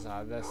through this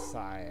other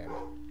side.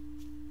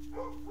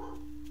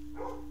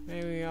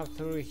 Maybe up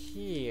through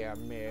here,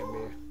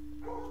 maybe.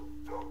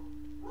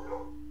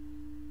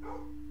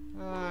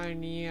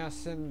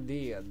 Yes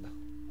indeed.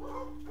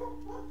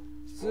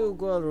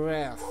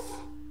 Zugolref.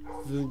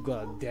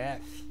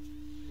 Zugodeath.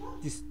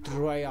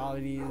 Destroy all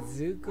these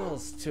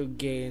Zugos to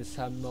gain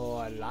some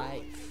more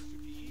life.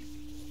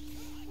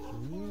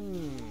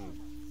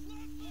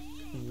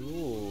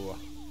 Ooh.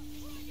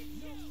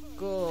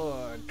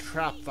 Good.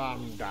 Trap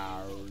them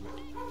down.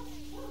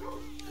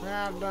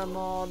 Trap them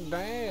all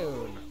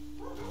down.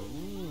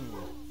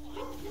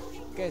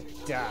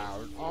 Get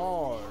down,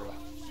 all.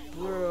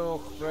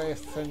 Broke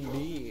breath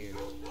indeed.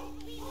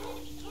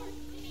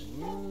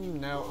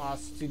 Now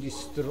us to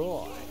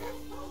destroy.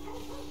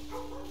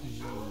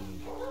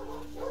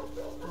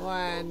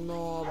 One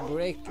more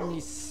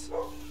breakness.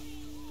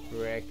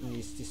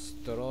 Breakness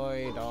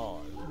destroyed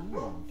all.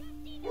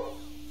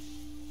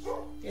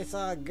 It's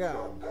our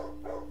gun.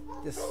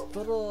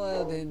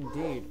 Destroyed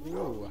indeed.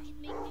 Ooh.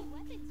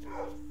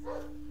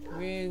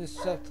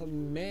 Winsett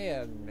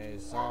Man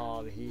is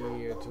all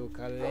here to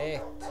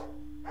collect.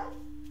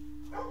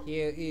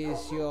 Here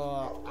is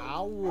your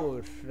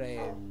owl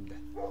friend.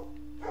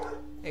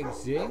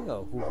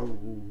 Exingo.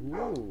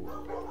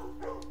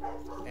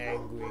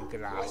 Angry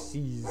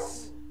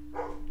grasses.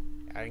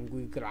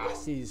 Angry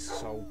grasses,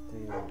 so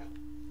good.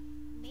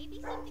 Maybe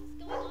something's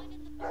going on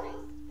in the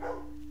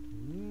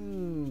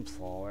forest.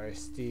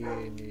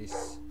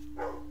 Forestiness.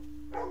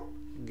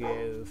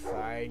 Go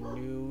find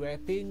new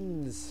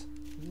weapons.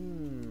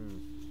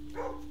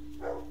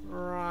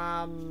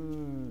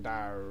 Run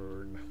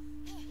down.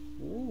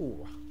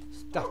 Ooh,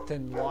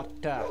 starting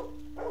water.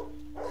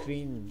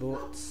 Clean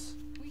boots.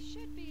 We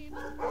should be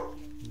able to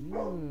get here.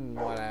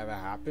 Whatever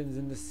happens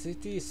in the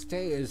city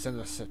stays in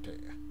the city.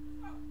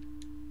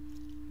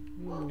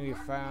 We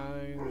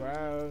found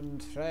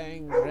ground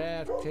strength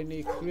craft and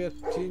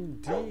equipped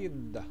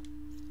indeed.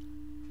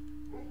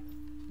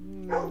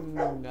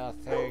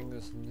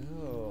 Nothing's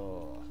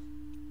new.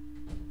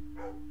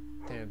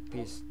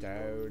 Tempest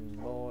down,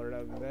 more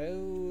of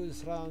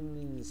those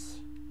runs.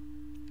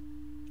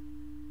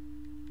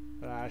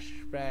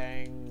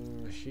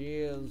 Flashbang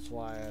shields,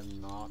 why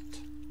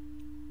not?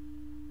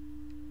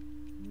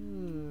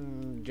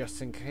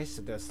 Just in case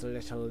there's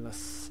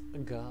littleness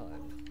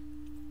gone.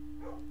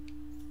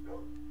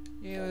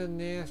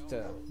 Even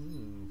after.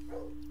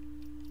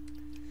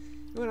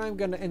 Well, I'm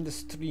gonna end the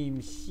stream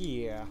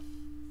here.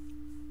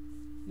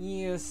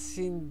 Yes,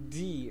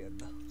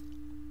 indeed.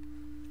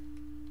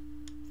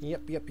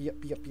 Yep.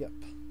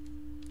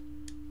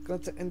 Going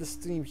to end the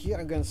stream here.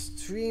 I'm gonna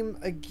stream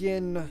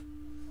again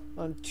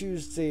on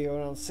Tuesday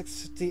around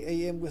 6:50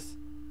 a.m. with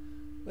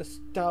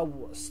Star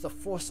Wars: The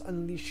Force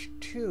Unleashed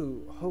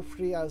 2.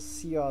 Hopefully I'll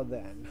see y'all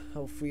then.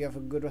 Hopefully you have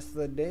a good rest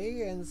of the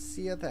day and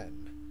see you then.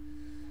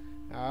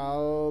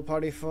 I'll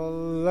party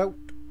full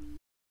out.